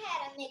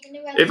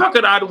 if I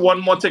could add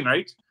one more thing,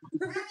 right?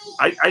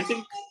 I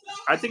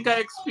think I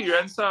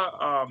experienced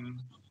I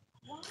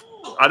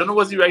don't know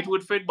what's the right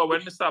word for it, but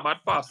when Mr.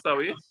 Abad passed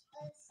away,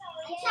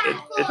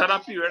 it had a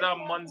period of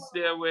months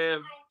there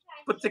where,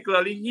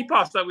 particularly, he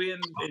passed away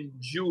in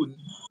June,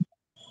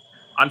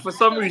 and for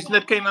some reason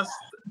it kind of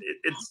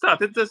it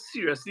started to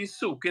seriously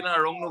soak in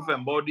around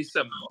November or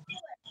December.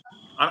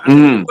 And I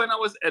think when I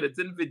was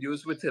editing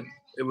videos with him,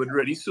 it would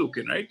really soak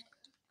in, right?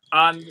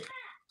 And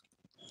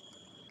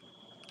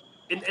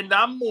in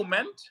that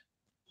moment,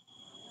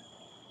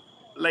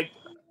 like,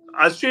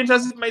 as strange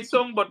as it might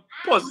sound, but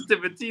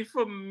positivity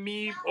for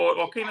me,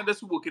 or kind of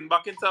just working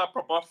back into a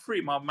proper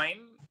frame of mind.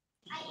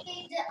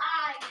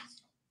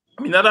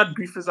 I mean, not that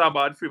grief is a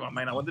bad frame of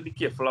mind. I want to be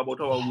careful about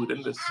how I word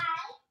in this.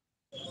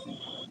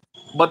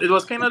 But it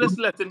was kind of just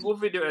letting go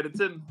video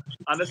editing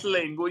and just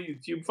letting go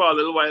YouTube for a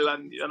little while.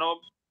 And, you know,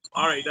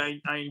 all right,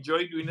 I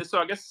enjoy doing this. So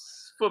I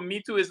guess for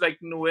me too, is like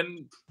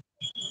knowing,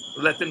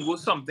 letting go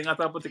something at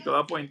a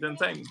particular point in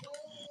time.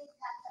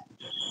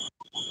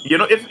 You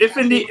know, if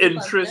in the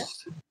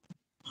interest,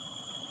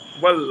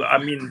 well, I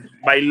mean,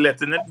 by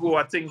letting it go,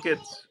 I think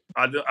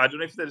I don't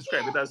know if they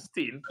describe it as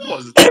staying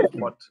positive,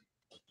 but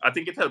I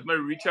think it helped me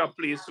reach a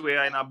place where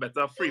I'm in a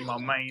better frame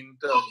of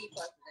mind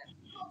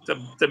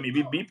to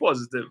maybe be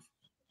positive.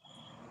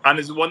 And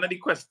it's one of the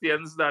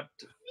questions that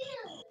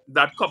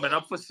coming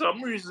up for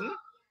some reason,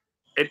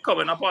 it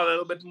coming up a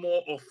little bit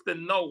more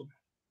often now.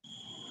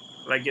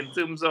 Like, in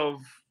terms of,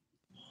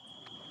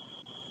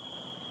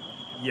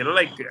 you know,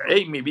 like,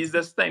 hey, maybe it's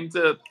just time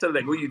to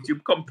let go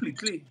YouTube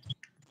completely.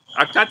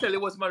 I can't tell you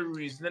what's my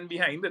reasoning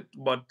behind it,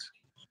 but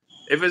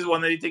if it's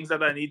one of the things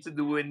that I need to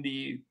do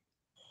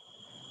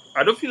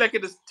I don't feel like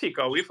it is take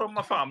away from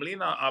my family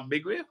in a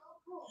big way.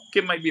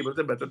 Kim might be able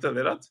to better tell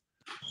you that.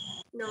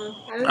 No,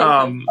 I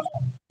don't think so.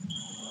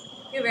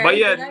 You're But very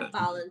yeah, good at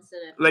balancing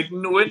it. like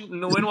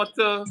knowing what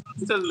to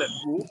let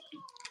go.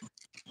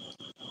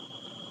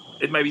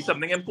 It might be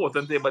something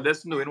important there, but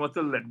just knowing what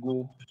to let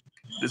go,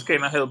 this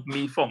kind of helped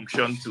me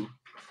function too.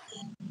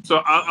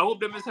 So I hope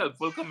them is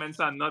helpful comments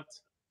and not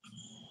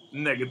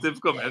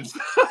negative comments.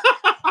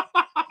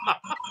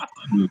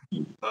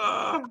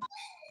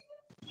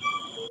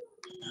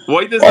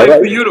 What is All like right.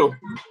 for you though?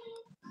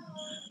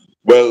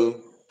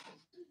 Well,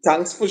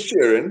 thanks for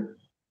sharing.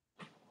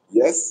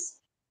 Yes,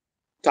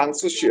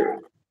 thanks for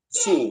sharing.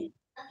 So,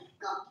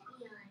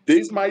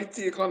 there's my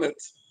take on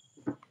it.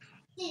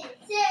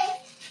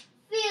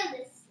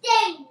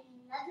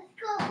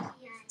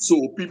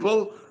 So,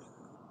 people,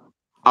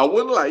 I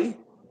won't lie,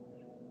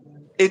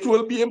 it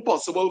will be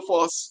impossible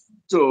for us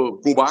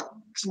to go back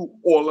through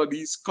all of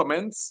these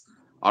comments.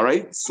 All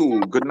right. So,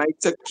 good night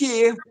to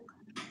K.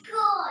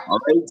 All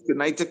right. Good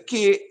night to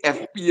K.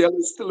 FPL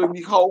is still in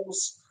the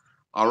house.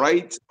 All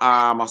right.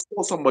 I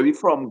saw somebody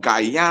from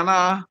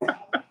Guyana.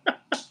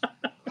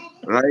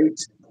 Right.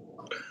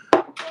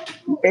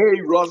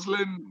 Hey,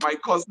 Rosalind, my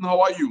cousin,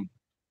 how are you?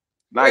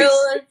 Nice.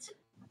 Brilliant.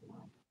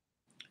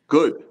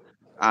 Good.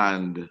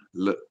 And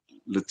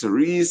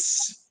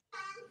Therese.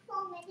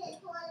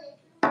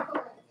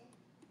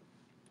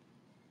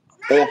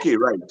 Okay,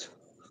 right.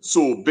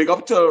 So big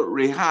up to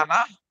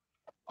Rihanna.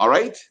 All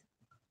right.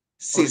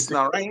 Sis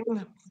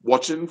Narain,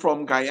 watching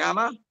from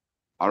Guyana.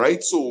 All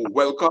right. So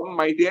welcome,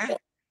 my dear.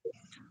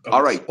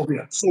 All right.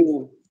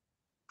 So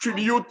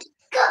tribute.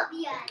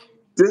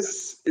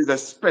 This is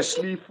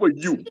especially for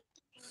you.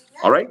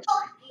 All right.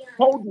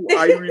 How do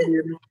I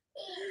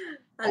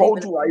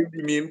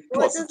remain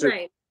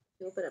positive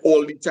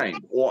all the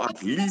time, or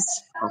at least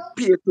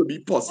appear to be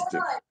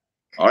positive?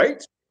 All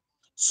right.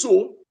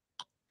 So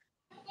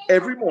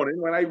every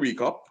morning when I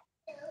wake up,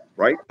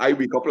 right? I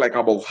wake up like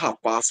about 4:30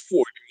 in the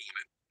morning,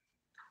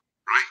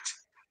 right?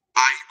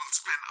 I will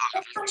spend a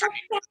little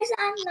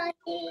time,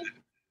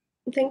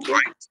 Thank you.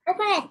 right?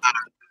 Okay.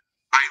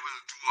 I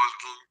will do a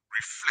little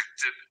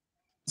reflecting.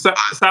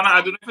 Sana,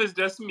 I don't know if it's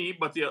just me,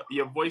 but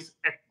your voice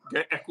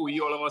get echoey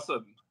all of a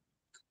sudden.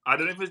 I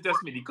don't know if it's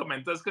just me. The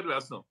commenters could let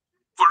us know.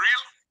 For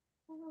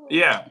real?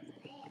 Yeah.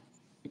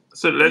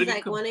 So let It's me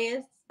like one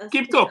is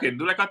keep talking.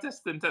 Do like a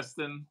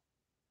testing.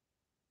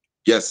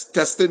 Yes,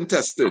 testing.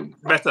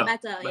 Better.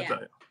 yeah.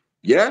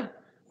 Yeah?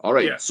 All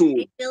right. Yeah. So,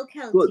 Still good.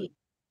 county.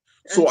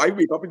 So I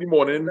wake up in the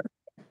morning,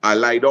 I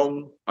lie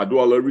down, I do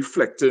a little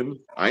reflecting.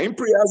 I ain't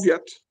pray as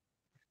yet.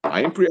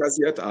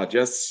 I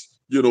just,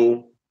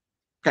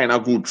 kind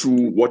of go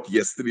through what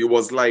yesterday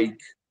was like,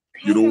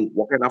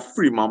 what kind of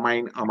frame of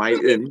mind am I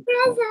in,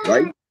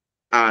 right?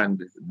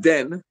 And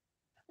then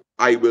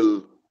I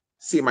will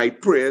say my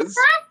prayers,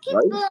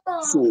 right?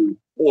 So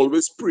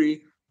always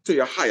pray to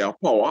your higher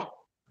power,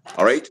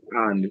 all right?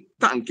 And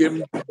thank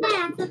him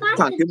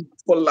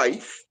for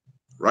life,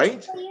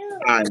 right?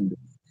 And,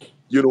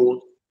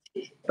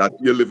 that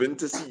you're living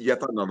to see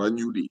yet another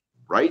new day,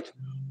 right?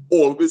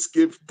 Always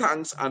give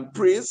thanks and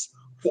praise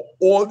for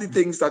all the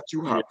things that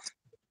you have,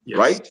 Yes.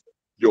 right?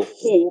 Your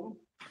home,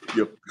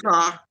 your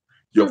car,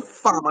 your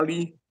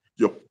family,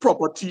 your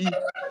property,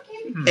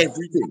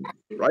 everything,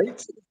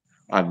 right?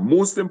 And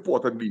most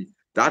importantly,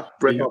 that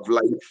breath of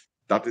life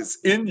that is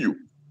in you,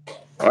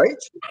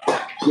 right?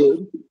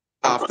 Good.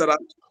 After that,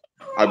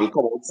 I will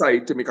come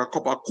outside to make a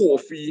cup of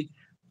coffee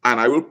and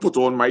I will put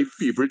on my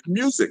favorite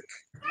music,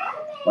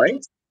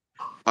 right?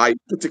 I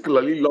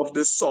particularly love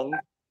this song,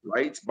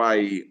 right?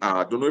 By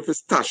I don't know if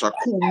it's Tasha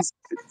Combs,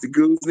 it's the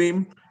girl's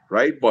name,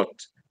 right? But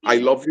I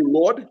Love You,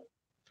 Lord,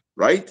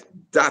 right?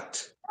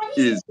 That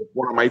is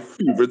one of my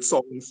favorite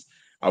songs.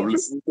 I've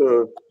listened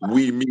to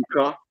We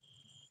Mika,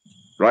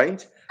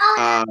 right?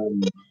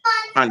 And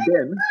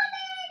then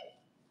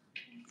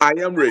I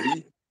am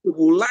ready to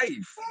go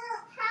live.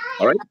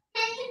 All right.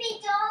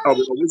 I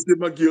will always give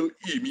my girl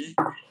Amy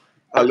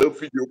a little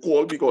video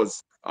call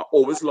because I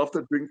always love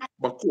to drink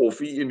my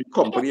coffee in the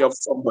company of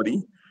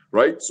somebody,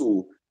 right?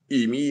 So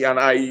Amy and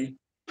I,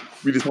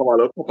 we just have a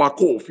little cup of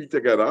coffee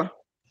together,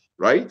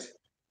 right?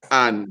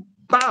 And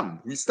bam,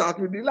 we start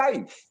with the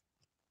live,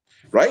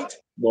 right?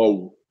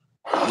 Now,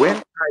 when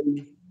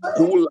I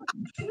go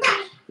live,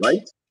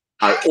 right,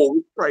 I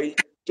always try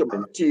to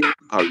maintain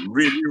a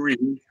really,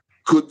 really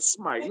good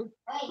smile,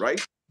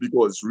 right?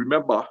 Because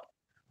remember,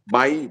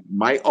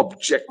 my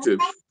objective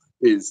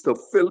is to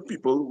fill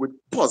people with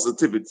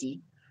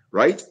positivity,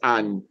 right?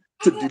 And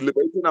to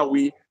deliver it in a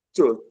way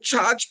to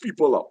charge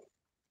people up,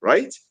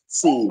 right?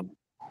 So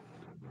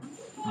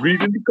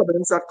reading the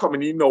comments that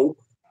coming in now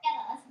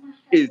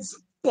is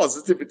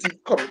positivity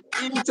coming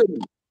into me,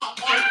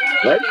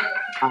 right?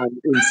 And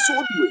in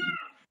so doing,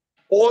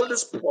 all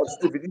this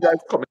positivity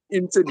that's coming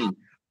into me,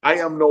 I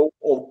am now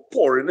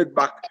pouring it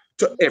back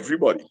to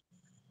everybody.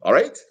 All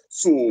right.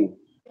 So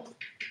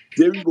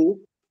there we go.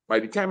 By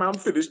the time I'm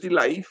finished the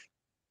life,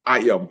 I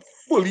am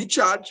fully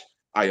charged,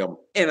 I am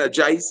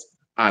energized,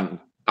 and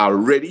are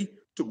ready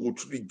to go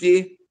through the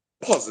day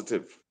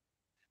positive.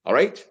 All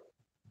right.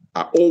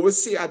 I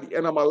always say at the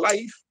end of my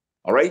life,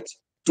 all right,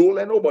 don't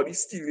let nobody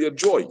steal your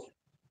joy.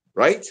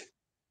 Right?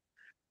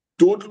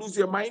 Don't lose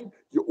your mind.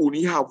 You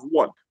only have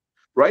one,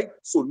 right?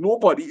 So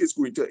nobody is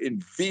going to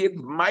invade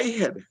my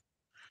head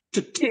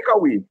to take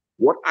away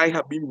what I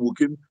have been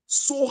working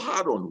so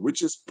hard on,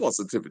 which is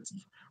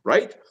positivity,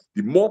 right?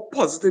 The more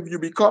positive you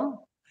become,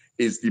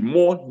 is the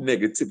more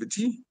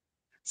negativity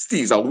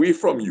stays away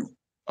from you.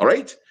 All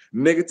right?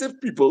 Negative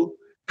people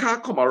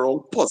can't come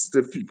around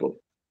positive people.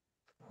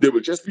 They will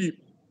just be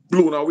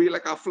blown away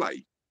like a fly.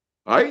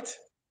 All right?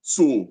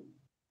 So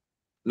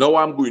now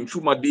I'm going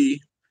through my day.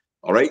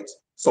 All right?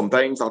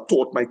 Sometimes a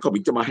thought might come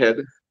into my head.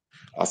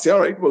 I say, all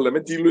right, well, let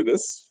me deal with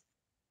this.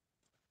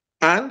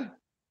 And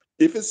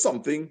if it's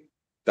something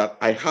that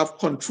I have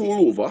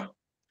control over,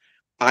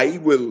 I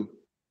will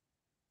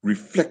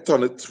reflect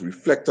on it,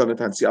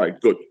 and say, all right,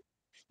 good.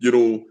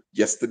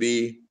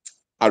 Yesterday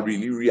I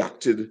really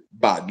reacted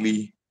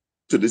badly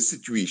to this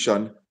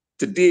situation.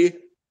 Today,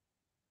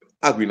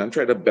 I'm going to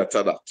try to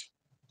better that,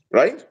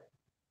 right?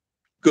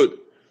 Good.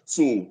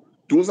 So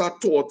those are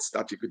thoughts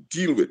that you could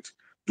deal with.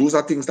 Those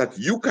are things that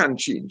you can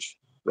change,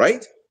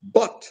 right?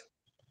 But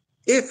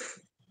if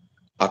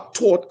a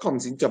thought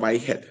comes into my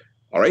head,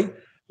 all right,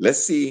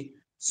 let's say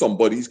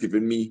somebody's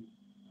giving me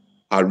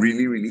a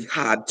really, really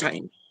hard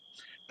time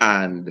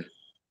and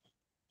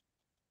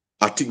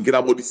are thinking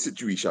about the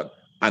situation,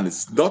 and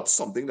it's not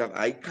something that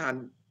I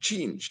can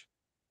change,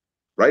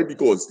 right?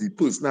 Because the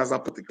person has a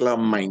particular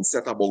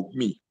mindset about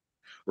me,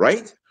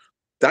 right?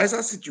 That's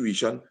a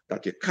situation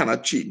that you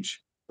cannot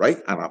change, right?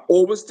 And I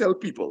always tell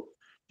people,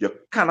 you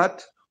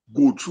cannot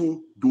go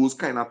through those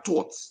kind of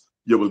thoughts.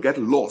 You will get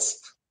lost,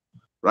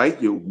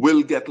 right? You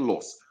will get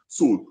lost.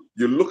 So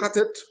you look at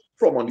it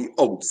from on the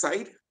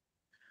outside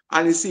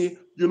and you say,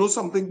 you know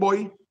something,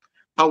 boy?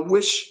 I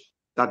wish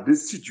that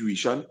this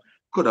situation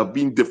could have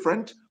been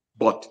different,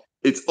 but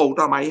it's out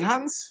of my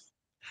hands.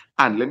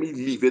 and let me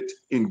leave it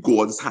in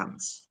God's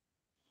hands,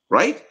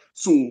 right?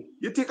 So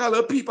you take a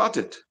little peep at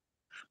it,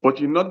 but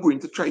you're not going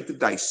to try to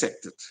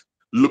dissect it,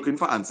 looking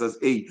for answers.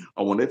 Hey,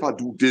 I wonder if I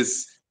do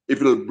this,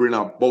 if it'll bring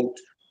about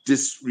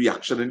this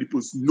reaction in the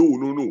person. No,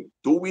 no, no.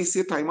 Don't waste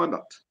your time on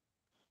that.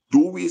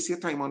 Don't waste your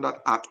time on that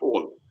at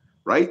all,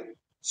 right?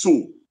 So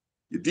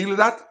you deal with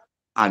that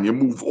and you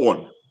move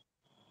on,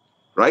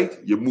 right?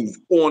 You move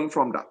on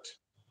from that.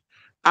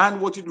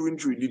 And what you're doing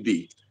during the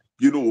day,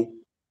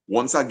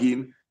 once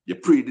again, you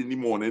prayed in the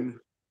morning,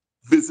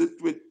 visit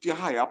with your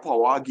higher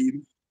power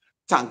again,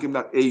 thank him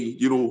that, hey,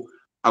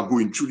 I'm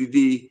going through the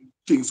day,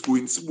 things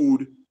going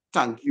smooth,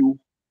 thank you,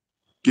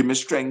 give me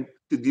strength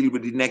to deal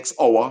with the next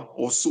hour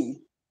or so,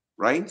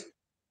 right?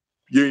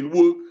 You're in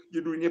work,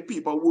 you're doing your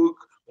paperwork,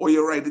 or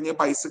you're riding your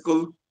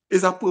bicycle,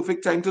 it's a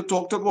perfect time to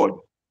talk to God,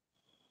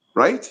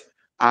 right?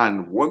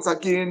 And once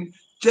again,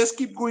 just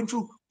keep going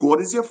through. God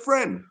is your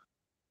friend.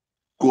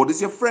 God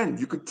is your friend.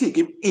 You could take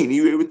him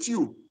anywhere with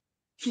you.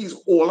 He's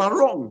all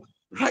around,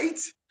 right?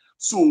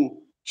 So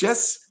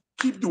just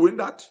keep doing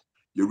that.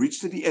 You reach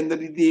to the end of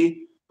the day,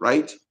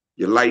 right?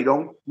 You lie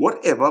down,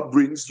 whatever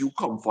brings you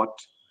comfort,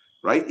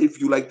 right?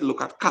 If you like to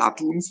look at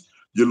cartoons,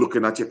 you're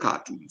looking at your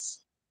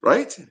cartoons,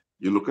 right?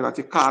 You're looking at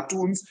your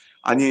cartoons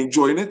and you're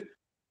enjoying it.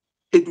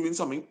 It's doing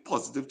something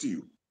positive to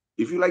you.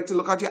 If you like to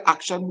look at your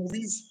action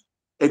movies,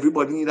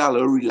 everybody need a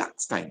little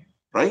relaxed time,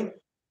 right?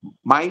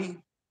 My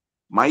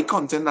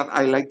content that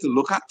I like to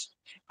look at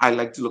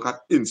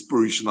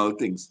inspirational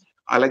things.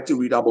 I like to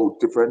read about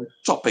different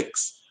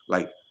topics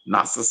like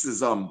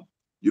narcissism,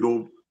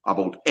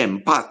 about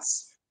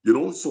empaths,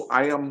 so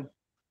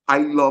I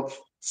love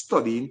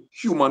studying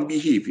human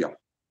behavior,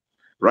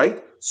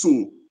 right?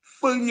 So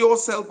fill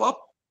yourself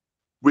up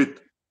with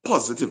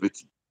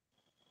positivity.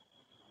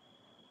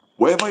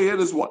 Wherever it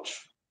is, watch,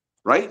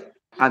 right?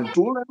 And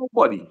don't let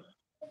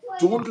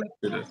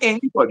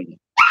anybody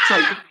try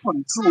to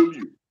control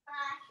you,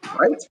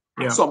 right?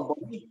 Yeah.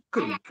 Somebody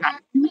could guide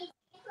you,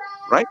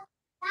 right?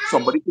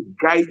 Somebody could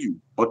guide you,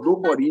 but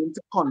nobody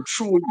to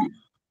control you,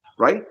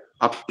 right?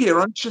 A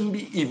parent shouldn't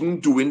be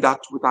even doing that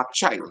with a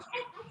child.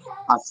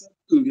 I said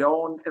earlier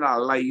on in our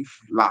life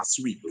last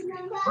week,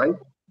 right?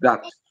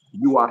 That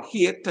you are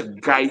here to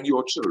guide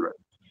your children.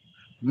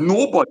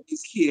 Nobody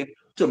is here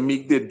to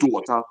make their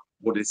daughter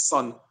or their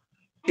son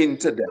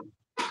into them,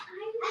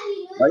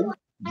 right?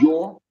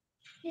 Your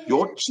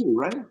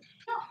children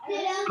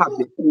have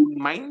their own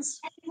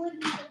minds,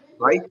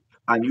 right?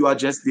 And you are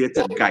just there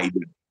to guide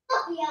them.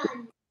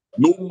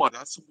 No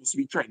mother's supposed to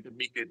be trying to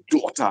make their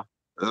daughter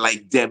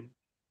like them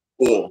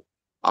or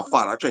a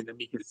father trying to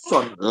make his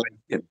son like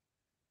him.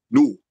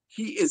 No,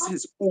 he is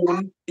his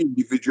own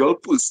individual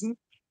person.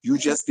 You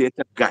just there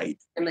to guide,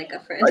 I'm like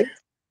a friend. right?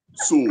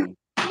 So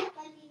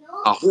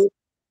I hope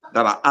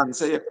that I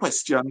answer your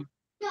question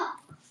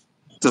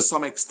to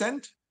some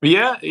extent.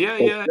 Yeah.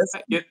 But just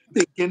keep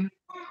thinking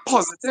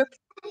positive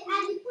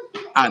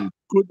and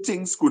good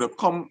things going to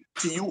come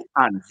to you,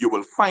 and you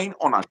will find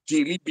on a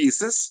daily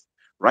basis,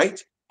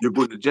 right? You're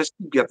going to just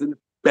keep getting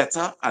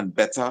better and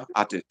better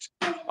at it.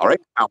 All right.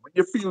 And when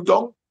you feel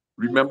down,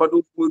 remember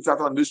those words that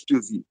are on this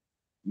jersey.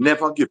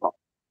 Never give up.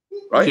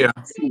 Right? Yeah.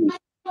 So,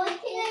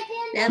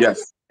 Never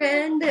yes.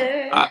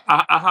 surrender.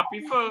 I'm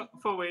happy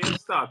for where you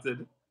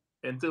started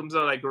in terms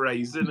of like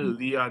rising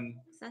early and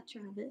Is that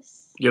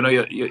Travis?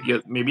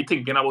 you're maybe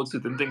thinking about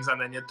certain things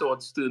and then your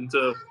thoughts turn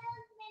to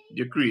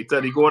your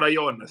creator, the God that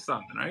you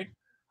understand, right?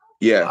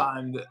 Yeah.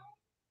 And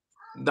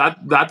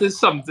that is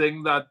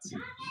something that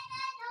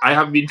I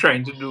have been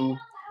trying to do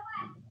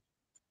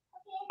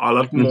a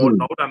lot more Mhm.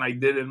 now than I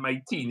did in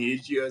my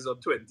teenage years or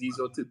 20s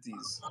or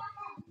 30s.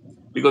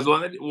 Because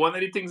one of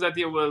the things that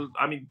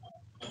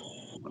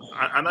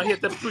I'm not here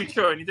to preach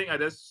or anything. I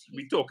just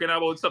be talking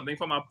about something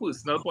from a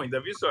personal point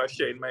of view, so I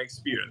share my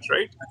experience,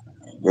 right?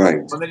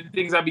 Right. One of the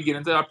things I'm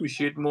beginning to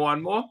appreciate more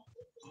and more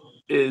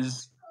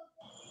is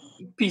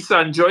peace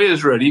and joy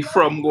is really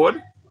from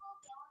God.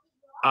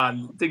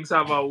 And things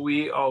have a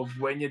way of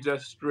when you're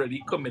just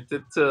really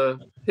committed to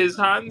his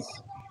hands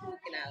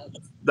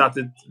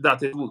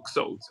that it works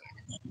out.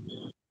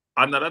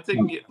 Another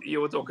thing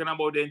you were talking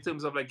about in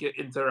terms of like your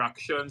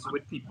interactions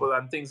with people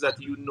and things that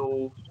you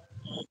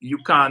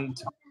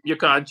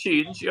can't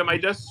change. You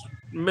might just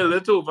mill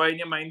it over in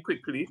your mind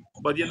quickly,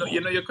 but you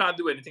can't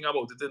do anything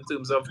about it in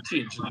terms of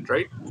changing it,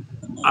 right?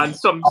 And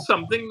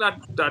something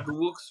that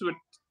works with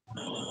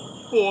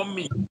for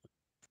me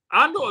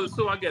and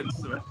also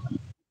against me.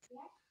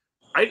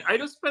 I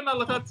just spend a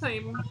lot of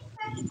time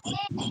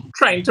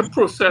trying to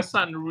process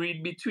and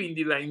read between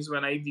the lines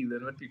when I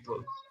dealing with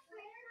people.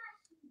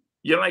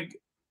 You're like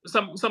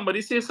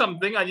somebody say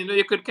something and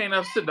you could kind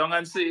of sit down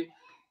and say,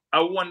 I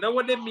wonder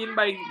what they mean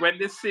by when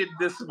they say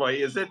this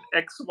way. Is it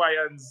X, Y,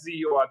 and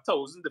Z or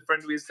 1,000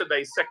 different ways to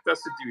dissect a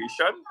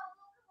situation?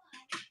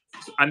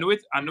 So I know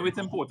it's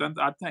important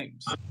at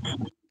times.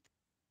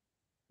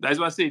 That's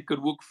why I say it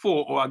could work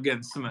for or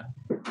against me.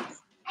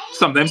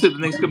 Sometimes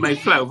certain things might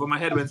fly over my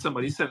head when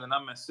somebody's sending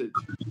a message.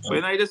 But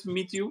when I just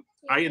meet you,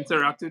 I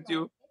interact with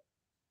you,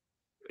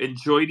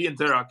 enjoy the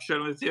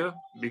interaction with you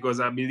because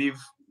I believe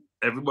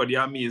everybody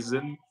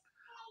amazing,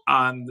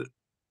 and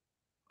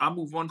I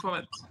move on from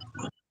it.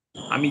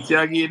 I meet you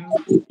again.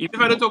 Even if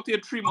I don't talk to you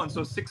 3 months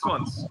or 6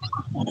 months,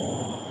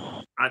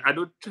 I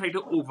don't try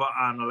to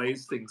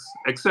overanalyze things.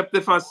 Except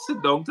if I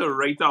sit down to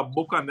write a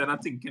book and then I'm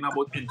thinking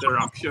about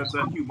interactions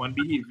and human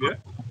behavior,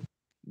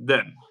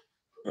 then.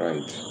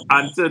 Right.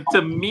 And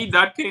to me,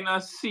 that kind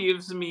of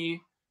saves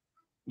me.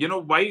 You know,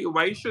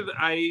 why should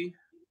I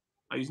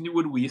using the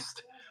word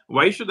waste?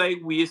 Why should I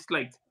waste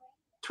like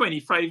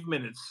 25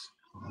 minutes?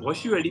 What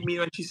she really mean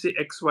when she say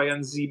X, Y,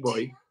 and Z,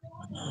 boy?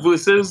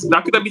 Versus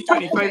that could be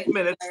 25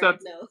 minutes that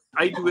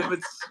I do it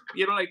with,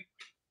 like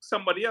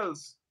somebody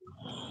else.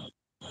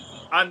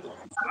 And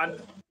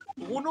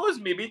who knows,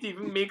 maybe it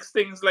even makes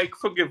things like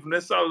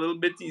forgiveness a little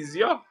bit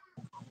easier.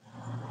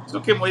 So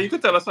Kim, what you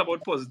could tell us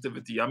about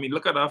positivity? I mean,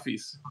 look at our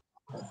face.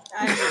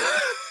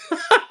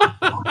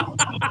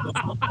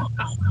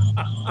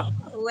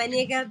 When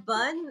you get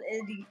bun,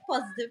 the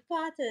positive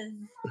part is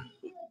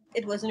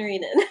it wasn't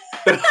raining.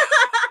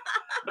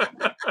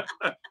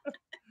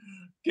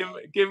 Kim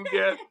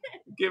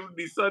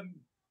the sun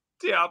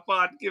tear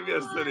apart Kim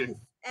yesterday.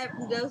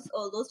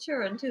 All those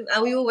children too,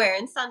 and we were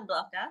wearing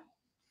sunblock,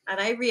 and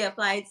I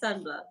reapplied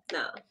sunblock.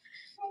 No,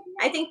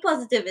 I think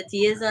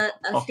positivity is a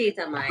state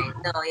of mind.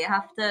 No, you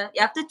have to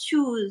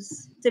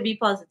choose to be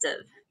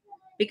positive.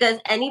 Because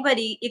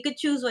anybody, you could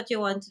choose what you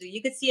want to do.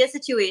 You could see a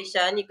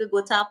situation, you could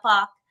go to a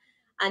park,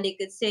 and they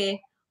could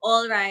say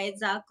all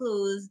rides are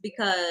closed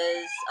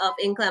because of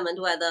inclement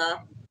weather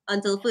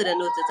until further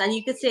notice. And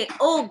you could say,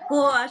 oh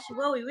gosh,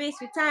 well, we waste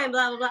your time,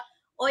 blah, blah, blah.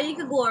 Or you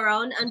could go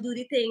around and do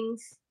the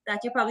things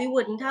that you probably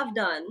wouldn't have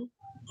done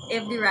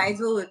if the rides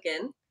were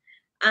working.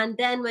 And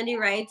then when the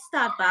rides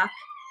start back,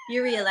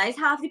 you realize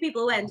half the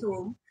people went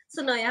home.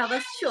 So now you have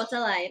a shorter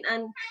line.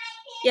 And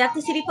you have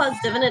to see the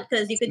positive in it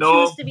because you could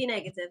choose to be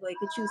negative or you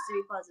could choose to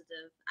be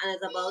positive. And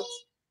it's about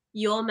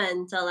your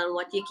mental and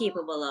what you're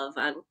capable of.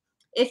 And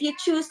if you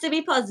choose to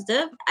be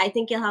positive, I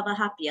think you'll have a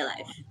happier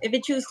life. If you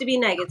choose to be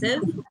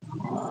negative,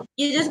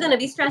 you're just going to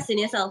be stressing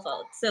yourself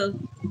out. So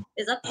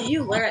it's up to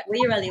you where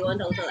you really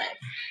want out of life.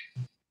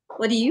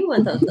 What do you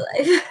want out of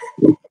life?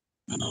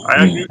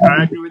 I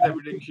agree with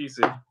everything she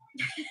said.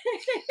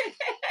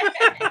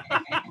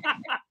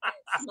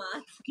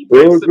 Smart.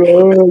 Oh,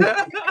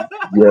 God.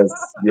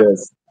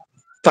 Yes.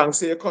 Thanks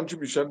for your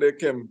contribution there,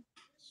 Kim.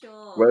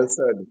 Sure. Well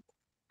said.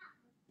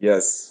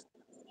 Yes.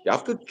 You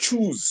have to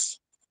choose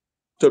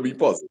to be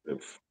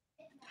positive.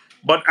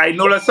 But I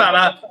know,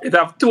 Lasana, it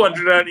have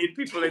 208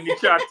 people in the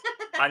chat,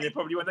 and you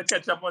probably want to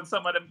catch up on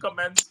some of them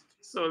comments.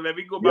 So let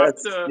me go back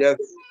to. Yes.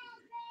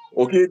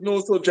 Okay,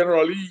 no, so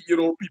generally,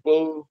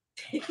 people,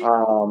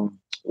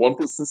 one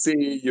person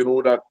say,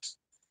 that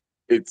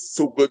it's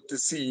so good to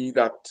see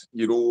that,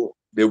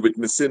 they're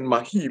witnessing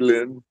my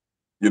healing,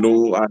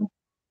 and,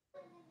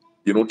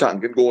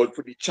 thanking God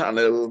for the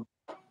channel,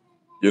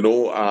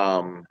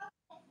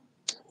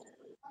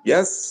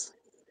 yes,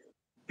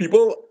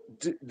 people,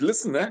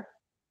 listen,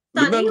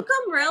 Sonny, you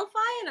come real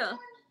far,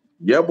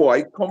 Yeah, boy,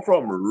 I come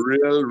from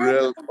real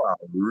far,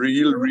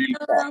 real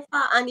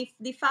far. And if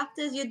the fact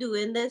is you're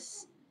doing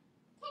this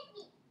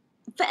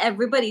for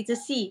everybody to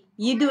see,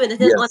 you doing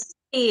it on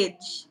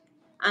stage,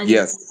 and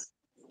Yes.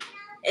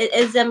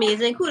 it's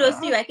amazing. Kudos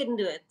to you. I couldn't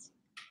do it.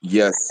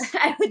 Yes.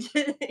 I would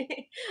just,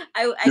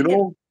 I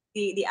couldn't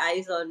see the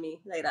eyes on me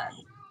like that.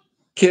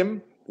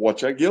 Kim,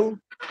 watch a girl.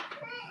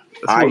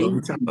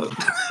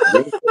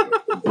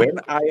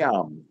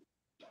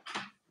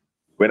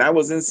 When I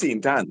was in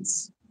St.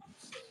 Anne's,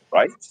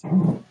 right?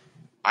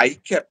 I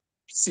kept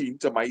saying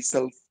to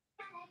myself,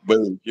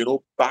 well,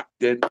 back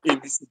then in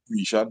this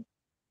situation,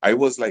 I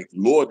was like,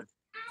 Lord,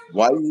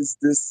 why is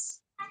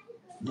this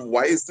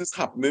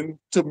happening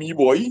to me,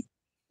 boy?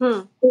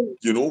 Why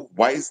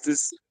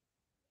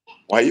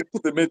are you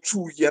putting me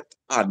through yet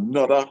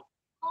another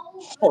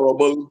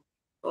horrible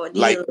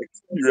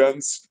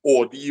experience,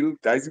 ordeal?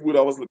 That's what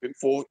I was looking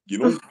for,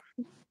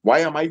 Why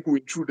am I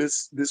going through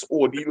this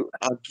ordeal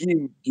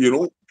again?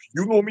 You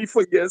know me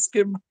for years,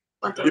 Kim.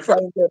 If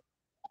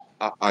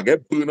I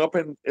get burned up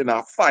in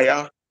a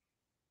fire,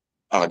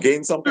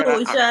 again some kind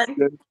of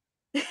accident,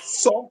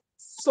 some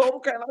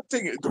kind of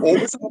thing. It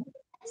always happens,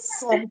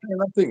 some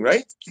kind of thing,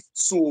 right?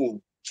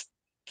 So,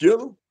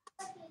 girl,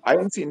 I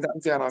am saying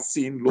that and I'm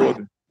saying,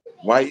 Lord,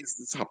 why is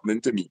this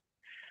happening to me?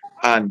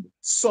 And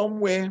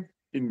somewhere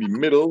in the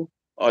middle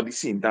of the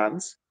St.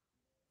 Anne's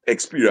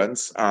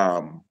experience,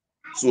 so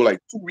like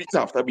 2 weeks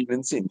after being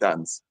in St.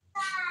 Anne's,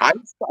 I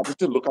started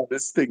to look at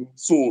this thing.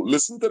 So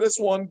listen to this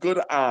one good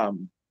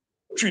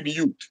Trini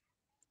youth.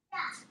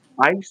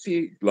 I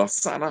say,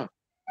 Lasana,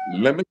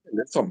 let me tell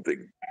you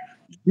something.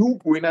 You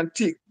go in and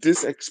take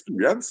this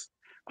experience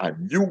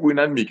and you go in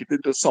and make it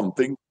into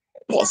something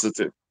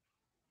positive.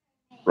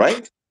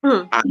 Right?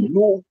 I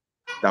know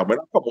that when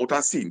I come out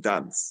of St.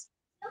 Anne's,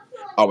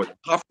 I would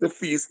have to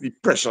face the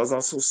pressures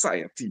of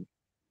society.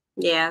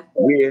 Yeah.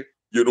 Where,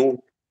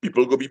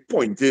 people gonna be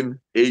pointing,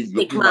 hey,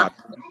 look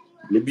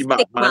the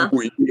man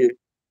going there.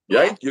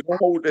 Right? You know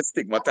how they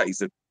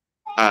stigmatize it.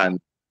 And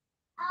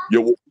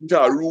You walk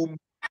into a room,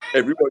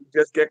 everybody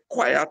just get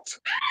quiet.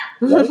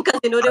 Right? Because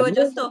you know they I were know,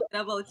 just talking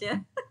about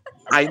you.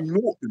 I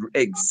know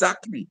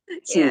exactly.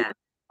 So Yeah.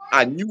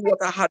 I knew what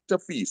I had to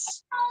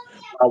face.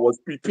 I was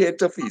prepared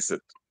to face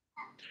it.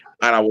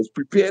 And I was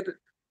prepared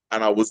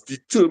and I was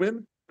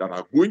determined that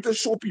I'm going to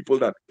show people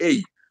that,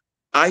 hey,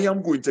 I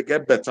am going to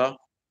get better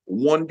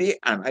one day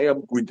and I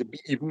am going to be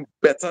even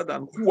better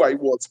than who I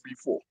was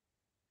before.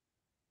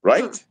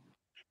 Right?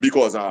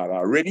 Because I had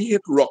already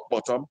hit rock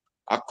bottom.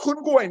 I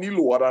couldn't go any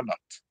lower than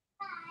that.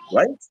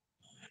 Right?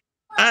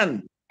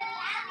 And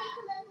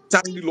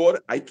thank the Lord,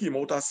 I came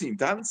out as St.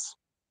 Anne's.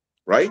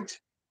 Right?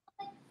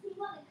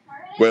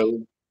 Well,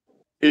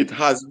 it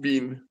has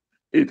been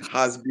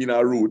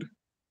a road,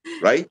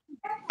 right?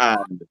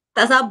 And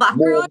That's our back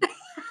more, road.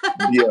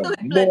 yeah, With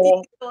plenty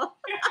more, people.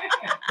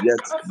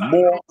 yes,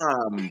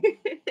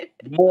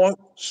 more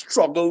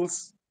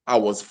struggles I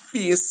was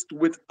faced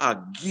with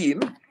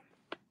again,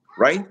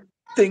 right?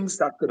 Things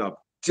that could have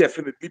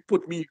definitely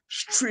put me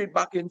straight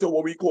back into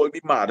what we call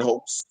the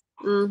madhouse,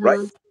 right?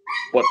 Mm-hmm.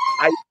 But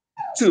I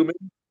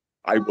determined,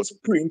 I was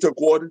praying to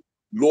God,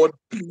 Lord,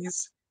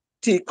 please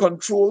take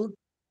control,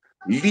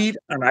 lead,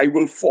 and I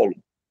will follow,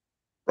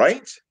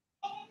 right?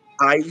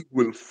 I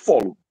will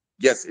follow.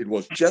 Yes, it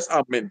was just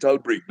a mental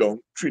breakdown,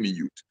 Trini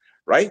Youth,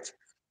 right?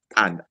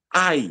 And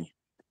I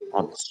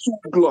am so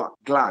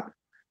glad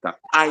that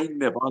I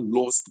never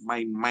lost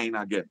my mind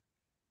again.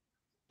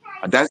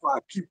 And that's why I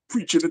keep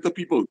preaching it to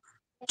people.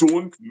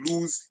 Don't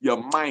lose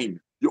your mind.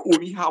 You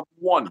only have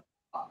one,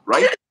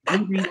 right?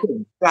 You need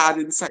to guard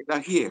inside the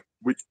here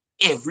with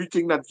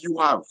everything that you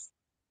have.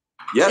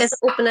 There's Yes.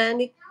 open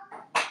handy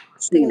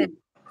thing So, there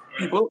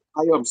people,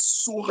 I am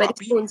so where the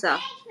happy spoons are.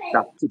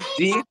 that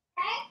today,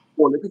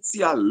 all you could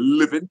see a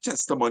living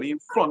testimony in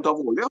front of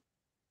all you,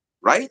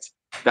 right?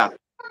 That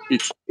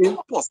it's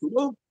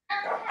impossible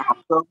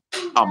after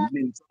a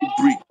mental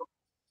break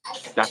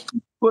that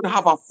you could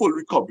have a full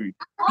recovery.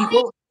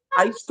 People,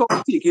 I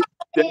stopped taking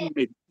the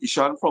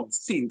medication from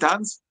St.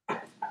 Anne's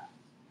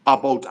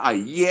about a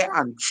year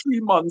and 3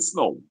 months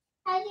now.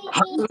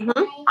 Mm-hmm.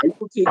 I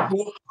don't take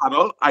no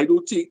Panel, I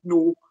don't take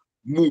no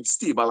mood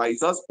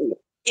stabilizers or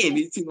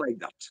anything like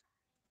that,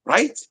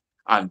 right?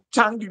 And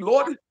thank the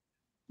Lord,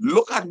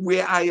 look at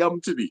where I am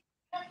today.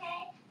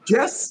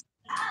 Yes,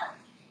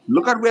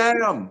 look at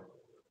where I am.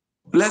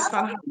 Blessed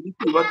and highly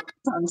favored.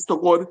 Thanks to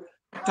God.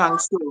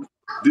 Thanks to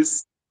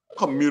this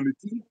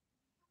community.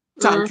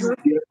 Thank you,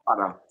 Mm-hmm. dear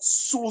Father,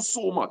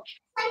 so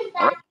much.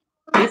 All right.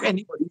 If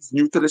anybody is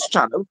new to this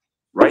channel,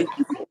 right,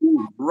 you can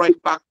go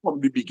right back from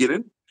the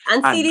beginning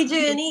And see and the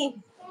see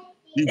journey.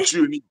 the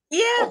journey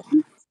Yeah.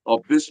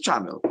 of this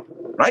channel,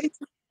 right?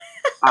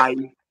 I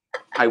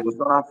I was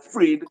not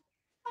afraid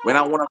when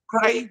I want to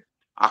cry.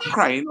 I'm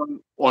crying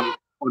on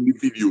the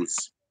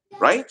videos,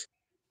 right?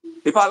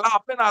 If I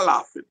laughing, I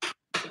laughing.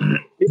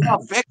 If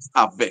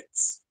I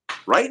vex,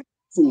 right?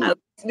 So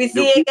We you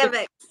see give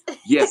it, it.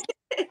 yes.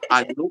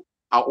 And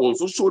I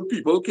also showed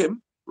people,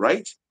 Kim,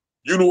 right?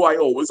 I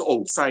always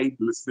outside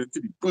listening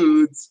to the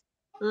birds,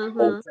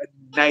 Mm-hmm. outside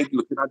at night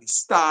looking at the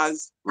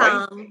stars,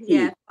 right? So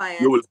Yeah,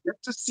 quiet. you will get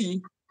to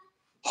see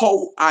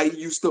what I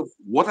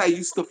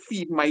used to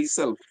feed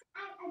myself,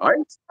 right?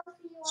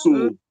 Mm.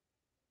 So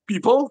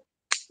people,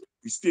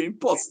 we staying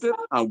positive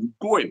and we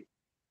going.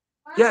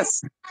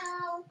 Yes,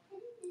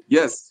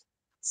 yes.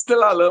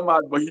 Still a little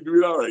mad, but he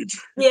doing all right.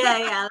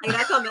 Yeah, like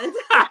that comment.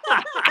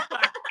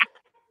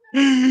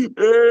 Hey,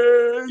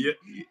 You,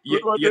 good you,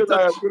 one, you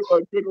touch,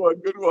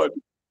 good one.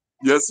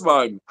 Yes,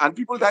 man. And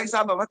people, that is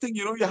another thing,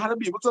 you had to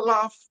be able to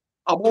laugh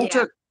about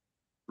Yeah. it,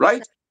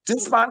 right?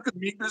 This man could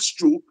make this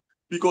joke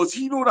because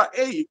he know that,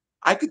 hey,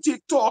 I could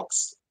take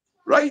talks,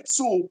 right?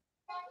 So,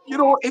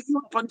 if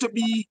you happen to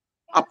be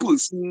a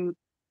person,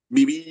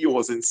 maybe you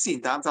was in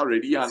St. Anne's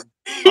already, and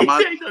a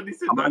man, I thought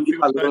this is a man not make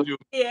a little, joke.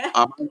 Yeah.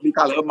 a man make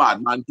a little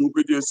madman joke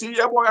with you. See,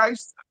 yeah, boy,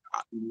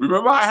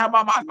 remember I have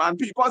my madman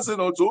papers,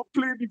 so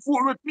play the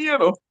fool with me,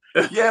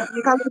 Yeah,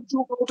 make a little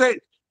joke about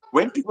it.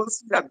 When people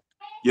see that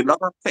you're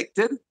not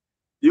affected,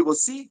 you will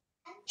see,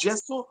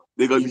 just so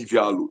they're gonna leave you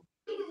alone.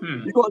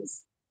 Hmm.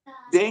 Because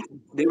they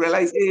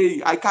realize,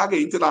 hey, I can't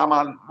get into that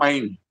man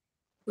mind.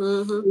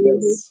 Mm-hmm.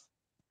 Yes.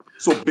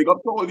 So big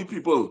up to all the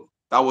people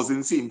that was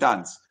in St.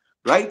 Anne's,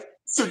 right?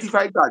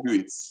 Certified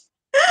graduates.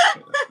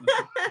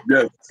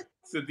 Yes.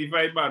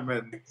 Certified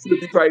madman.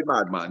 Certified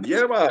madman.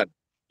 Yeah, man.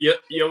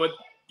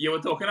 You were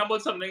talking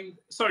about something.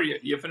 Sorry,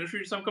 you finished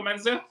with some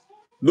comments there.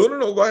 No,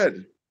 go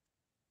ahead.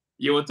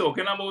 You were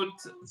talking about.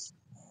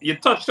 You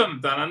touched on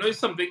it, and I know it's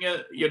something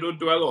you don't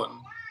dwell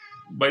on,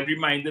 but it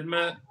reminded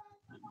me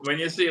when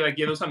you say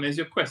sometimes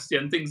you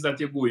question things that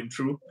you're going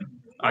through.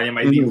 You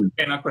might even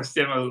kind of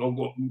question, or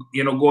go,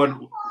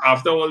 God,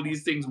 after all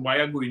these things, why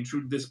are you going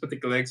through this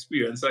particular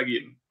experience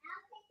again?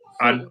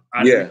 And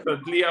Yeah.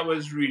 recently I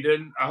was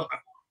reading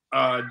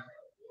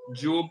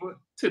Job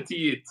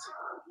 38,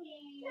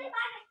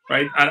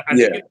 right? And I think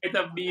Yeah. it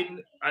might have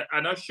been,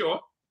 I'm not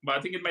sure, but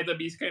I think it might have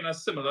been kind of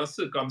similar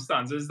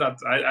circumstances that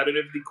I don't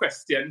know if the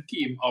question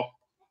came up.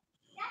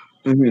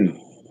 Mm-hmm.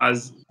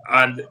 as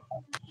and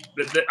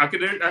I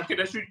can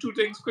just read two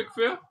things quick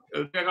for you.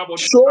 It'll take about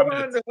Sure, a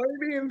man. minute. What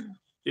do you mean?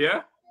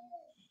 Yeah.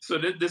 So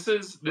this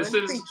is One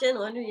preaching,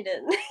 one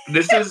reading.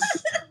 this is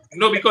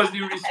no, because the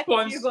You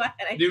response go ahead,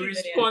 I the keep it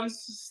here.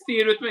 response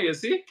stayed with me. You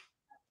see,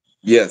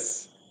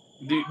 Yes.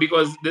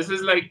 because this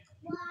is like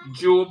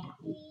Job.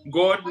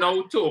 God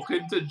now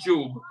talking to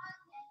Job.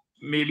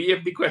 Maybe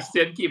if the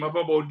question came up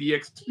about the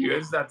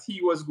experience that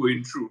he was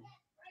going through,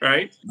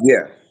 right?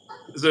 Yeah.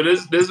 So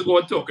this is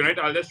God talking, right?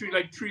 I'll just read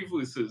like three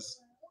verses,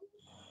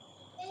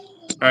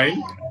 right?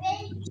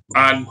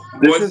 And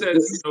This God is says,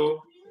 this you is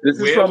know, this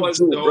is where from was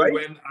Job, thou right?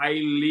 when I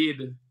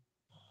laid?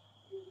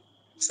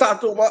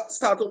 Start over,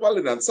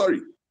 Leonard.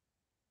 Sorry.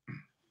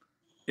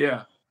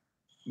 Yeah.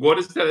 God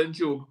is telling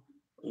Job,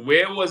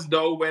 where was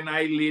thou when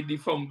I laid the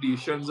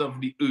foundations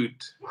of the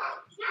earth?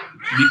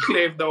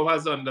 Declare if thou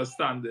hast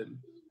understanding.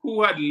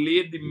 Who had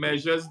laid the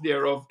measures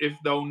thereof, if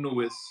thou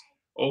knowest?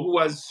 Or who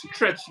has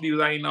stretched the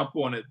line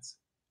upon it?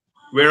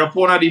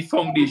 Whereupon are the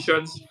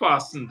foundations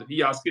fastened?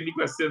 He asking the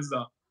questions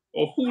now.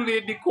 Or who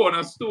laid the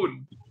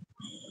cornerstone?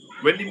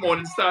 When the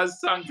morning stars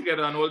sang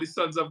together and all the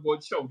sons of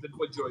God shouted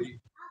for joy.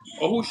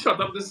 Or who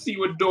shut up the sea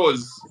with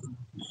doors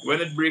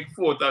when it break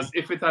forth as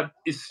if it had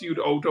issued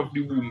out of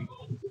the womb?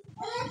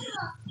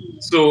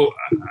 So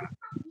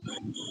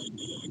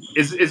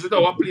is it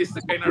our place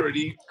to kind of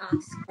really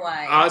Ask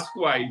why. ask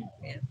why?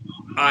 Yeah.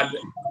 And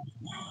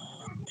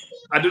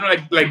I don't know,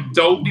 like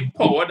doubt the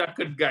power that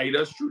could guide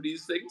us through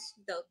these things.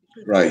 Doubt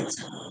the Right.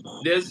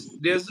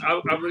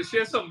 I will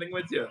share something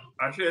with you.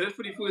 I shared it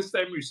for the first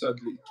time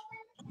recently.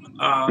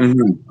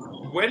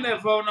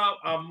 Whenever on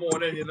a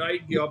morning, I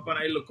get up and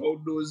I look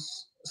out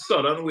those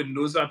southern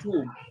windows at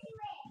home,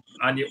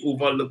 and you're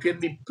overlooking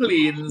the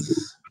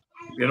plains,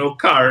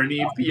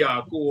 Carney,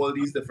 Piaco, all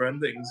these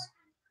different things.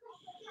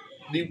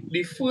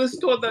 The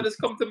first thought that has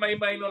come to my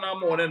mind on a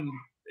morning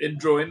in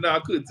drawing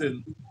that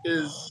curtain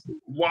is,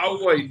 wow,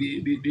 boy,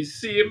 the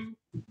same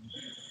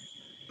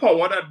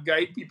power that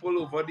guide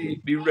people over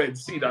the Red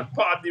Sea, that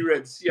part the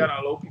Red Sea and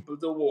allow people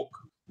to walk.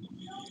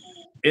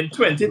 In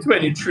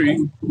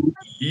 2023,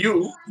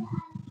 you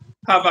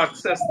have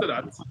access to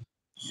that.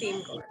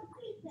 Same God.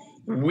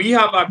 We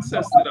have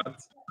access to that.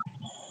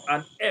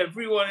 And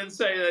everyone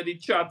inside of the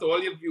chat,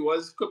 all your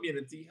viewers,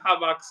 community, have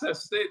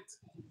access to it.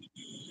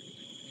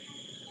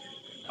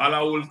 And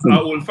our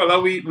old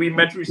fella we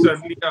met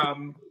recently,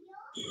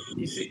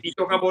 he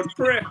talk about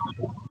prayer.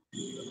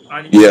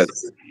 And Yes.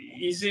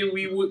 he say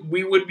we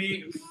would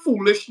be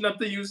foolish not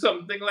to use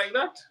something like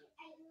that.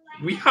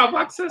 We have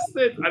access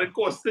to it and it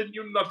costing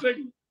you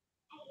nothing.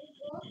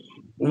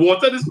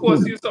 Water is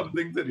cost you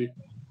something today.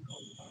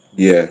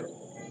 Yeah.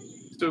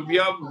 So we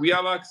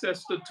have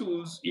access to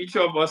tools, each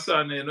of us,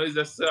 and it's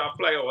just to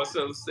apply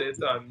ourselves to it,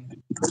 and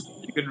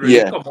you can really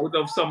Yeah. come out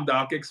of some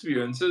dark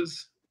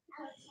experiences.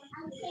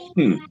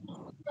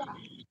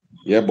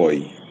 Yeah,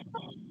 boy.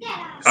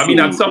 I mean,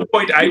 at So some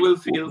point, I will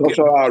feel that's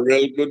a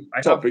real good I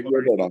have topic,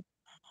 brother.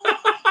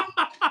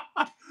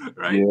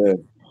 right. Yeah.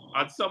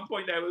 At some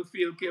point, I will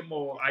feel Kim,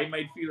 or I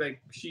might feel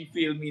like she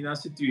feel me in a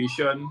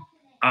situation,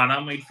 and I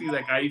might feel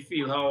like I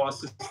feel how our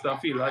sister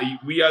feel.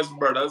 We as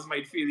brothers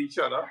might feel each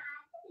other,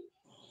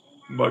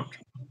 but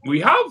we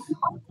have.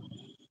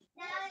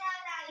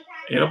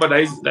 But that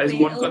is We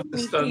one only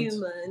consistent.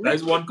 human. That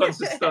is one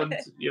consistent,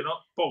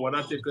 power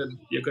that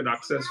you could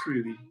access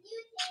freely.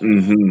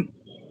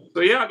 So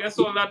yeah, I guess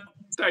all that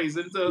ties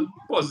into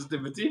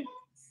positivity.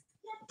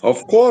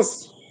 Of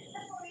course.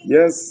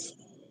 Yes.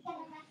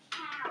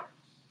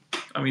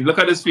 I mean, look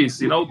at his face.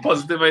 You know how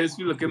positive I is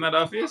looking at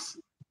our face?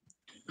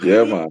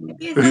 Yeah, man.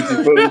 He's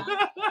Beautiful,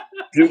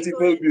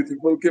 beautiful.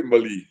 beautiful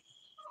Kimberly.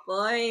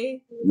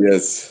 Boy,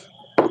 Yes.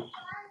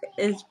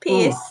 his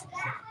pace.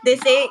 They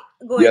say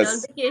going on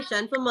Yes.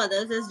 vacation for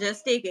mothers is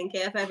just taking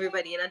care of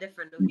everybody in a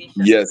different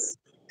location. Yes.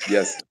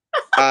 Yes.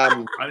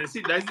 And you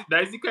see,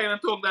 that is the kind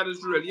of talk that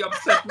is really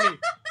upset me.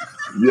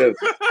 Yes.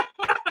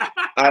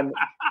 And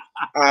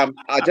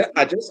I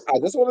just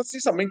want to see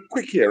something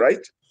quick here,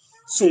 right?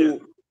 So Yeah.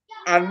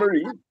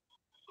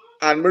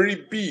 Anne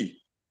Marie B,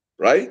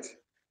 right?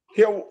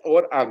 Hear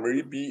what Anne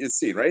Marie B is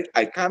saying, right?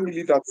 I can't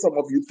believe that some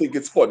of you think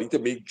it's funny to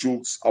make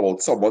jokes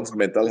about someone's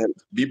mental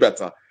health. Be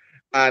better.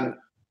 And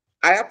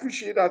I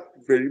appreciate that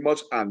very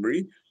much, Anne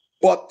Marie.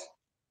 But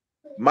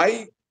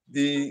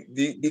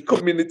the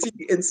community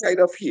inside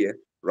of here,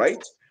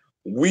 right?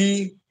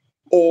 We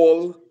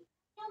all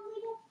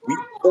we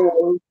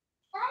all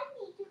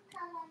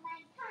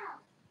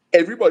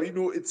everybody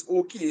know it's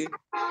okay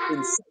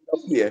inside of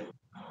here,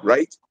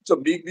 right? To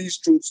make these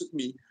jokes with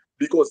me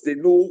because they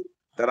know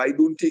that I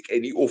don't take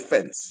any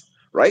offense,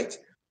 right?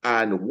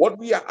 And what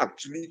we are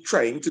actually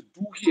trying to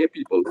do here,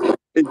 people,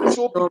 is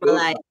show people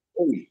Normalize. that,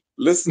 hey,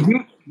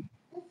 listen,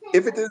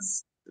 if it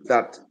is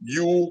that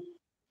you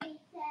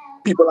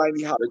people are in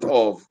the habit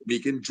of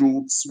making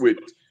jokes with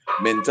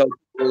mental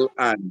people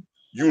and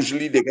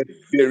usually they get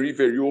very,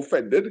 very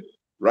offended,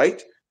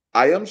 right?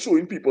 I am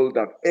showing people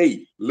that,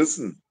 hey,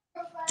 listen,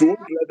 don't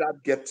let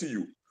that get to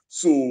you.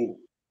 So,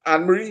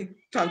 Anne Marie,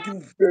 thank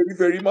you very,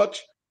 very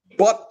much.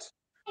 But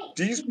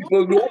These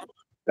people know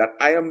that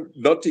I am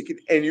not taking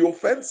any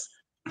offense,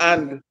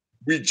 and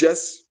we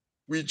just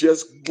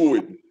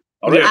going.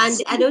 All right. And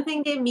Yes. I don't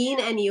think they mean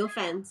any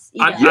offense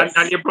And, either. and, Yes.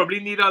 and you probably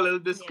need a little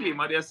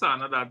disclaimer there,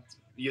 Sana, that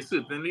you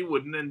certainly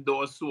wouldn't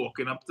endorse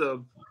walking up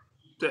to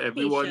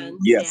everyone,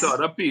 Patients, to yeah. Yes.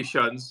 other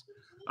patients,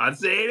 and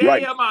say, hey,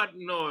 Right. you're mad.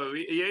 No,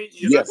 you're not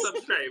Yes.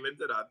 subscribing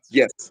to that.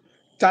 Yes.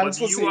 But Thanks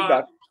for saying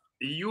that.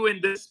 you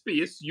in this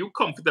space, you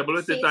comfortable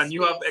with it, Safe and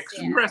you have space,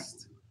 yeah.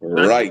 expressed that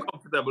you Right.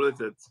 comfortable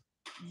with it.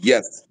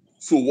 Yes.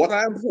 So what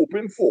I am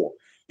hoping for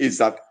is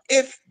that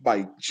if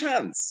by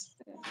chance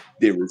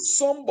there is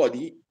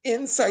somebody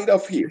inside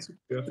of here It's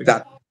okay.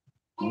 that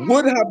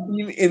would have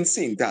been in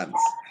St. Anne's,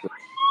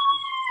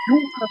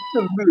 you have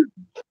to learn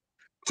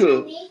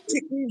to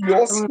tickle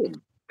your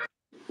skin,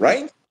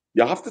 right?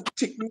 You have to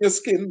tickle your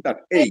skin that,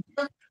 hey,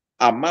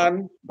 a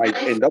man might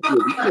end up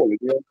really calling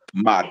you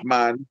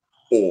madman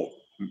or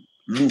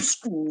loose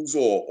screws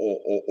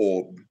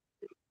or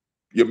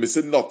you're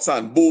missing nuts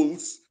and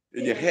bolts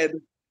in your head,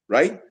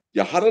 right?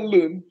 You had to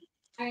learn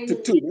to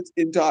turn it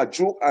into a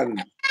joke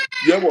and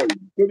yeah, boy,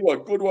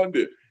 good one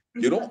there.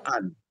 You know,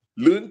 and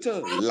learn to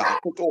laugh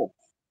it off.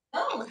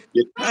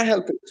 You can't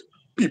help it.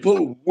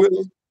 People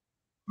will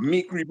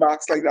make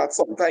remarks like that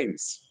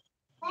sometimes,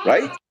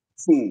 right?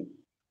 So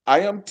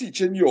I am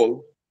teaching you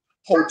all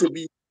how to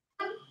be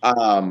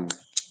how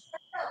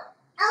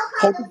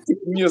to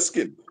thicken your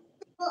skin,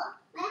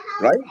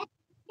 right?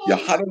 You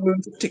had to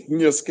learn to thicken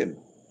your skin.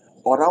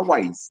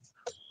 Otherwise,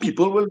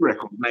 people will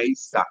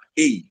recognize that,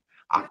 hey,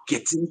 I'm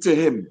getting to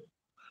him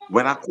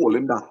when I call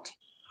him that,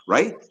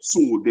 right?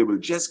 So they will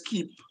just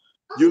keep,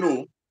 you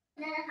know,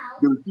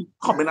 they will keep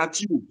coming at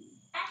you.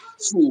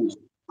 So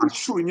I'm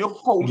showing you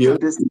how to Yeah.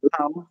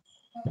 disarm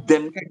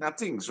them kind of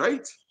things,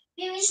 right?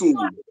 So,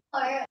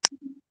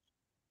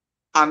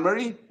 Anne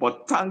Marie,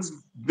 but thanks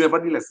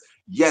nevertheless.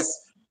 Yes,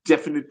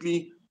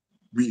 definitely,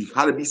 we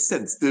had to be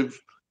sensitive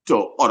to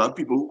other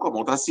people who come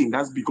out as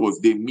singers because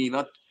they may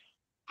not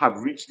have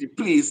reached the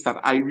place that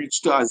I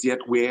reached to as yet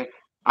where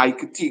I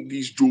could take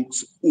these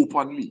jokes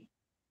openly.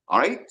 All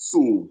right,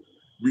 so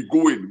we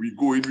going, we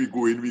going, we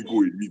going, we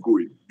going, we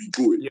going, we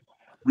going, Yeah.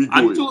 we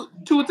And going.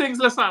 two things,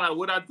 listen, I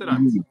would add to that.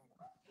 Mhm.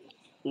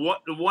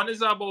 One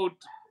is about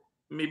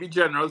maybe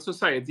general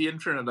society in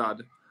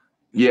Trinidad.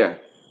 Yeah,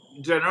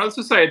 General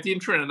society in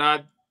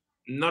Trinidad,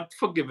 not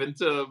forgiving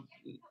to,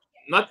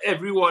 not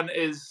everyone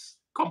is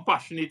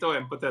compassionate or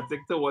empathetic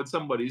towards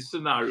somebody's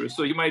scenario.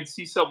 So you might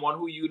see someone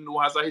who you know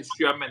has a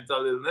history of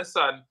mental illness,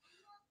 and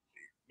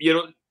you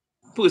know,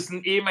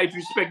 person A might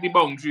respect the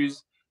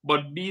boundaries,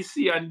 but B,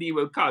 C, and D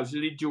will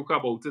casually joke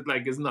about it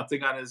like it's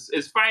nothing and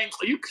it's fine.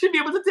 You should be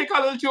able to take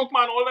a little joke,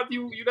 man. All that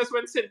you just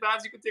went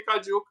sentence, you could take a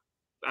joke.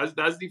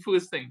 That's the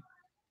first thing.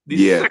 The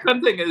yeah,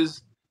 second thing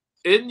is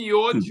in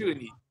your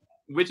journey,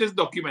 which is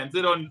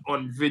documented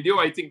on video,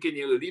 I think in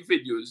your early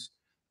videos,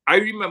 I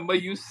remember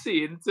you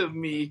saying to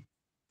me,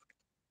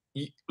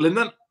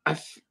 Lyndon,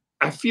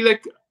 I feel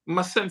like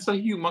my sense of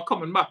humor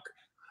coming back.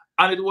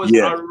 And it was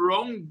yeah,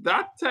 around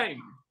that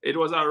time, it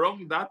was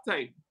around that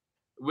time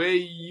where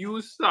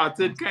you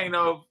started kind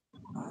of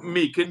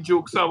making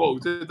jokes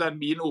about it and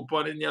being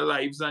open in your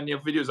lives and your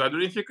videos. I don't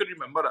know if you could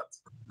remember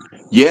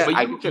that. yeah. But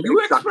I you can tell you you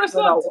exactly expressed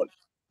where that that. was.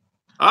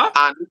 Huh?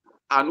 And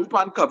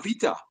Anup and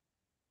Kavita,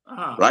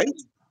 Uh-huh. right?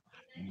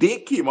 They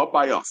came up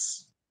by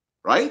us,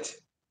 right?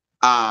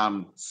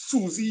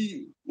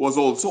 Susie was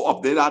also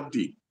up there that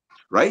day,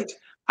 right?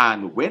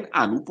 And when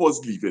Anup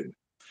was leaving,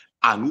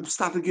 Anup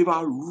started to give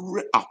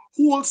a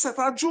whole set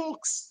of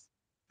jokes,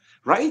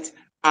 right?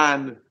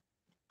 And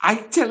I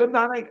tell him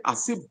that night, I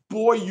say,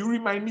 boy, you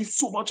remind me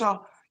so much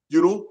of,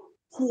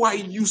 who I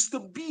used to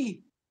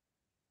be.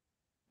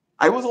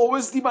 I was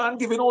always the man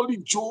giving all the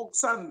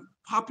jokes and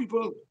have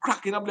people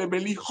cracking up their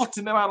belly,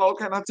 hurting them and all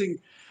kind of thing.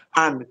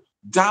 And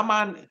that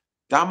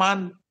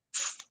man,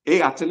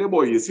 hey, I tell you,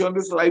 boy, you see on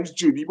this life's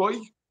journey, boy,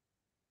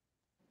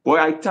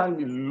 I thank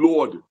the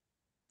Lord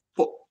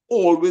for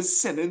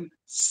always sending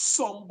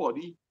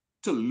somebody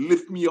to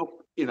lift me up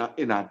in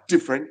a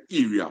different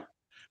area,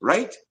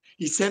 right?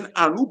 He sent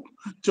Anup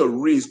to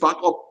raise back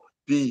up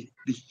the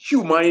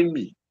humor in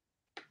me,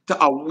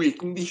 to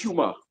awaken the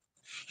humor.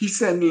 He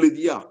sent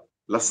Lydia,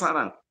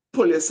 Lasana,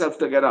 pull yourself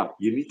together.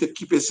 You need to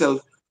keep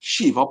yourself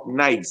shave up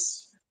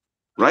nice,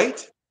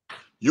 right?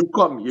 You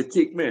come, you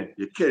take me,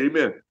 you carry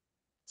me.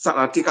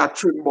 Sana take a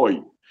trim boy,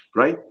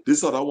 right?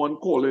 This other one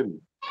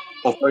calling,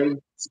 offering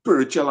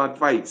spiritual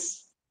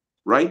advice,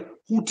 right?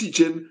 Who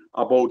teaching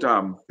about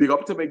big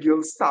up to my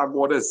girl Star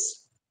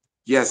Goddess.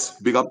 Yes,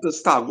 big up to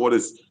Star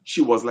Goddess.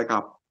 She was like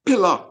a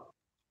pillar,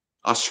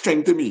 a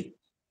strength to me,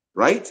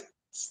 right?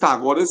 Star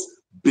Goddess,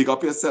 big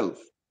up yourself,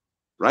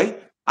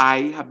 right? I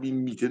have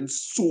been meeting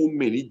so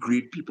many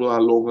great people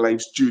along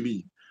life's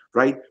journey,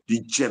 right?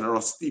 The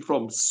generosity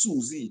from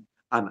Susie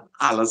and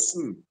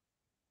Allison,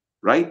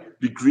 right?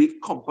 The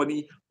great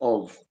company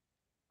of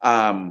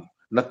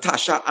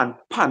Natasha and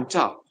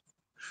Panta,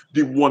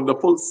 the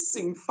wonderful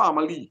Singh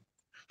family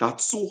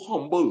that's so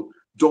humble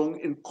down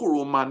in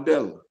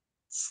Coromandel,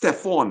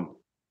 Stefan,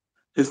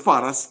 his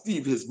father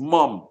Steve, his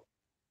mom,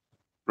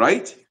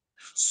 right?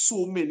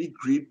 So many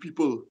great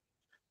people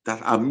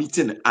that I'm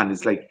meeting, and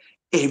it's like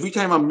every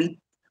time I meet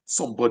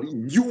somebody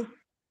new,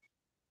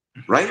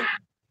 right?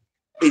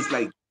 It's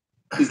like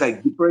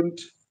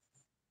different,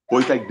 boy,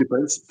 it's like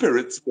different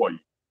spirits, boy.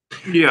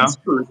 Yeah.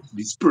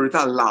 The spirit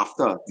of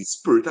laughter, the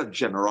spirit of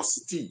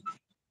generosity,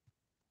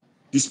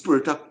 the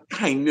spirit of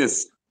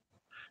kindness,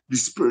 the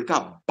spirit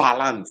of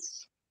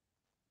balance,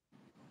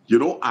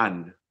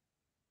 and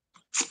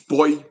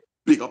boy,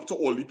 big up to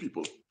all the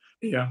people.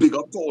 Yeah. Big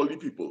up to all the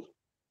people.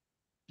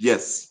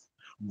 Yes.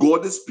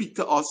 God will speak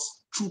to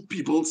us through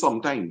people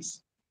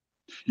sometimes.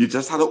 You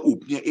just have to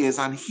open your ears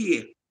and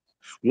hear.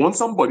 Once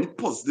somebody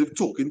positive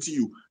talking to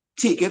you,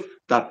 take it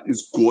that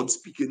is God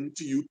speaking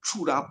to you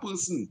through that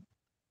person.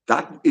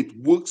 That it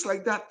works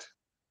like that.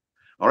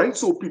 All right.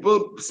 So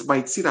people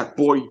might say that,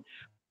 boy,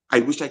 I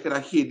wish I could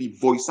have heard the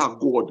voice of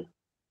God.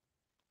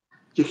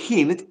 You're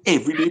hearing it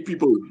every day,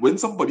 people. When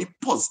somebody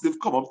positive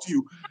come up to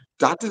you,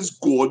 that is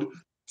God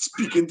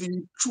speaking to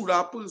you through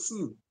that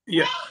person.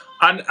 Yeah,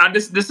 and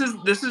this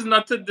is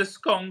not to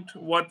discount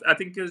what I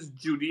think is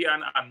Judy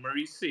and Anne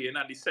Marie saying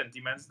and the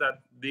sentiments that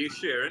they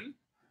sharing.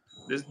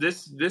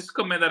 This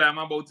comment that I'm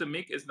about to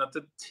make is not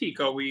to take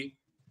away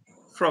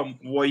from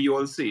what you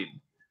all saying.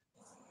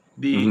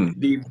 The Mhm.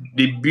 the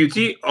the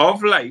beauty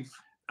of life,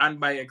 and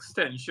by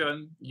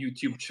extension,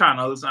 YouTube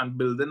channels and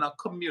building a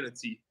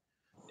community,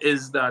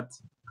 is that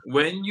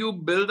when you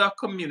build a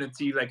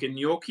community, like in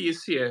your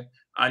case here,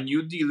 and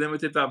you dealing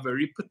with it a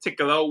very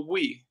particular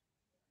way,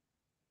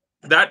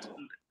 that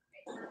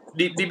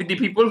the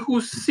people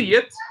who see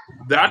it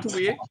that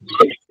way,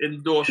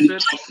 endorse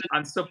it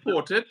and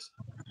support it,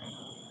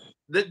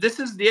 this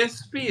is their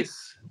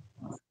space.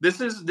 This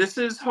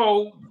is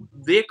how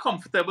they're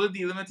comfortable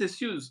dealing with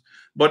issues.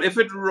 But if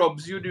it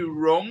rubs you the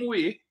wrong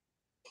way,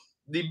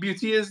 the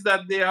beauty is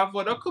that they have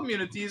other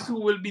communities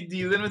who will be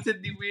dealing with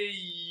it the way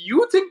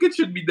you think it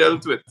should be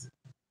dealt with,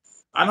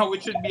 and how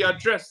it should be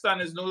addressed,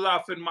 and it's no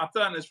laughing matter,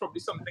 and it's probably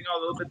something a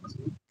little bit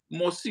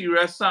more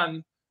serious.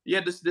 And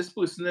yeah, this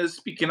person is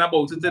speaking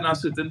about it in a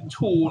certain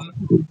tone,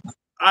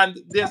 and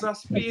there's a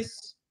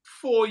space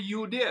for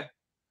you there.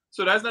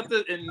 So that's not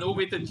in no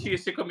way to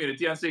chase your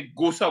community and say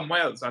go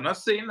somewhere else. I'm not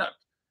saying that,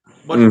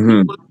 but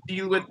Mhm. people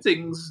deal with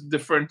things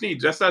differently,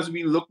 just as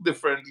we look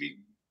differently.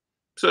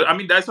 So I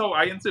mean, that's how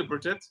I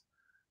interpret it.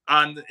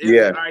 And if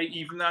Yeah, I,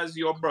 even as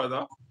your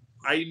brother,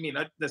 I may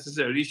not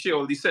necessarily share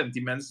all the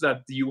sentiments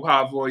that you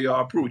have or your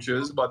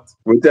approaches, but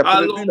we I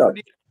definitely long for not.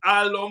 the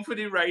I long for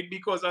the ride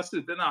because of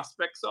certain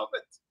aspects of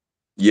it.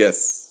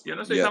 Yes,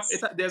 So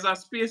yes, there's a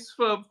space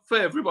for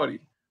everybody.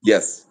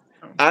 yes.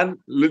 Um, And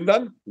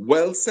Lyndon,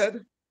 well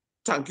said.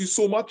 Thank you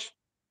so much.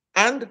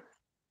 And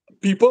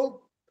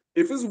people,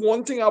 if it's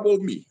one thing about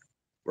me,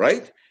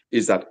 right,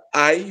 is that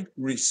I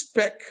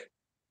respect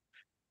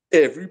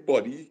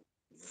everybody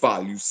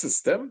value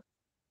system.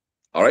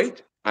 All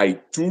right. I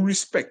do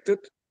respect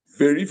it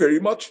very, very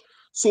much.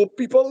 So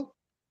people,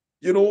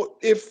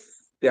 if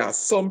there are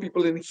some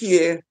people in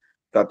here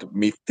that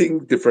may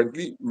think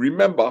differently,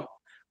 remember,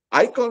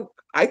 I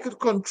could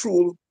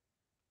control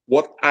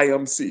what I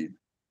am saying.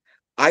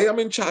 I am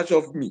in charge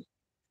of me.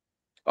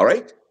 All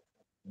right.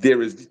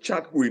 There is the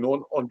chat going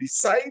on the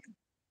side.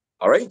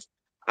 All right.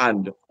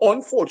 And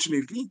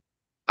unfortunately,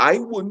 I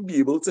wouldn't be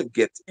able to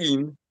get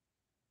in.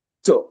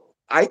 So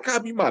I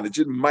can be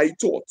managing my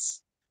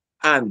thoughts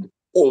and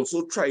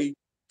also try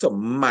to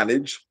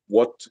manage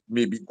what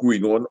may be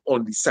going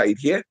on the side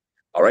here.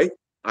 All right.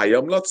 I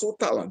am not so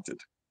talented.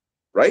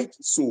 Right.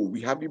 So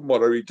we have the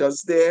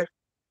moderators there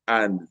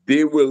and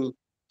they will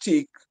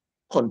take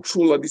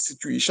control of the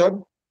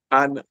situation.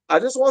 And I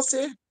just want to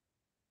say,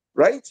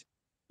 right,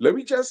 let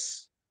me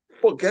just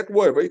forget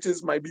whatever it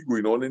is might be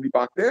going on in the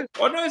back there.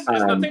 oh no, it's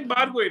And nothing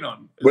bad going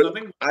on. It's well,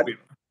 nothing bad I, going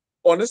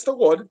on. honest to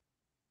God,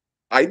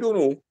 I don't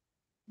know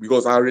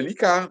because I really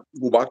can't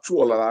go back through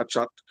all of that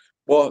chat.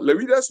 But let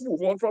me just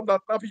move on from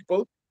that now,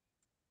 people.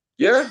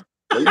 Yeah,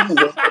 let me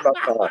move on from that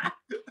now.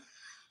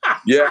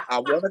 Yeah, I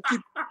want to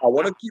keep, I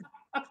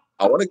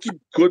want to keep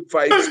good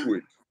vibes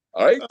going.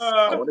 All right,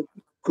 I Uh, want to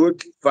keep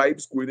good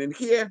vibes going in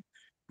here.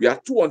 We are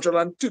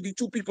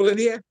 232 people in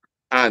here,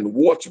 and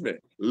watch me.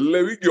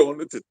 Let me get on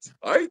with it.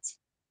 All right.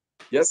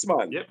 Yes,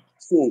 man. yep.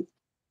 So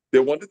they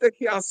wanted to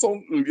hear a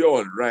song earlier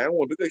on. Ryan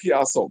wanted to hear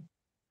a song.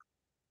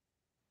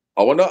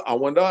 I wonder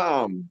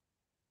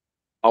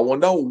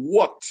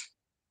what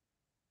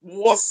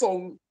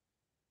song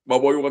my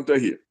boy want to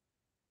hear.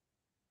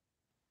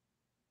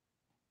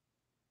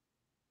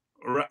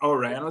 Oh,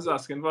 Ryan was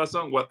asking for a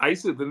song. Well, I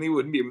certainly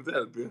wouldn't be able to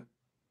help you.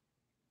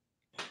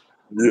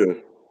 Yeah.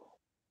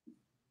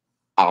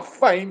 I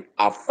find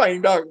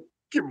that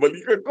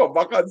Kimberly can come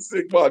back and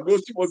sing, but I know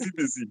she was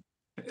busy.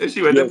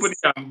 She went to put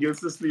Yes. the girls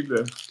to sleep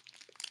there.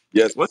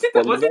 Yes.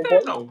 But What's it little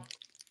time boy, now?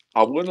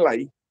 I wouldn't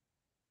lie,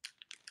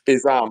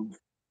 is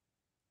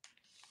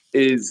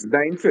is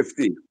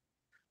 9:50.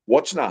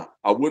 Watch now.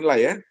 I wouldn't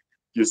lie, eh?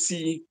 You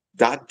see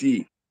that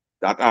day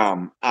that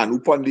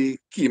Anupande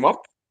came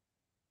up,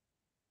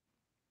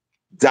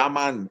 that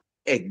man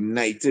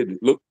ignited.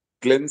 Look,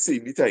 Glenn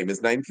saying the time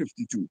is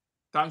 9:52.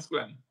 Thanks,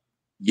 Glenn.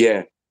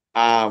 Yeah.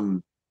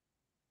 That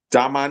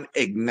man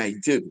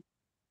ignited.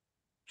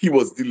 He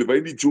was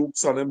delivering the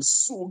jokes on him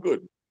so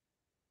good.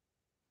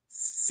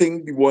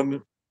 Sing the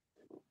one,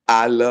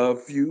 I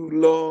love you,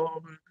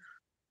 Lord,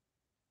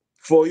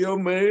 for your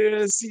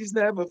mercies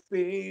never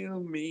fail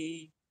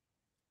me.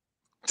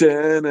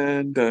 Dun,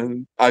 dun,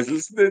 dun. I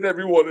just did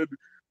everyone,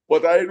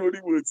 but I know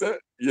the words.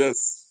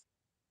 Yes.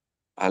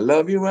 I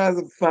love you as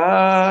a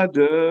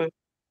father.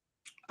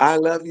 I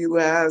love you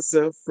as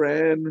a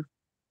friend.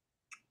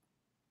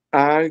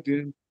 I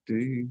did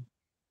thee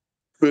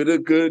for the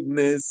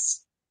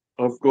goodness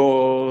of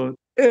God.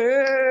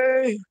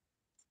 Hey,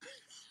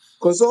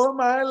 'cause all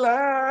my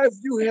life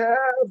you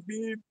have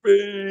been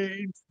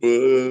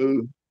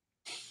faithful.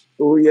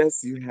 Oh,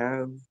 yes, you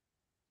have.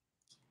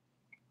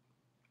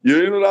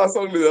 You know that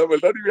song, Lisa,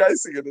 but not the way I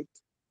sing it.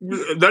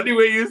 Not the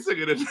way you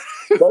singing it.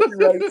 Not the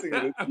way I sing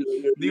it.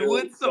 Yeah, The yeah,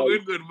 words yeah.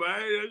 sounded good,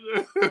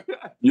 man.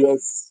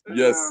 Yes,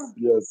 yes,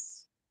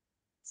 yes.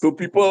 So,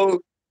 people,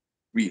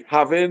 we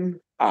having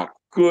a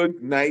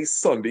good, nice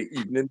Sunday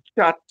evening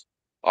chat.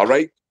 All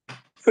right,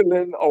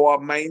 filling our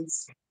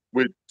minds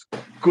with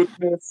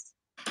goodness.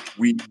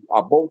 We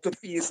are about to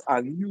face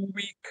a new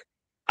week,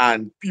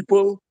 and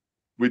people,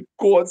 with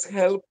God's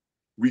help,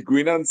 we're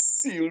going and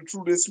sail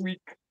through this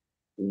week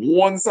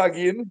once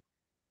again,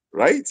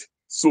 right?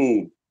 So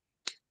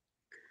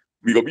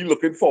we're gonna be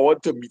looking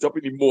forward to meet up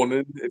in the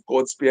morning if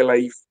God spare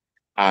life,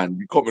 and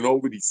we coming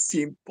out with the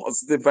same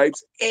positive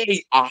vibes.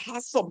 Hey, I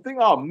have something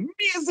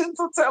amazing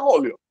to tell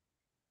all you.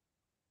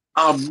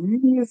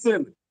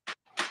 Amazing,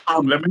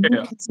 Let me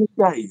hear. amazing,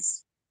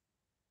 guys.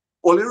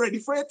 All you ready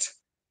for it?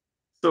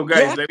 So,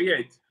 guys, Yeah, let me hear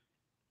it.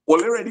 all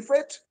you ready for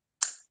it?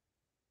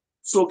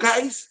 So,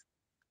 guys,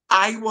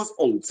 I was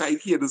outside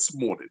here this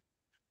morning,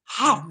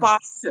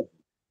 7:30,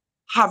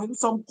 having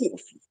some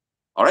coffee.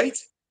 All right,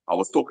 I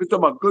was talking to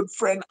my good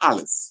friend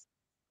Alice,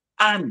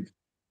 and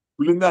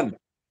Lyndon,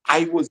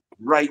 I was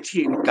right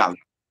here in the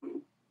gallery.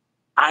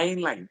 I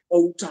ain't like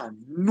out of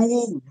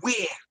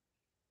nowhere.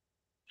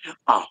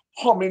 A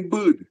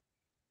hummingbird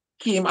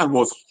came and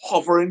was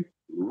hovering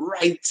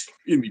right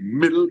in the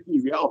middle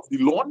area of the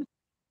lawn,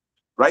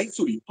 right?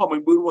 So the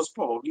hummingbird was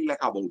probably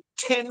like about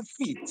 10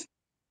 feet,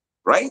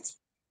 right?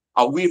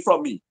 Away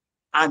from me.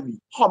 And the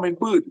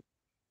hummingbird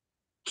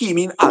came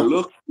in a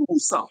little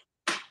closer.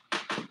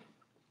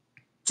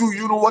 Do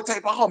you know what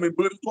type of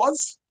hummingbird it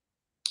was?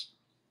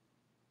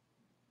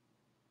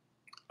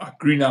 A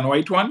green and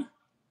white one.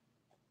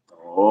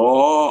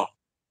 Oh,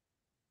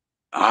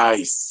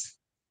 nice.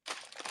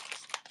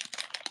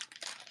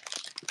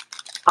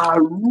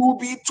 A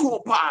ruby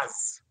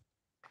topaz.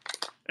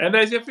 And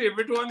that's your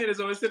favorite one? It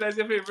is always said that's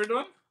your favorite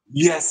one?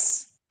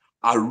 Yes,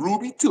 a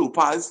ruby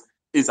topaz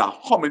is a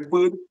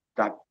hummingbird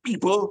that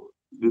people,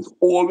 there's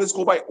always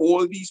go by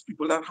all these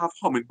people that have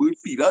hummingbird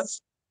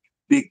feeders.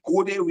 They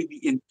go there with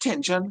the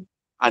intention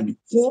and the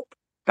hope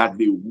that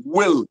they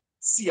will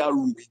see a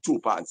ruby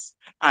topaz.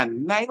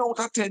 And 9 out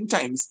of 10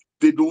 times,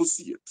 they don't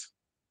see it.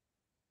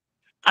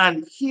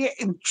 And here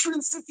in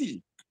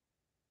Trinity,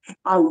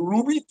 a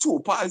ruby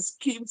topaz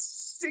came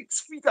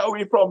 6 feet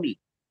away from me.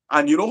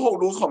 And you know how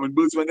those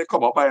hummingbirds, when they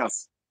come up by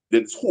us,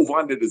 they just hover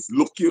and they just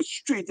look you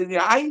straight in the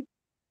eye?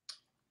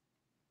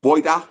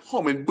 Boy, that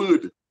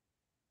hummingbird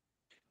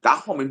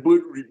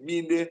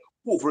remained there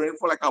hovering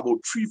for like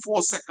about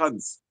 3-4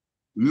 seconds.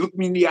 Look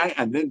me in the eye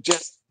and then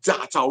just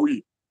dart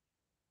away.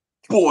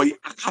 Boy,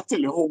 I can't tell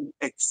you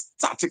how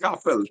ecstatic I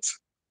felt.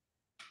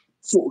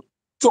 So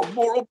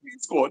tomorrow,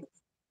 please God,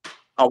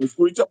 I was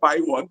going to buy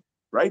one,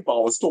 right? But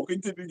I was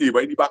talking to the neighbor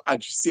in the back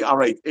and she said, all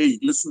right, hey,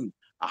 listen,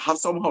 I have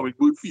some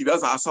hummingbird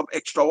feeders, I have some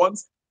extra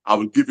ones. I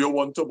will give you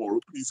one tomorrow,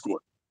 please God.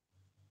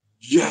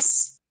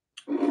 Yes.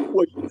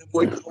 Boy,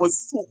 that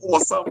was so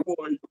awesome,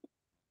 boy.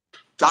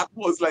 That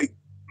was like,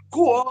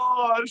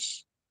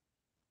 gosh.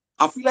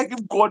 I feel like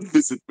if God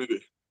visit me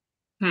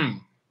there.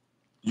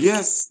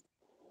 Yes.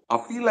 I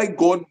feel like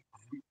God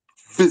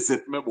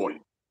visit me, boy.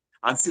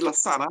 And say,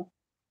 Lasana,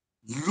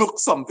 look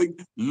some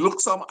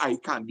eye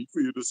candy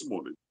for you this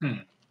morning.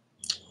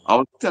 I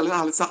was telling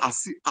Alice, I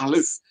see,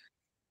 Alice,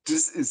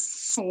 this is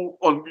so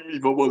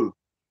unbelievable.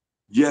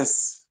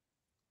 Yes.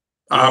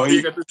 How do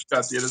you Boy. get to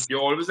that? You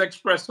always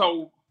express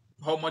how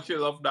much you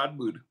love that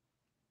bird.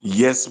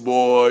 Yes,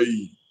 boy.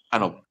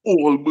 And of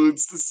all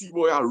birds to see,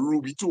 boy, a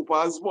ruby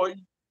topaz, boy.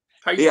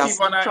 Hi, They are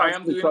Stephen. I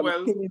am doing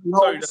well.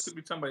 Sorry, just to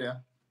meet somebody.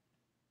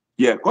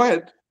 Yeah, go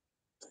ahead.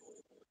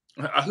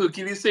 I heard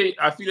you say,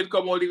 I feel it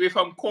come all the way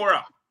from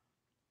Cora.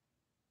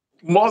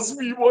 Must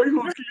be, boy,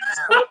 Hercules,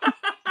 boy.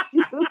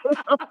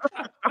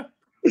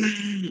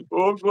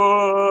 Oh,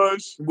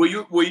 gosh.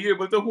 Were you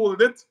able to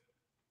hold it?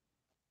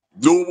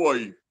 No,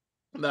 boy.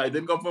 No, it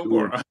didn't come from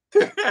Cora.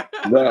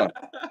 Yeah.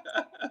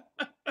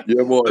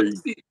 Yeah, boy.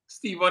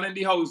 Stephen in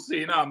the house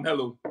saying,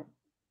 hello.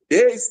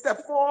 Hey,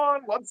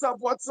 Stefan, what's up?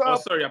 What's up? Oh,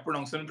 sorry, I'm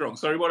pronouncing it wrong.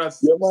 Sorry about that.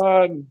 Yeah,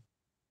 man.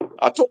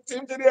 I talked to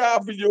him today. I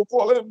have video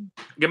call him.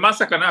 Give me a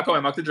second. I'll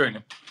come back to join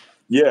him.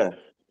 Yeah.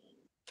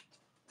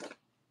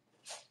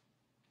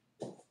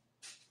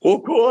 Oh,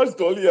 gosh,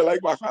 Dolly, I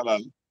like my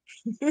canal.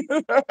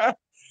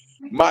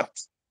 Matt,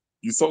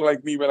 you sound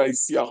like me when I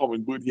see a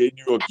hummingbird here in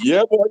New York.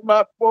 Yeah, boy,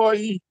 Matt,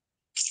 boy.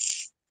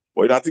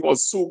 Boy, that thing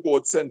was so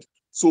God sent.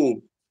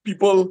 So,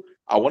 people,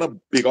 I want to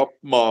big up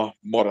my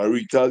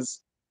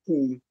moderators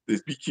who they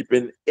be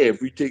keeping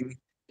everything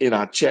in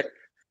a check.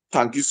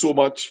 Thank you so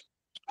much.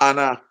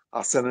 Anna,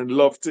 I sending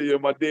love to you,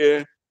 my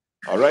dear.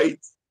 All right.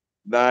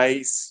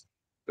 Nice.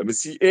 Let me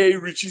see. Hey,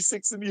 Richie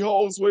Six in the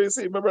house. What you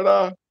say, my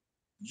brother?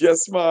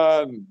 Yes,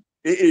 man.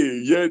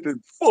 Hey, yeah, the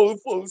full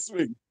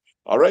swing.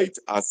 All right.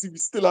 I see we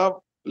still have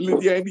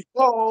Lydia in the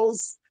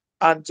house.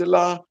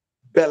 Angela,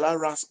 Bella,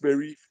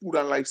 Raspberry, Food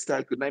and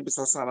Lifestyle. Good night,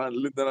 Mr. Sana and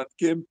Linda and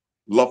Kim.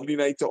 Lovely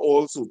night to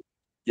all. So,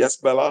 yes,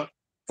 Bella.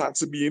 Thanks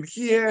for being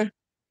here.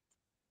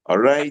 All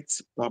right.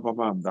 Bam, bam,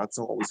 bam. That's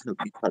always help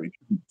me carry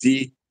the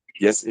day.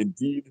 Yes,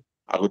 indeed.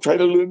 I will try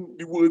to learn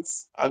the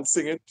words and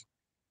sing it.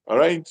 All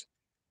right.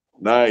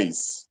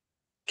 Nice.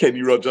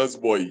 Kenny Rogers,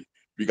 boy.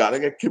 We gotta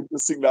get Kim to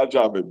sing that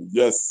jamming.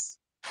 Yes.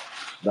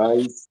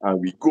 Nice. And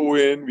we go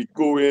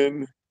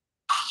in.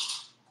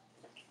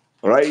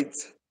 All right.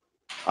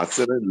 I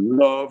said I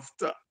love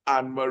to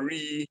Anne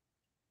Marie.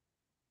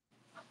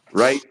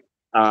 Right.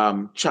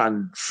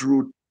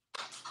 Chandruti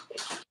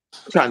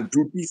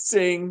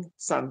Singh.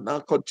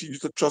 Santa continues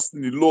to trust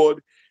in the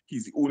Lord.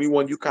 He's the only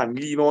one you can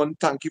lean on.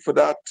 Thank you for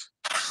that.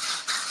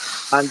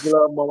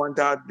 Angela, mom and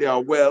dad, they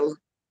are well.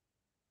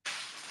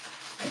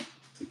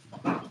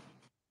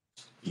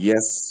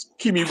 Yes,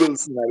 Kimmy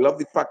Wilson, I love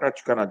the fact that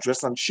you can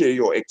address and share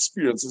your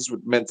experiences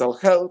with mental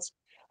health.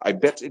 I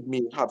bet it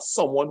may have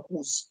someone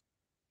who's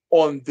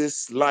on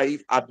this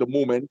live at the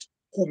moment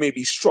who may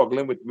be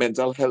struggling with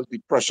mental health,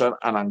 depression,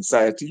 and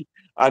anxiety.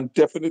 And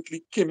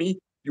definitely, Kimmy,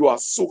 you are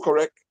so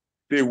correct.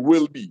 They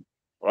will be,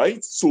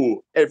 right?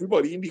 So,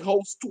 everybody in the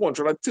house,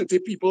 230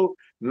 people,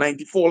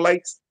 94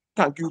 likes.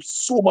 Thank you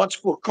so much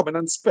for coming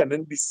and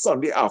spending this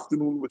Sunday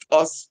afternoon with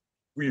us.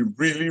 We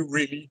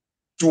really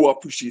do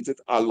appreciate it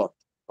a lot.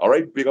 All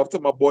right, big up to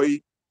my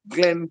boy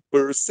Glenn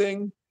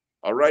Bursing.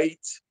 All right,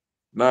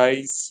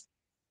 nice.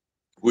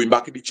 Going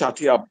back in the chat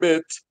here a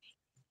bit.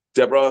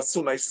 Deborah,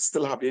 so nice to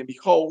still have you in the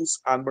house.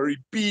 Anne Marie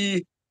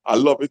B, I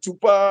love it too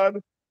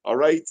bad. All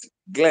right,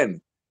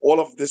 Glenn,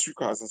 all of this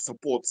requires a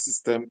support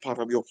system. Part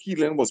of your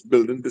healing was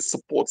building this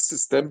support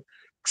system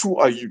through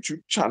our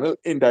YouTube channel.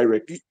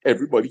 Indirectly,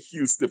 everybody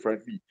heals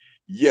differently.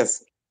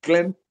 Yes,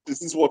 Glenn,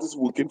 this is what is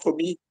working for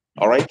me.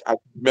 All right, I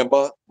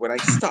remember when I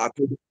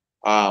started,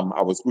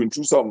 I was going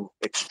through some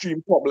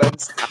extreme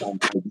problems,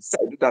 and I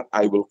decided that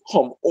I will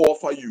come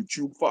off of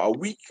YouTube for a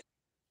week.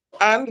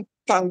 And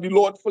thank the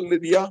Lord for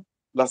Lydia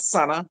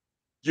Lasana.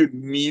 You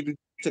need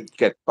to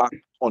get back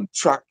on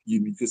track.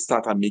 You need to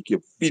start and make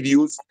your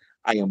videos.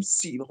 I am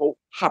seeing how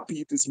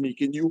happy it is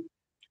making you.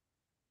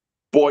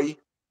 Boy,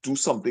 do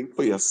something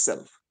for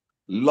yourself.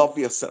 Love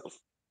yourself.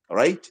 All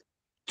right?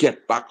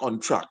 Get back on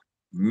track.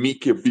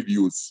 Make your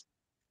videos.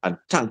 And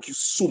thank you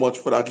so much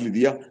for that,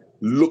 Lydia.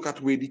 Look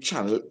at where the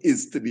channel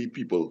is today,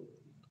 people.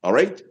 All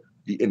right?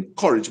 The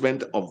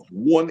encouragement of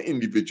one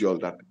individual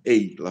that,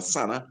 hey,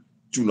 Lasana,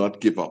 do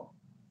not give up.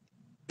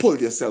 Pull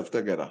yourself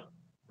together,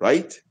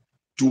 right?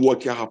 Do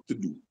what you have to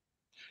do.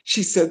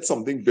 She said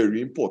something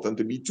very important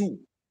to me too.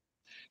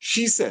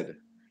 She said,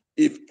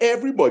 if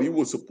everybody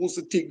was supposed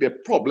to take their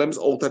problems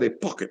out of their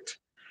pocket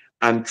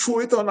and throw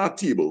it on our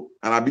table,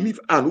 and I believe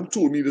Anu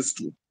told me this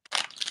too,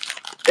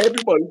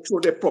 everybody throw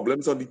their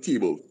problems on the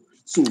table.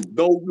 So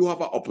now you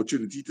have an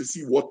opportunity to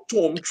see what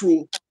Tom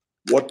threw,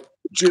 what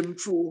Jim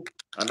threw,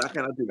 and that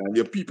kind of thing. And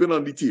you're peeping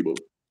on the table.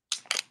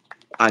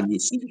 And you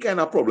see the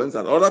kind of problems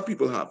that other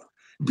people have.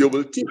 You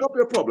will take up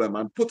your problem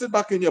and put it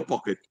back in your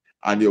pocket,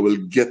 and you will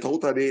get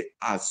out of there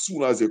as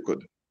soon as you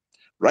could.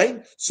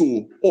 Right?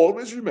 So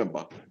always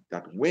remember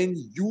that when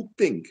you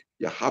think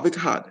you have it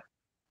hard,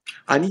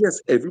 and yes,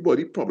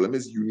 everybody's problem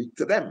is unique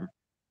to them,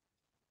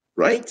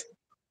 right?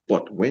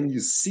 But when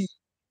you see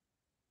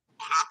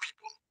other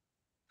people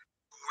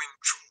going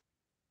through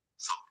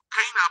some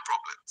kind of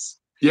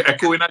problems, You're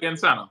echoing again,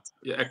 Sana.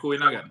 You're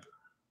echoing again.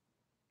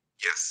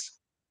 yes,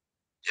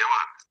 yeah,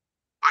 man.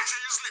 I say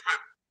you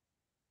sleeping.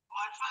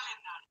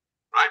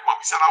 Right,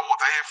 mommy said I want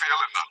to hear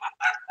failing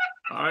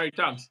now. All right,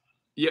 thanks.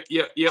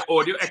 Your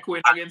audio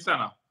echoing again,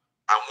 Sana.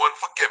 And one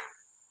for Kim.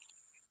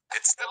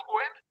 It's still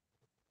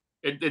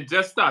going? It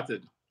just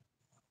started.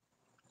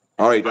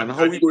 All right, and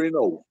how are we going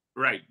now?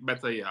 Right,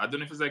 better, yeah. I don't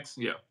know if it's like,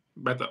 yeah,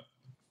 better.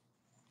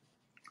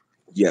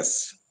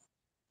 Yes.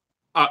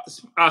 A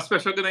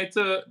special good night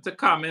to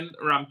Carmen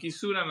Ramki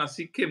soon, and I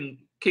see King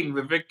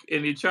Vivek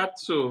in the chat,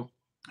 so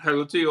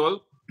hello to you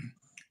all.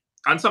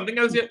 And something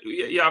else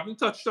you haven't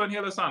touched on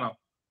here, Lasana.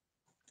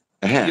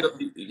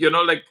 You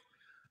know, like,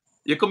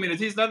 your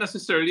community is not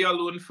necessarily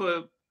alone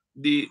for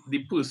the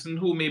person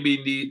who may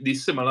be in the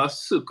similar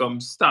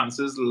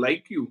circumstances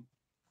like you,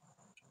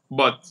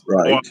 but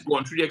or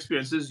gone through the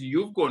experiences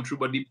you've gone through,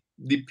 but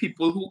the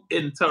people who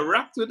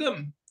interact with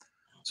them.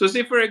 So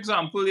say, for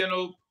example, you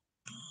know,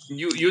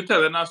 you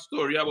telling a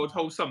story about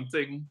how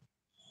something,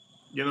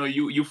 you know,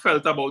 you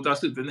felt about a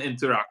certain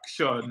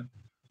interaction,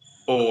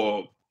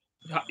 or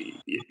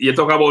You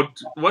talk about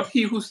what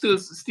he who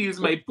steals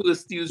my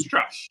purse steals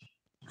trash.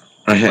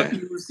 Uh-huh. But he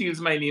who steals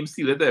my name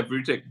steals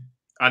everything.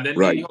 And then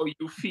Right. maybe how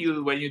you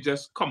feel when you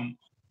just come,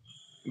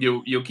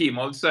 you came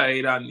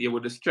outside and you were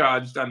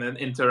discharged and then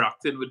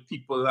interacted with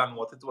people and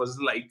what it was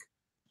like.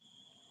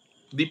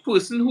 The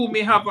person who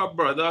may have a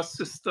brother,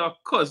 sister,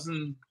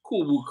 cousin,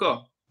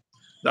 co-worker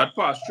that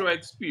passed through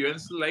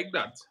experience like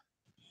that,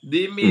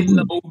 they may Mhm.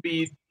 now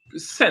be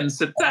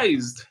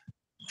sensitized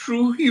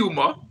through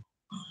humor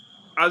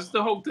as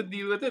to how to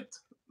deal with it.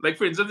 Like,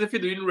 for instance, if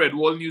you're doing Red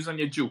Wall News and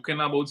you're joking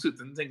about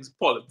certain things,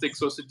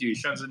 politics or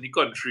situations in the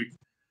country,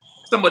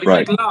 somebody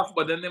Right. might laugh,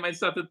 but then they might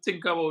start to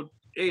think about,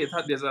 hey,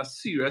 there's a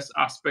serious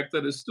aspect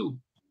of this too.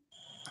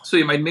 So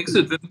you might make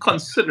certain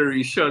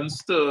considerations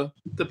to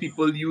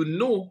people you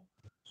know,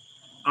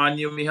 and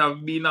you may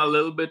have been a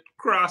little bit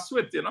crass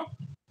with, you know?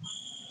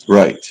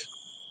 Right.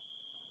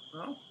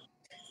 Huh?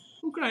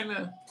 Who crying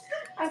there?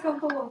 I come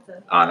for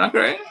water. Anna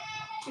crying?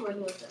 She want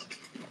water.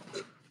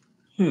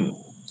 Hmm.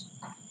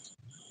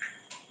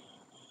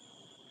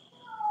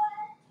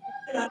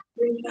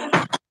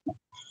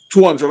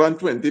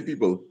 220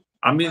 people.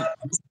 I mean,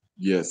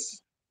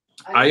 Yes.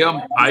 I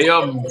am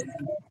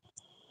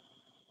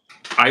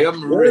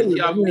really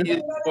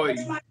amazed, boy.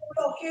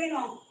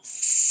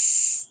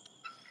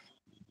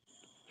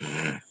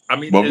 I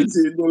mean, But we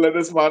say don't let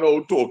this man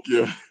out talk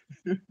here.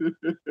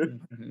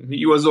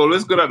 he was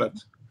always good at that.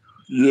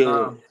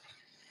 Yeah.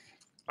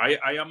 I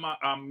am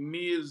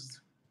amazed.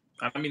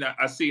 I mean,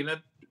 I seen it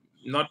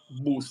not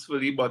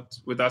boastfully, but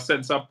with a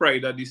sense of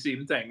pride at the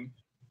same time.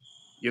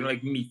 You know,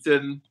 like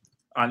meeting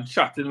and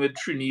chatting with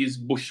Trini's.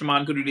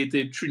 Bushman could relate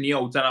it, Trini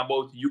out and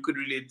about. You could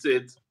relate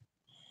it.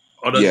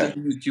 Others Yeah.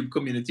 in the YouTube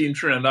community in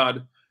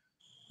Trinidad.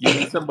 You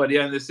meet somebody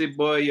and they say,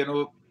 boy, you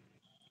know,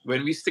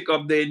 when we stick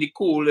up there in the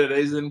cold, whether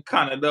it's in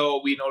Canada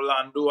or we in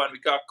Orlando, and we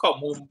can't come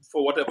home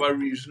for whatever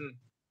reason,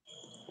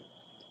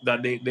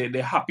 that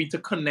they're happy to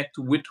connect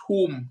with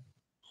home.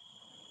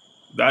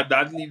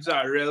 That leaves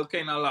a real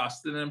kind of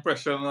lasting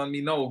impression on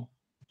me now.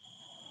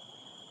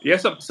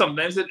 Yes,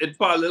 sometimes it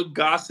put a little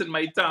gas in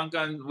my tank,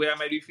 and where I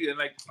might be feeling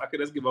like I could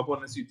just give up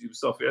on this YouTube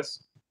stuff,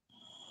 yes.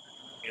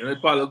 You know,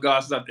 it put a little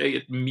gas that, hey,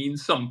 it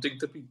means something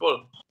to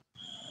people.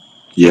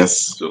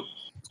 Yes.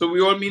 So we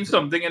all mean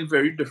something in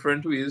very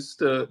different ways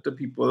to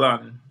people,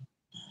 and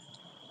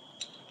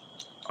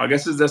I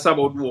guess it's just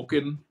about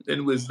walking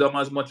in wisdom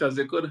as much as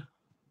they could.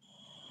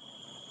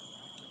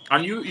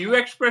 And you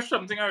expressed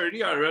something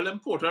already, a real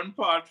important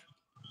part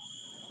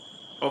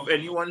of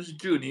anyone's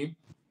journey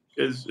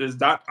is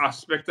that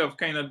aspect of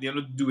kind of, you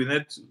know, doing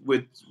it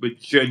with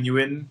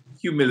genuine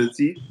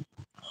humility,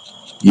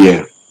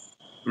 Yeah.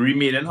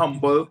 remaining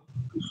humble,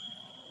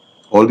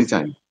 All the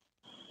time.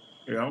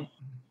 you know.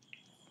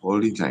 All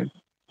the time.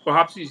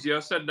 Perhaps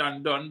easier said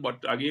than done, but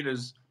again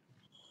is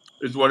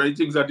one of the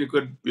things that you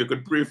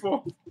could pray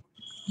for.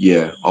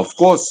 Yeah. Of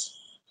course.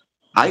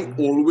 I Mhm.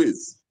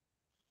 always,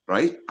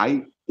 right?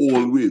 I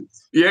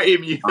always Yeah,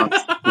 Amy.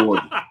 ask God,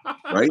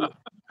 right?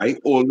 I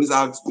always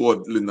ask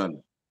God,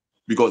 Linan,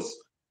 because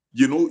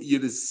you know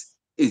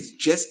it's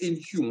just in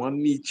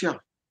human nature.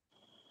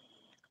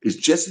 It's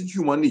just in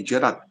human nature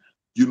that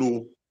you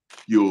know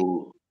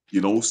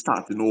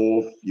starting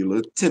off, you're a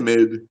little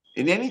timid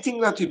in anything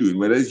that you're doing,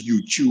 whether it's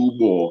YouTube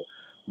or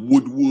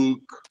woodwork,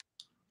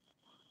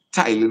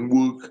 tiling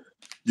work,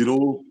 you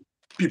know,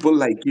 people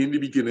like you in the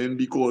beginning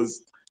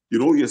because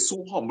you're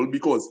so humble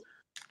because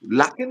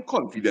lacking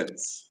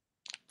confidence,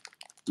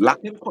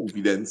 lacking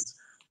confidence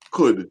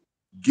could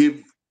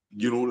give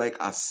like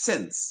a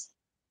sense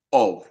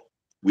of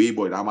way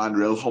boy, that man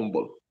real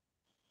humble,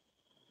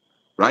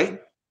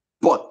 right?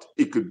 But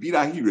it could be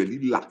that he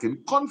really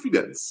lacking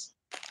confidence,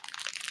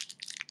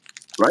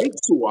 right?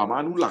 So a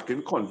man who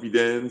lacking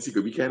confidence, he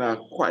could be kind of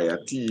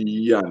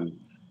quiety and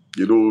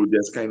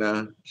just kind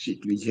of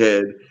shaking his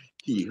head.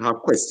 He have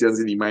questions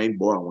in his mind,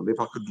 boy, I wonder if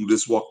I could do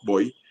this work,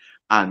 boy.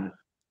 And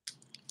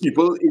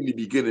people in the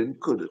beginning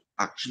could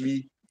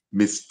actually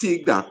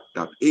mistake that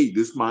hey,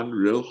 this man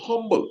real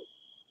humble,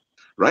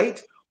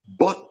 right?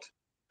 But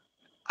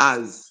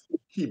as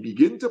he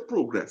begin to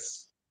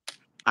progress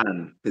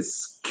and his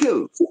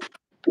skills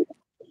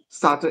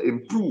start to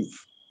improve,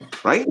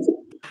 right?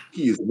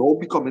 He is now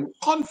becoming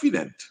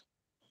confident.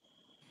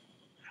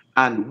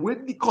 And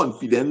with the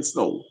confidence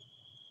now,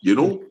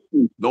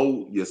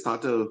 now you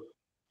start to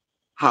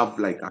have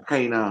like a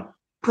kind of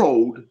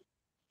proud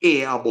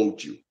air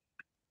about you.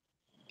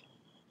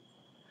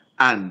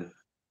 And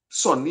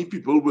suddenly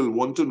people will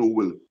want to know,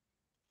 well,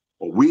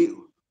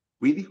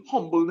 where the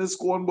humbleness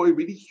go on, boy,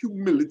 where the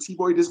humility,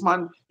 boy, this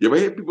man. You ever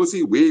hear people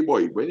say, way,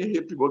 boy, when you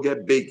hear people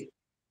get big,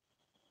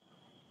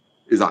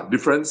 is a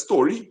different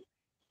story,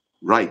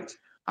 right?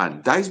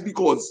 And that's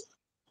because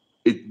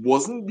it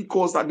wasn't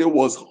because that they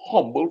was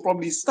humble from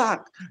the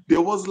start. They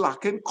was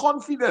lacking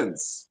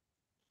confidence.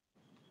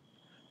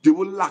 They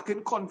were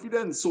lacking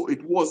confidence. So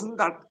it wasn't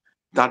that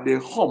they're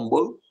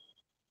humble.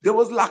 They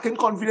was lacking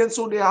confidence,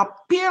 so they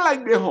appear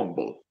like they're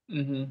humble.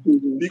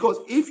 Mm-hmm. Because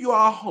if you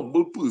are a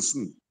humble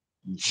person,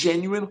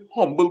 genuine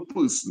humble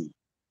person,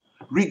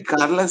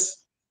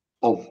 regardless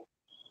of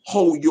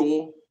how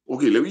your,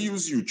 okay, let me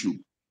use YouTube,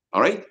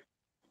 all right?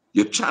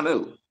 Your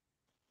channel,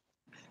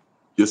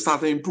 you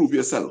start to improve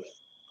yourself,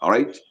 all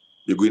right?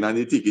 You're going and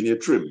you're taking your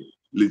trim.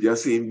 Lydia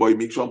saying, boy,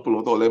 make sure and pull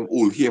out all them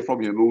old hair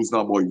from your nose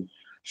now, boy.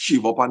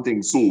 Shave up and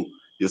things. So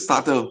you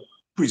start to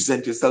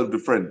present yourself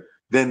different.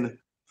 Then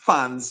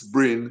fans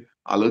bring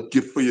a little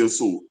gift for you.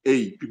 So,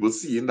 hey, people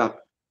seeing that,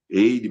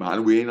 hey, the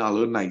man wearing a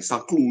little nicer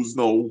clothes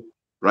now,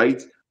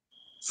 right?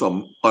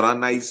 Some other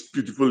nice,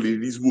 beautiful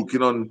ladies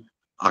working on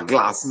our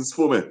glasses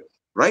for me,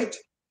 right?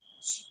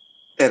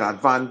 In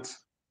advance,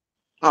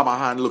 have my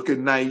hand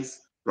looking nice,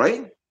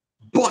 right?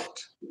 But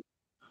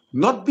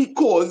not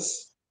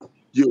because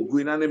you're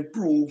going and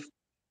improve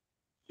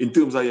in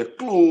terms of your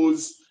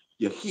clothes,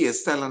 your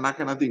hairstyle, and that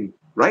kind of thing,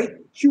 right?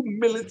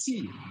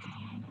 Humility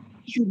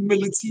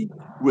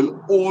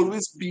will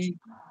always be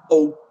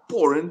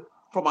outpouring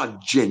from a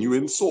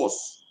genuine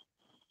source.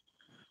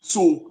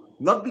 So,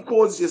 not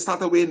because you start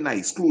to wear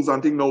nice clothes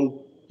and thing now,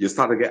 you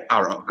start to get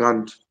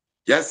arrogant.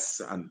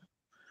 Yes, and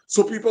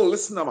so people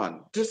listen,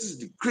 man. This is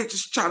the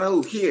greatest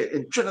channel here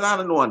in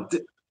Trinidad and no.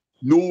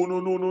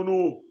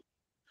 No.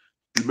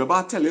 Remember,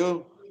 I tell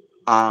you,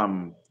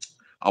 I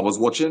was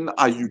watching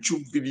a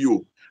YouTube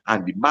video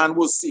and the man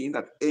was saying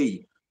that,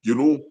 hey,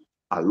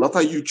 a lot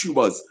of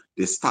YouTubers,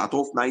 they start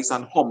off nice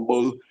and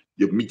humble.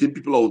 You're meeting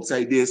people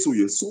outside there, so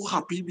you're so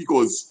happy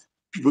because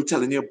people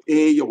telling you,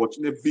 hey, you're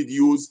watching their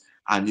videos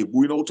and you're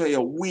going out of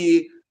your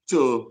way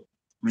to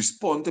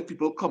respond to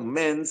people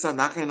comments and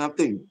that kind of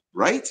thing,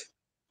 right?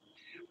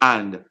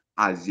 And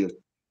as your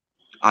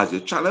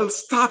channel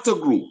start to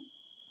grow,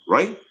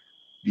 right?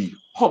 The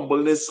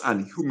humbleness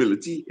and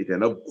humility, it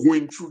end up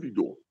going through the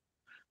door.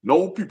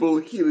 Now people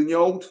hearing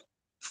you out,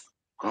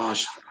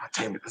 gosh, I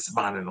tell you this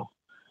man,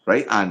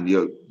 right? And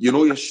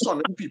you're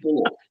shunning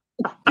people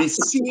off. The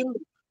same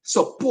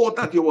support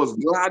that you was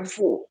glad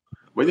for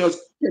when you was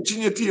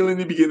catching your tail in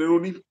the beginning,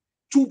 only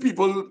 2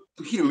 people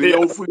healing Yeah.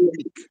 out for a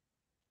week,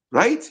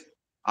 right?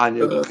 And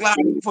you're glad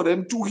for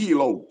them to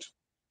heal out.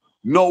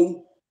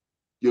 No,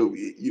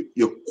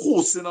 you're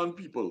coursing on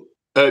people.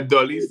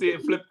 Dolly say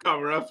flip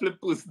camera, flip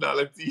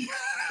personality.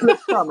 Flip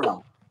camera,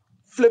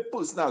 flip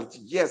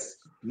personality. Yes.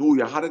 No,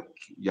 you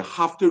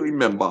have to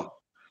remember.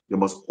 You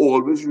must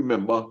always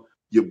remember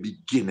your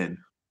beginning.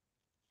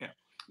 Yeah.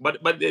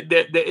 But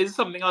there is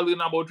something I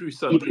learned about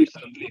recently.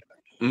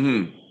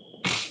 Mm-hmm.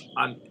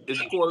 And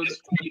it's called,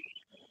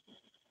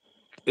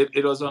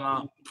 it was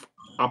on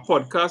a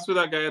podcast with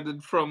a guy I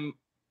did from,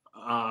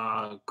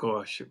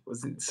 gosh,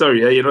 was it,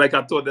 sorry, like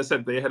I told the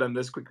center your head and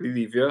just quickly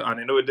leave you.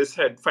 And with this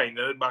head,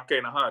 finding it back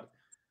kind of hard.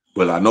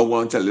 Well, I don't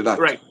want to tell you that.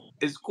 Right.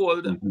 It's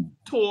called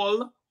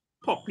tall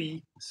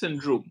poppy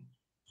syndrome.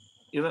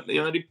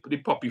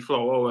 The poppy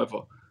flower or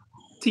whatever.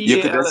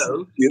 You could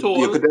TALL, you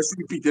could just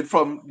repeat it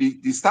from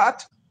the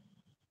start.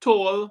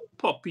 Tall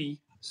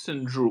poppy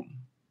syndrome.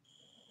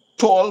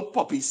 Tall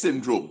poppy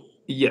syndrome.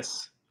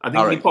 Yes. I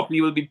think the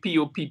poppy will be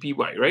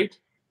POPPY, right?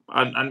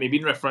 And maybe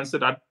in reference to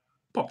that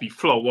poppy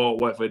flower or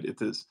whatever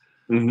it is.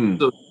 Mm-hmm.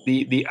 So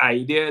the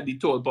idea, the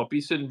tall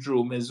poppy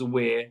syndrome is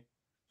where,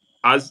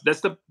 as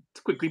that's to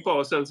quickly put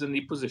ourselves in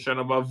the position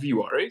of a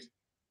viewer, right?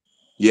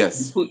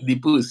 Yes. The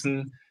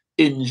person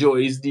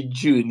enjoys the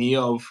journey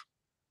of,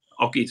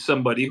 okay,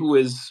 somebody who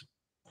is,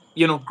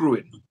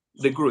 growing.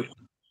 They're growing.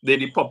 They're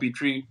the poppy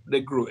tree,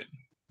 they're growing.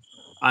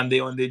 And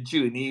they're on their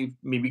journey,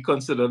 maybe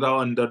considered an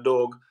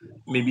underdog,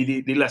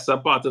 maybe the lesser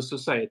part of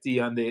society,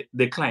 and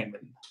they're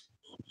climbing.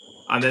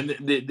 And then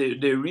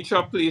they reach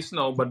a place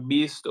now, but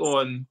based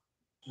on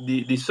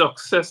the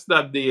success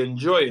that they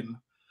enjoying,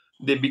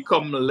 they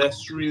become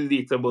less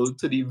relatable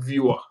to the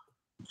viewer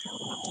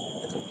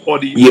or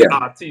the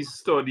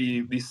artist or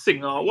the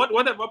singer,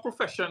 whatever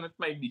profession it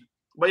might be.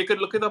 But you could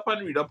look it up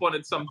and read up on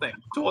it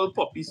sometime. Tall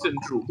poppy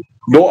syndrome.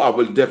 No, I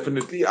will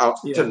definitely Yeah.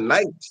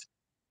 Tonight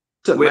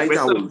I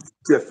some, will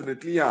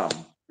definitely I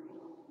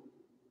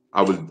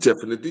will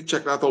definitely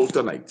check that out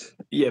tonight.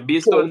 yeah,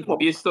 based on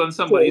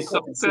somebody's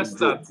success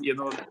that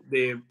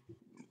they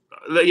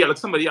like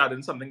somebody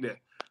adding something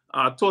there.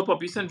 Tall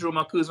poppy syndrome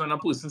occurs when a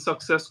person's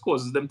success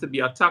causes them to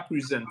be attacked,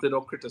 resented,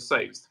 or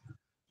criticized,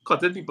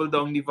 cutting people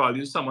down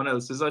devalue someone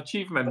else's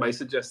achievement by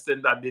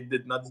suggesting that they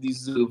did not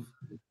deserve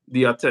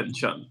the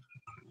attention.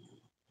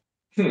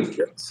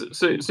 Yeah.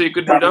 So you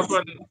could read up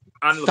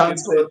and look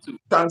into it too.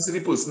 Thanks to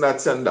the person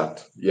that sent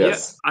that.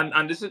 Yes. Yeah,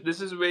 and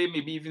this is where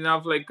maybe even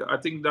have, like, I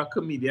think that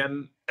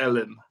comedian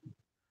Ellen,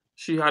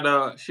 she had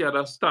a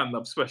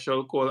stand-up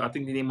special called, I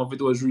think the name of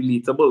it was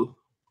Relatable.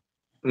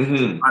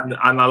 Mm-hmm.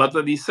 And a lot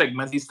of these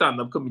segments these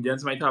stand-up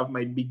comedians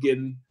might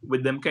begin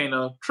with them kind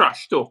of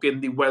trash talking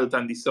the wealth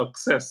and the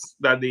success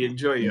that they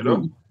enjoy,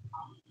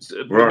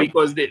 So, Right.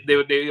 because they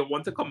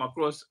want to come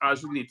across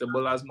as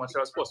relatable as much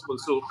as possible.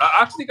 So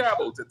I asked the guy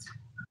about it,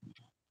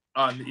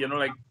 and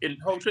like in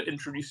how to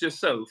introduce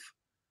yourself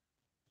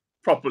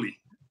properly,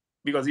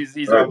 because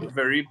he's a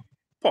very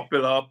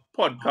popular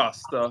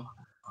podcaster,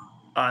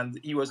 and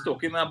he was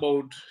talking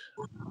about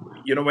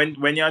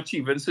when you're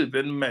achieving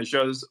certain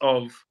measures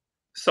of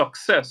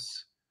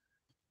success,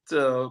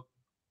 to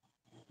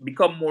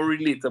become more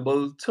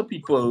relatable to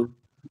people,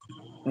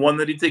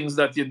 one of the things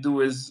that you do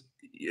is,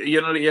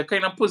 you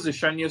kind of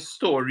position your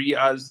story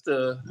as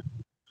to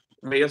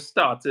where you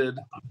started,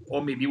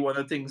 or maybe one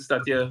of the things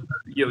that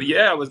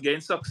I was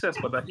getting success,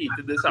 but I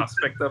hated this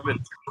aspect of it.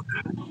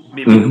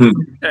 Maybe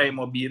losing time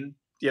or being,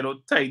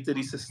 tied to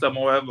the system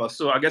or whatever.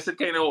 So I guess it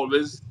kind of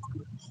always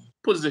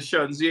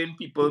positions you in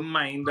people's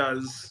mind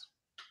as,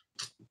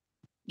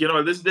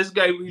 this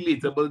guy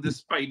relatable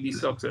despite the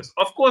success.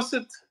 Of course,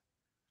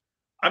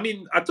 I'm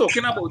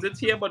talking about it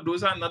here, but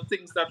those are not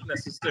things that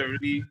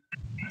necessarily,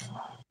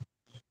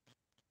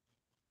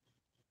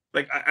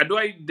 like, I do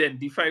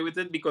identify with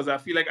it because I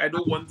feel like I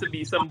don't want to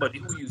be somebody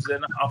who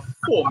using a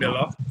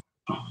formula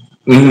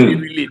to be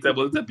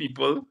relatable to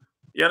people.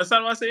 You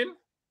understand what I'm saying?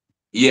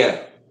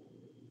 Yeah.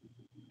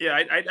 Yeah,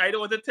 I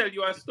don't want to tell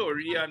you a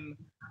story and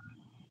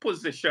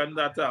position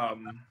that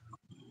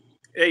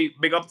hey,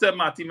 big up to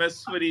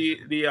Martimus for what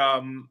you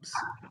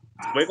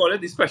call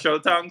it, the special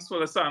thanks for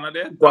the Sana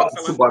there. Thanks a lot.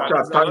 Super chat.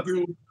 Thanks a Thank lot. you.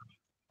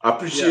 Yeah.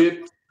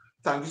 Appreciate.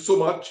 Thank you so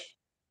much.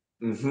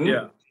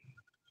 Yeah.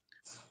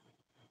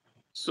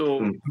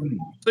 So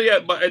yeah,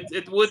 but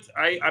it would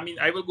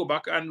I will go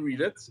back and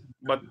read it.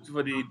 But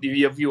for the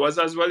viewers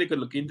as well, you can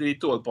look into the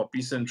tall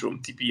poppy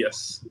syndrome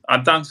 (TPS).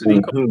 And thanks to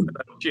the company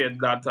that shared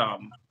that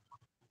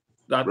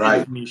Right.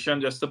 information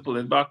just to pull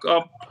it back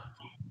up.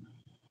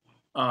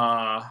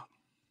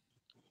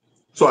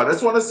 So I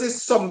just want to say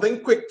something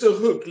quick to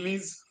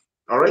Hercules.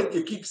 All right,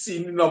 you keep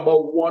seeing the number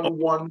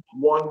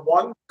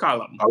 1111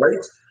 column. All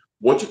right,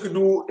 what you could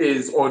do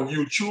is on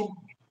YouTube,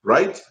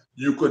 right?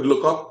 You could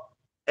look up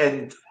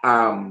and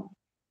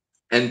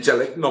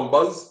angelic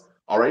numbers.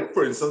 All right,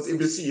 for instance, if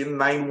you see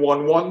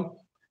 911,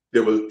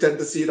 they will tend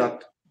to see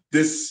that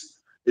this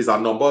is a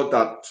number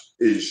that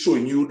is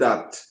showing you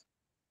that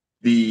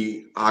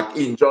the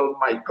archangel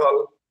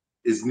Michael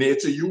is near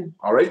to you.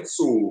 All right,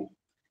 so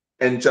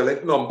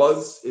angelic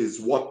numbers is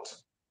what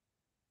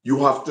you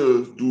have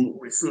to do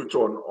research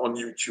on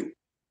YouTube.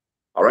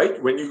 All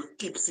right, when you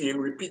keep seeing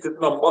repeated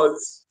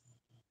numbers,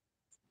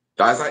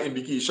 that's an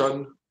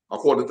indication,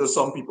 according to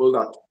some people,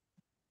 that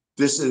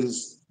this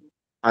is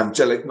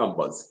angelic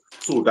numbers.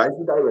 So that's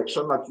the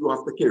direction that you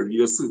have to carry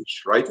your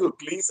search, right,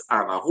 please?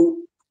 And I hope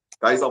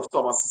that is of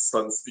some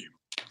assistance to you.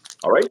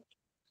 All right?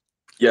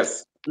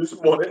 Yes. This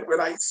morning when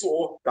I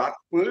saw that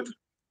word,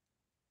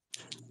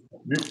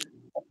 the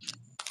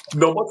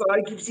number that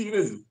I keep seeing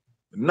is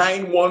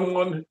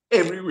 911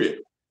 everywhere.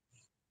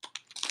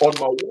 On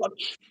my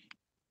watch,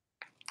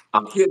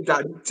 I hear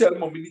daddy tell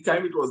mommy the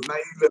time it was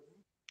 9:11.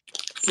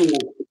 So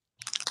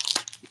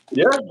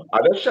yeah,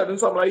 I just shedding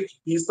some light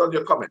based on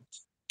your comment.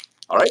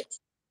 All right.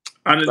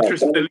 And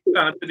interestingly,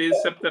 today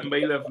is September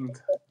 11th.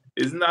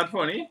 Isn't that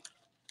funny?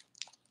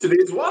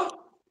 Today's what?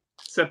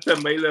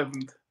 September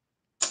 11th.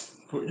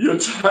 You're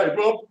tied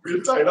up.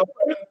 You're tied up,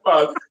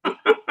 man.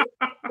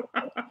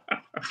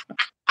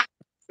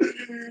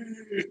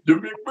 You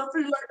make me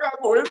feel like I'm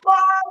going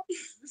mad.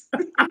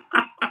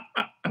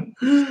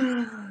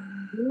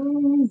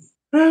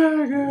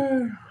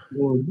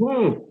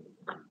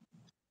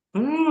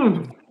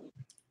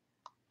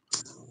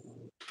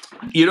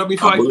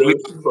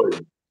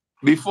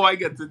 Before I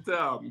get to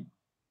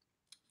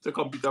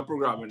computer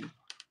programming,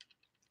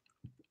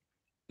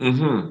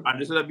 and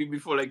this would be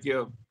before like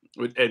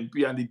with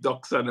NP and the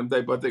docs and them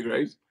type of thing,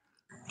 right?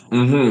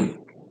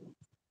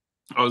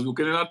 I was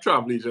working in a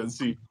travel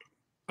agency,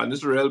 and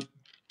this real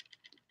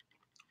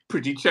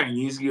pretty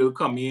Chinese girl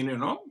come in,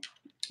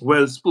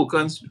 well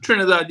spoken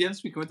Trinidadian,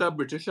 speaking with a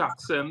British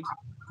accent.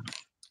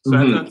 So I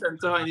had to attend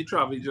to her in the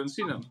travel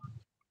agency,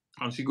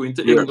 and she going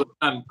to England.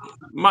 And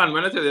man,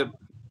 when I tell you,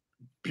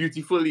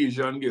 beautiful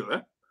Asian girl,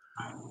 eh?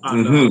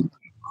 And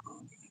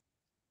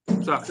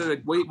so I said,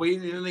 like, why are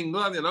you in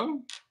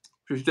England,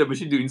 She told me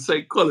she's doing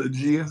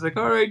psychology. I was like,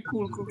 all right,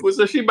 cool.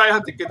 So she buy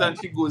her ticket and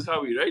she goes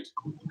her way, right?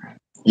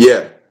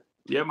 Yeah.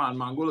 Yeah, man.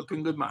 Mango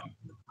looking good, man.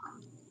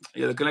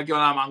 You're looking like you're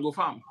on a mango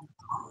farm.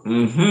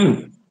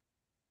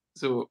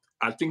 So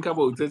I think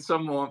about it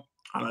some more,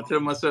 and I tell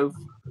myself,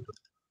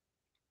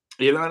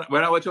 when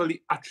I watch all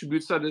the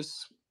attributes of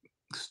this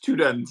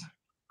student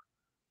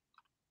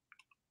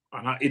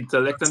and her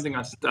intellect and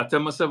things, I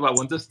tell myself I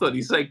want to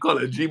study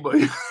psychology, but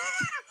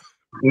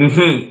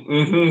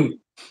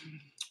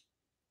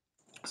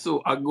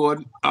so I go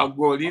home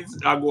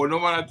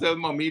and I tell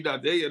mommy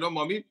that, hey,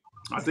 mommy,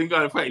 I think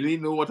I finally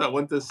know what I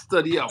want to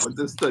study. I want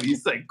to study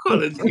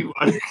psychology,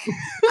 man.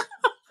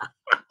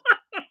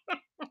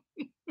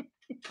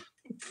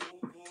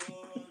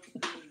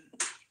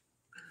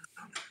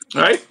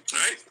 Right?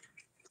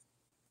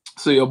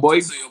 So your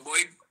boy.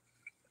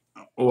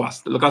 Oh,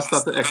 look, I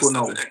start to echo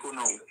now.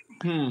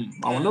 I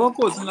wonder what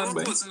causing that,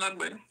 boy.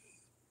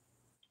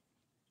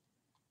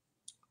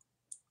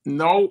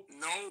 No.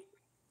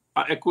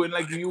 Echoing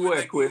like you were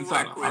echoing,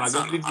 Sana. And I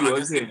guess the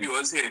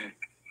viewers here.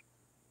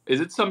 Is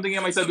it something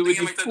you might have to do with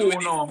the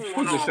phone or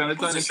position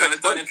it on the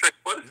tripod?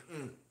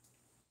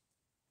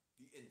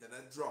 The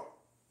internet dropped.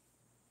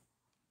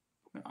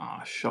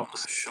 Ah,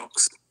 shucks.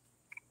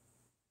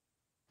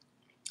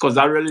 Because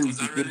that really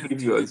repeating for the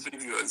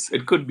viewers.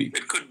 It could be.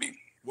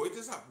 What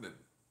is happening?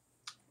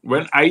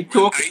 When I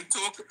talk,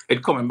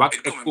 it coming back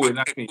echoing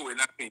at me.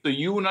 So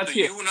you not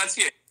here.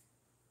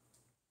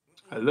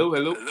 Hello,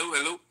 hello.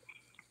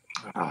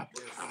 Ah,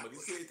 Yeah, somebody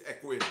say it's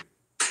echoing.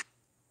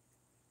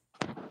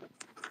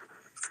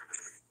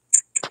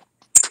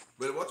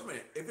 Well, watch me.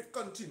 If it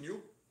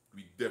continue,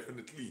 we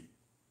gonna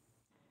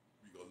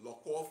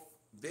lock off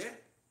there,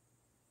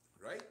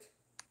 right?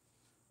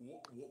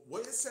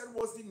 What you said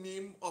was the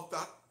name of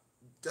that?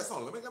 Just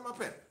on. Let me get my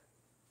pen.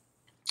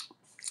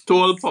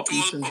 tall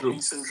poppy syndrome.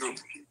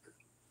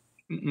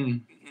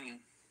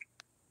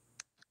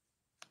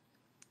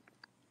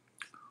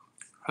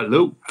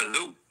 Hello.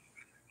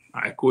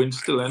 Echoing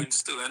still in.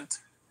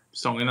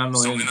 Songing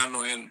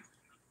annoying.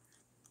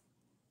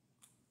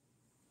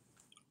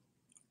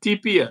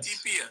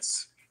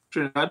 TPS.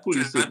 Trinidad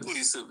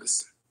Police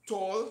Service.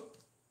 Tall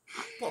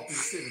poppy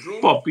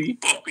syndrome. Poppy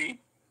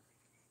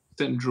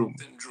syndrome.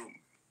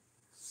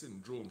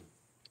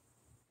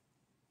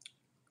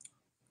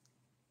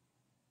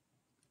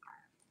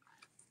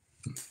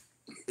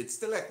 It's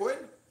still echoing.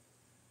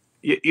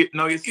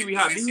 Now you see we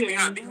hardly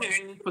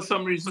hearing for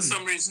some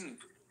reason.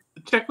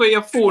 Check where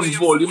your phone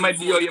volume might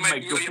be or your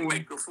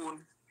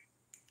microphone.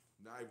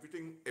 Now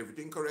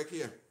everything correct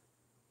here.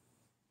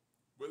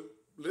 Well,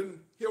 Lynn,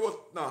 here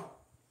what now?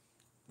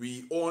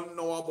 We on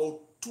now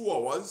about 2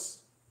 hours.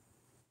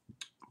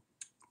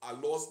 I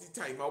lost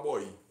the timer,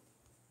 boy.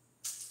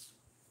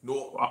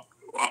 No.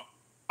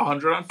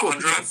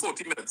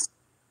 140 minutes.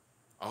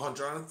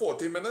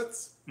 140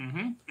 minutes.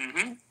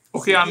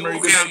 Okay, Anne-Marie,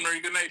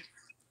 good night.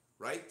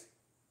 Right?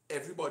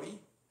 Everybody,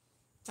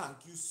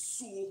 thank you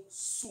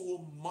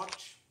so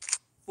much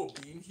for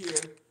being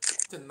here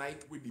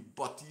tonight with the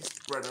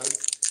Baptiste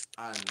brothers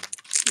and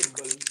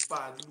Kimberly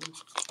Badley.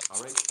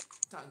 All right?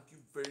 Thank you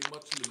very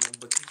much, Lynn and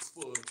Baptiste,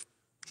 for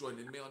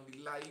joining me on the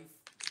live.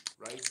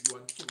 Right? You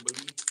and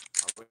Kimberly.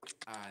 All right?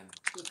 And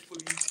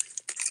hopefully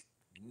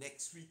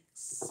next week,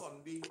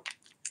 Sunday,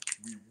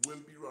 we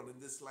will be running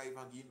this live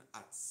again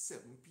at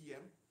 7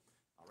 p.m.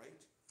 All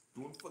right?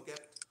 Don't forget,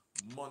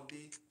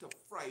 Monday to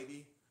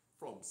Friday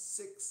from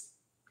 6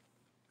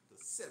 to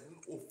 7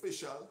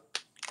 official,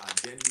 and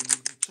then we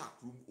leave the chat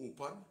room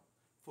open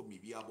for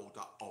maybe about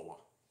an hour.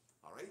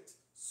 All right?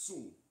 So,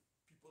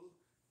 people,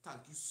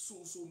 thank you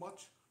so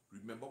much.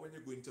 Remember, when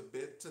you're going to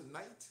bed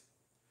tonight,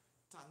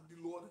 thank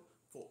the Lord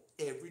for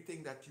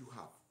everything that you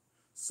have.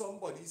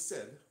 Somebody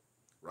said,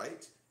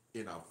 right,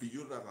 in a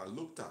video that I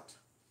looked at,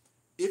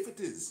 if it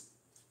is,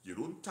 you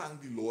don't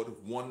thank the Lord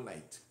one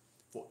night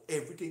for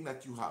everything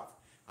that you have,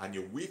 and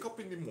you wake up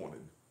in the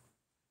morning,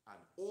 and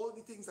all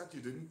the things that you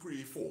didn't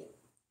pray for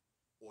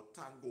or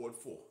thank God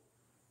for,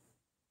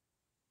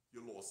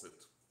 you lost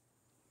it.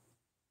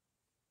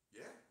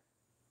 Yeah?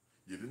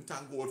 You didn't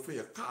thank God for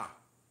your car.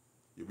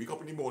 You wake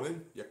up in the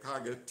morning, your car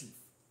get thief.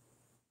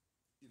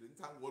 You didn't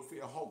thank God for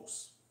your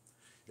house.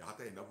 You have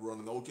to end up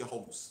running out your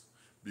house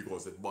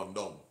because it burned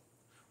down.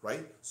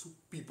 Right? So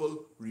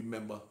people,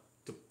 remember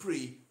to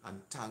pray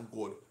and thank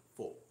God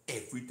for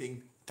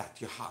everything that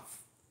you have.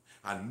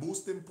 And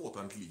most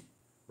importantly,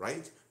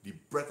 right, the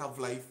breath of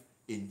life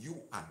in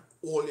you and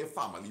all your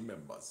family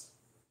members.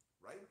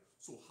 Right?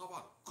 So have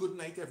a good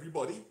night,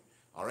 everybody.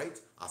 All right?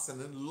 I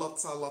send in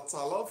lots of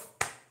love.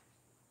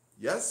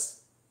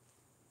 Yes?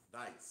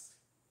 Nice.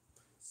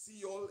 See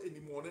you all in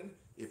the morning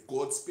if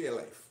God spare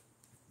life.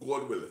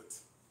 God will it.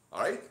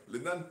 All right?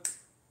 Lyndon,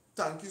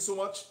 thank you so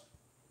much.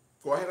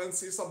 Go ahead and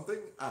say something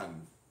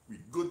and we're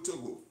good to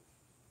go.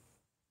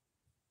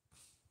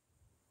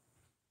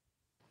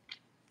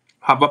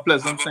 Have a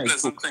pleasant night,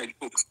 folks.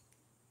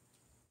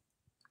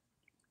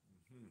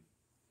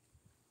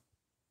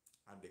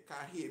 And they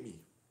can't hear me.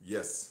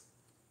 Yes.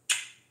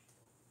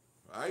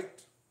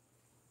 Right?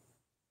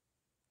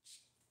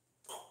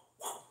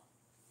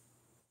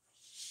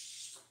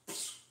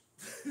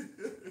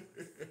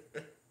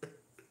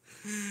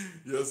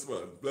 Yes,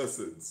 man.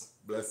 Blessings.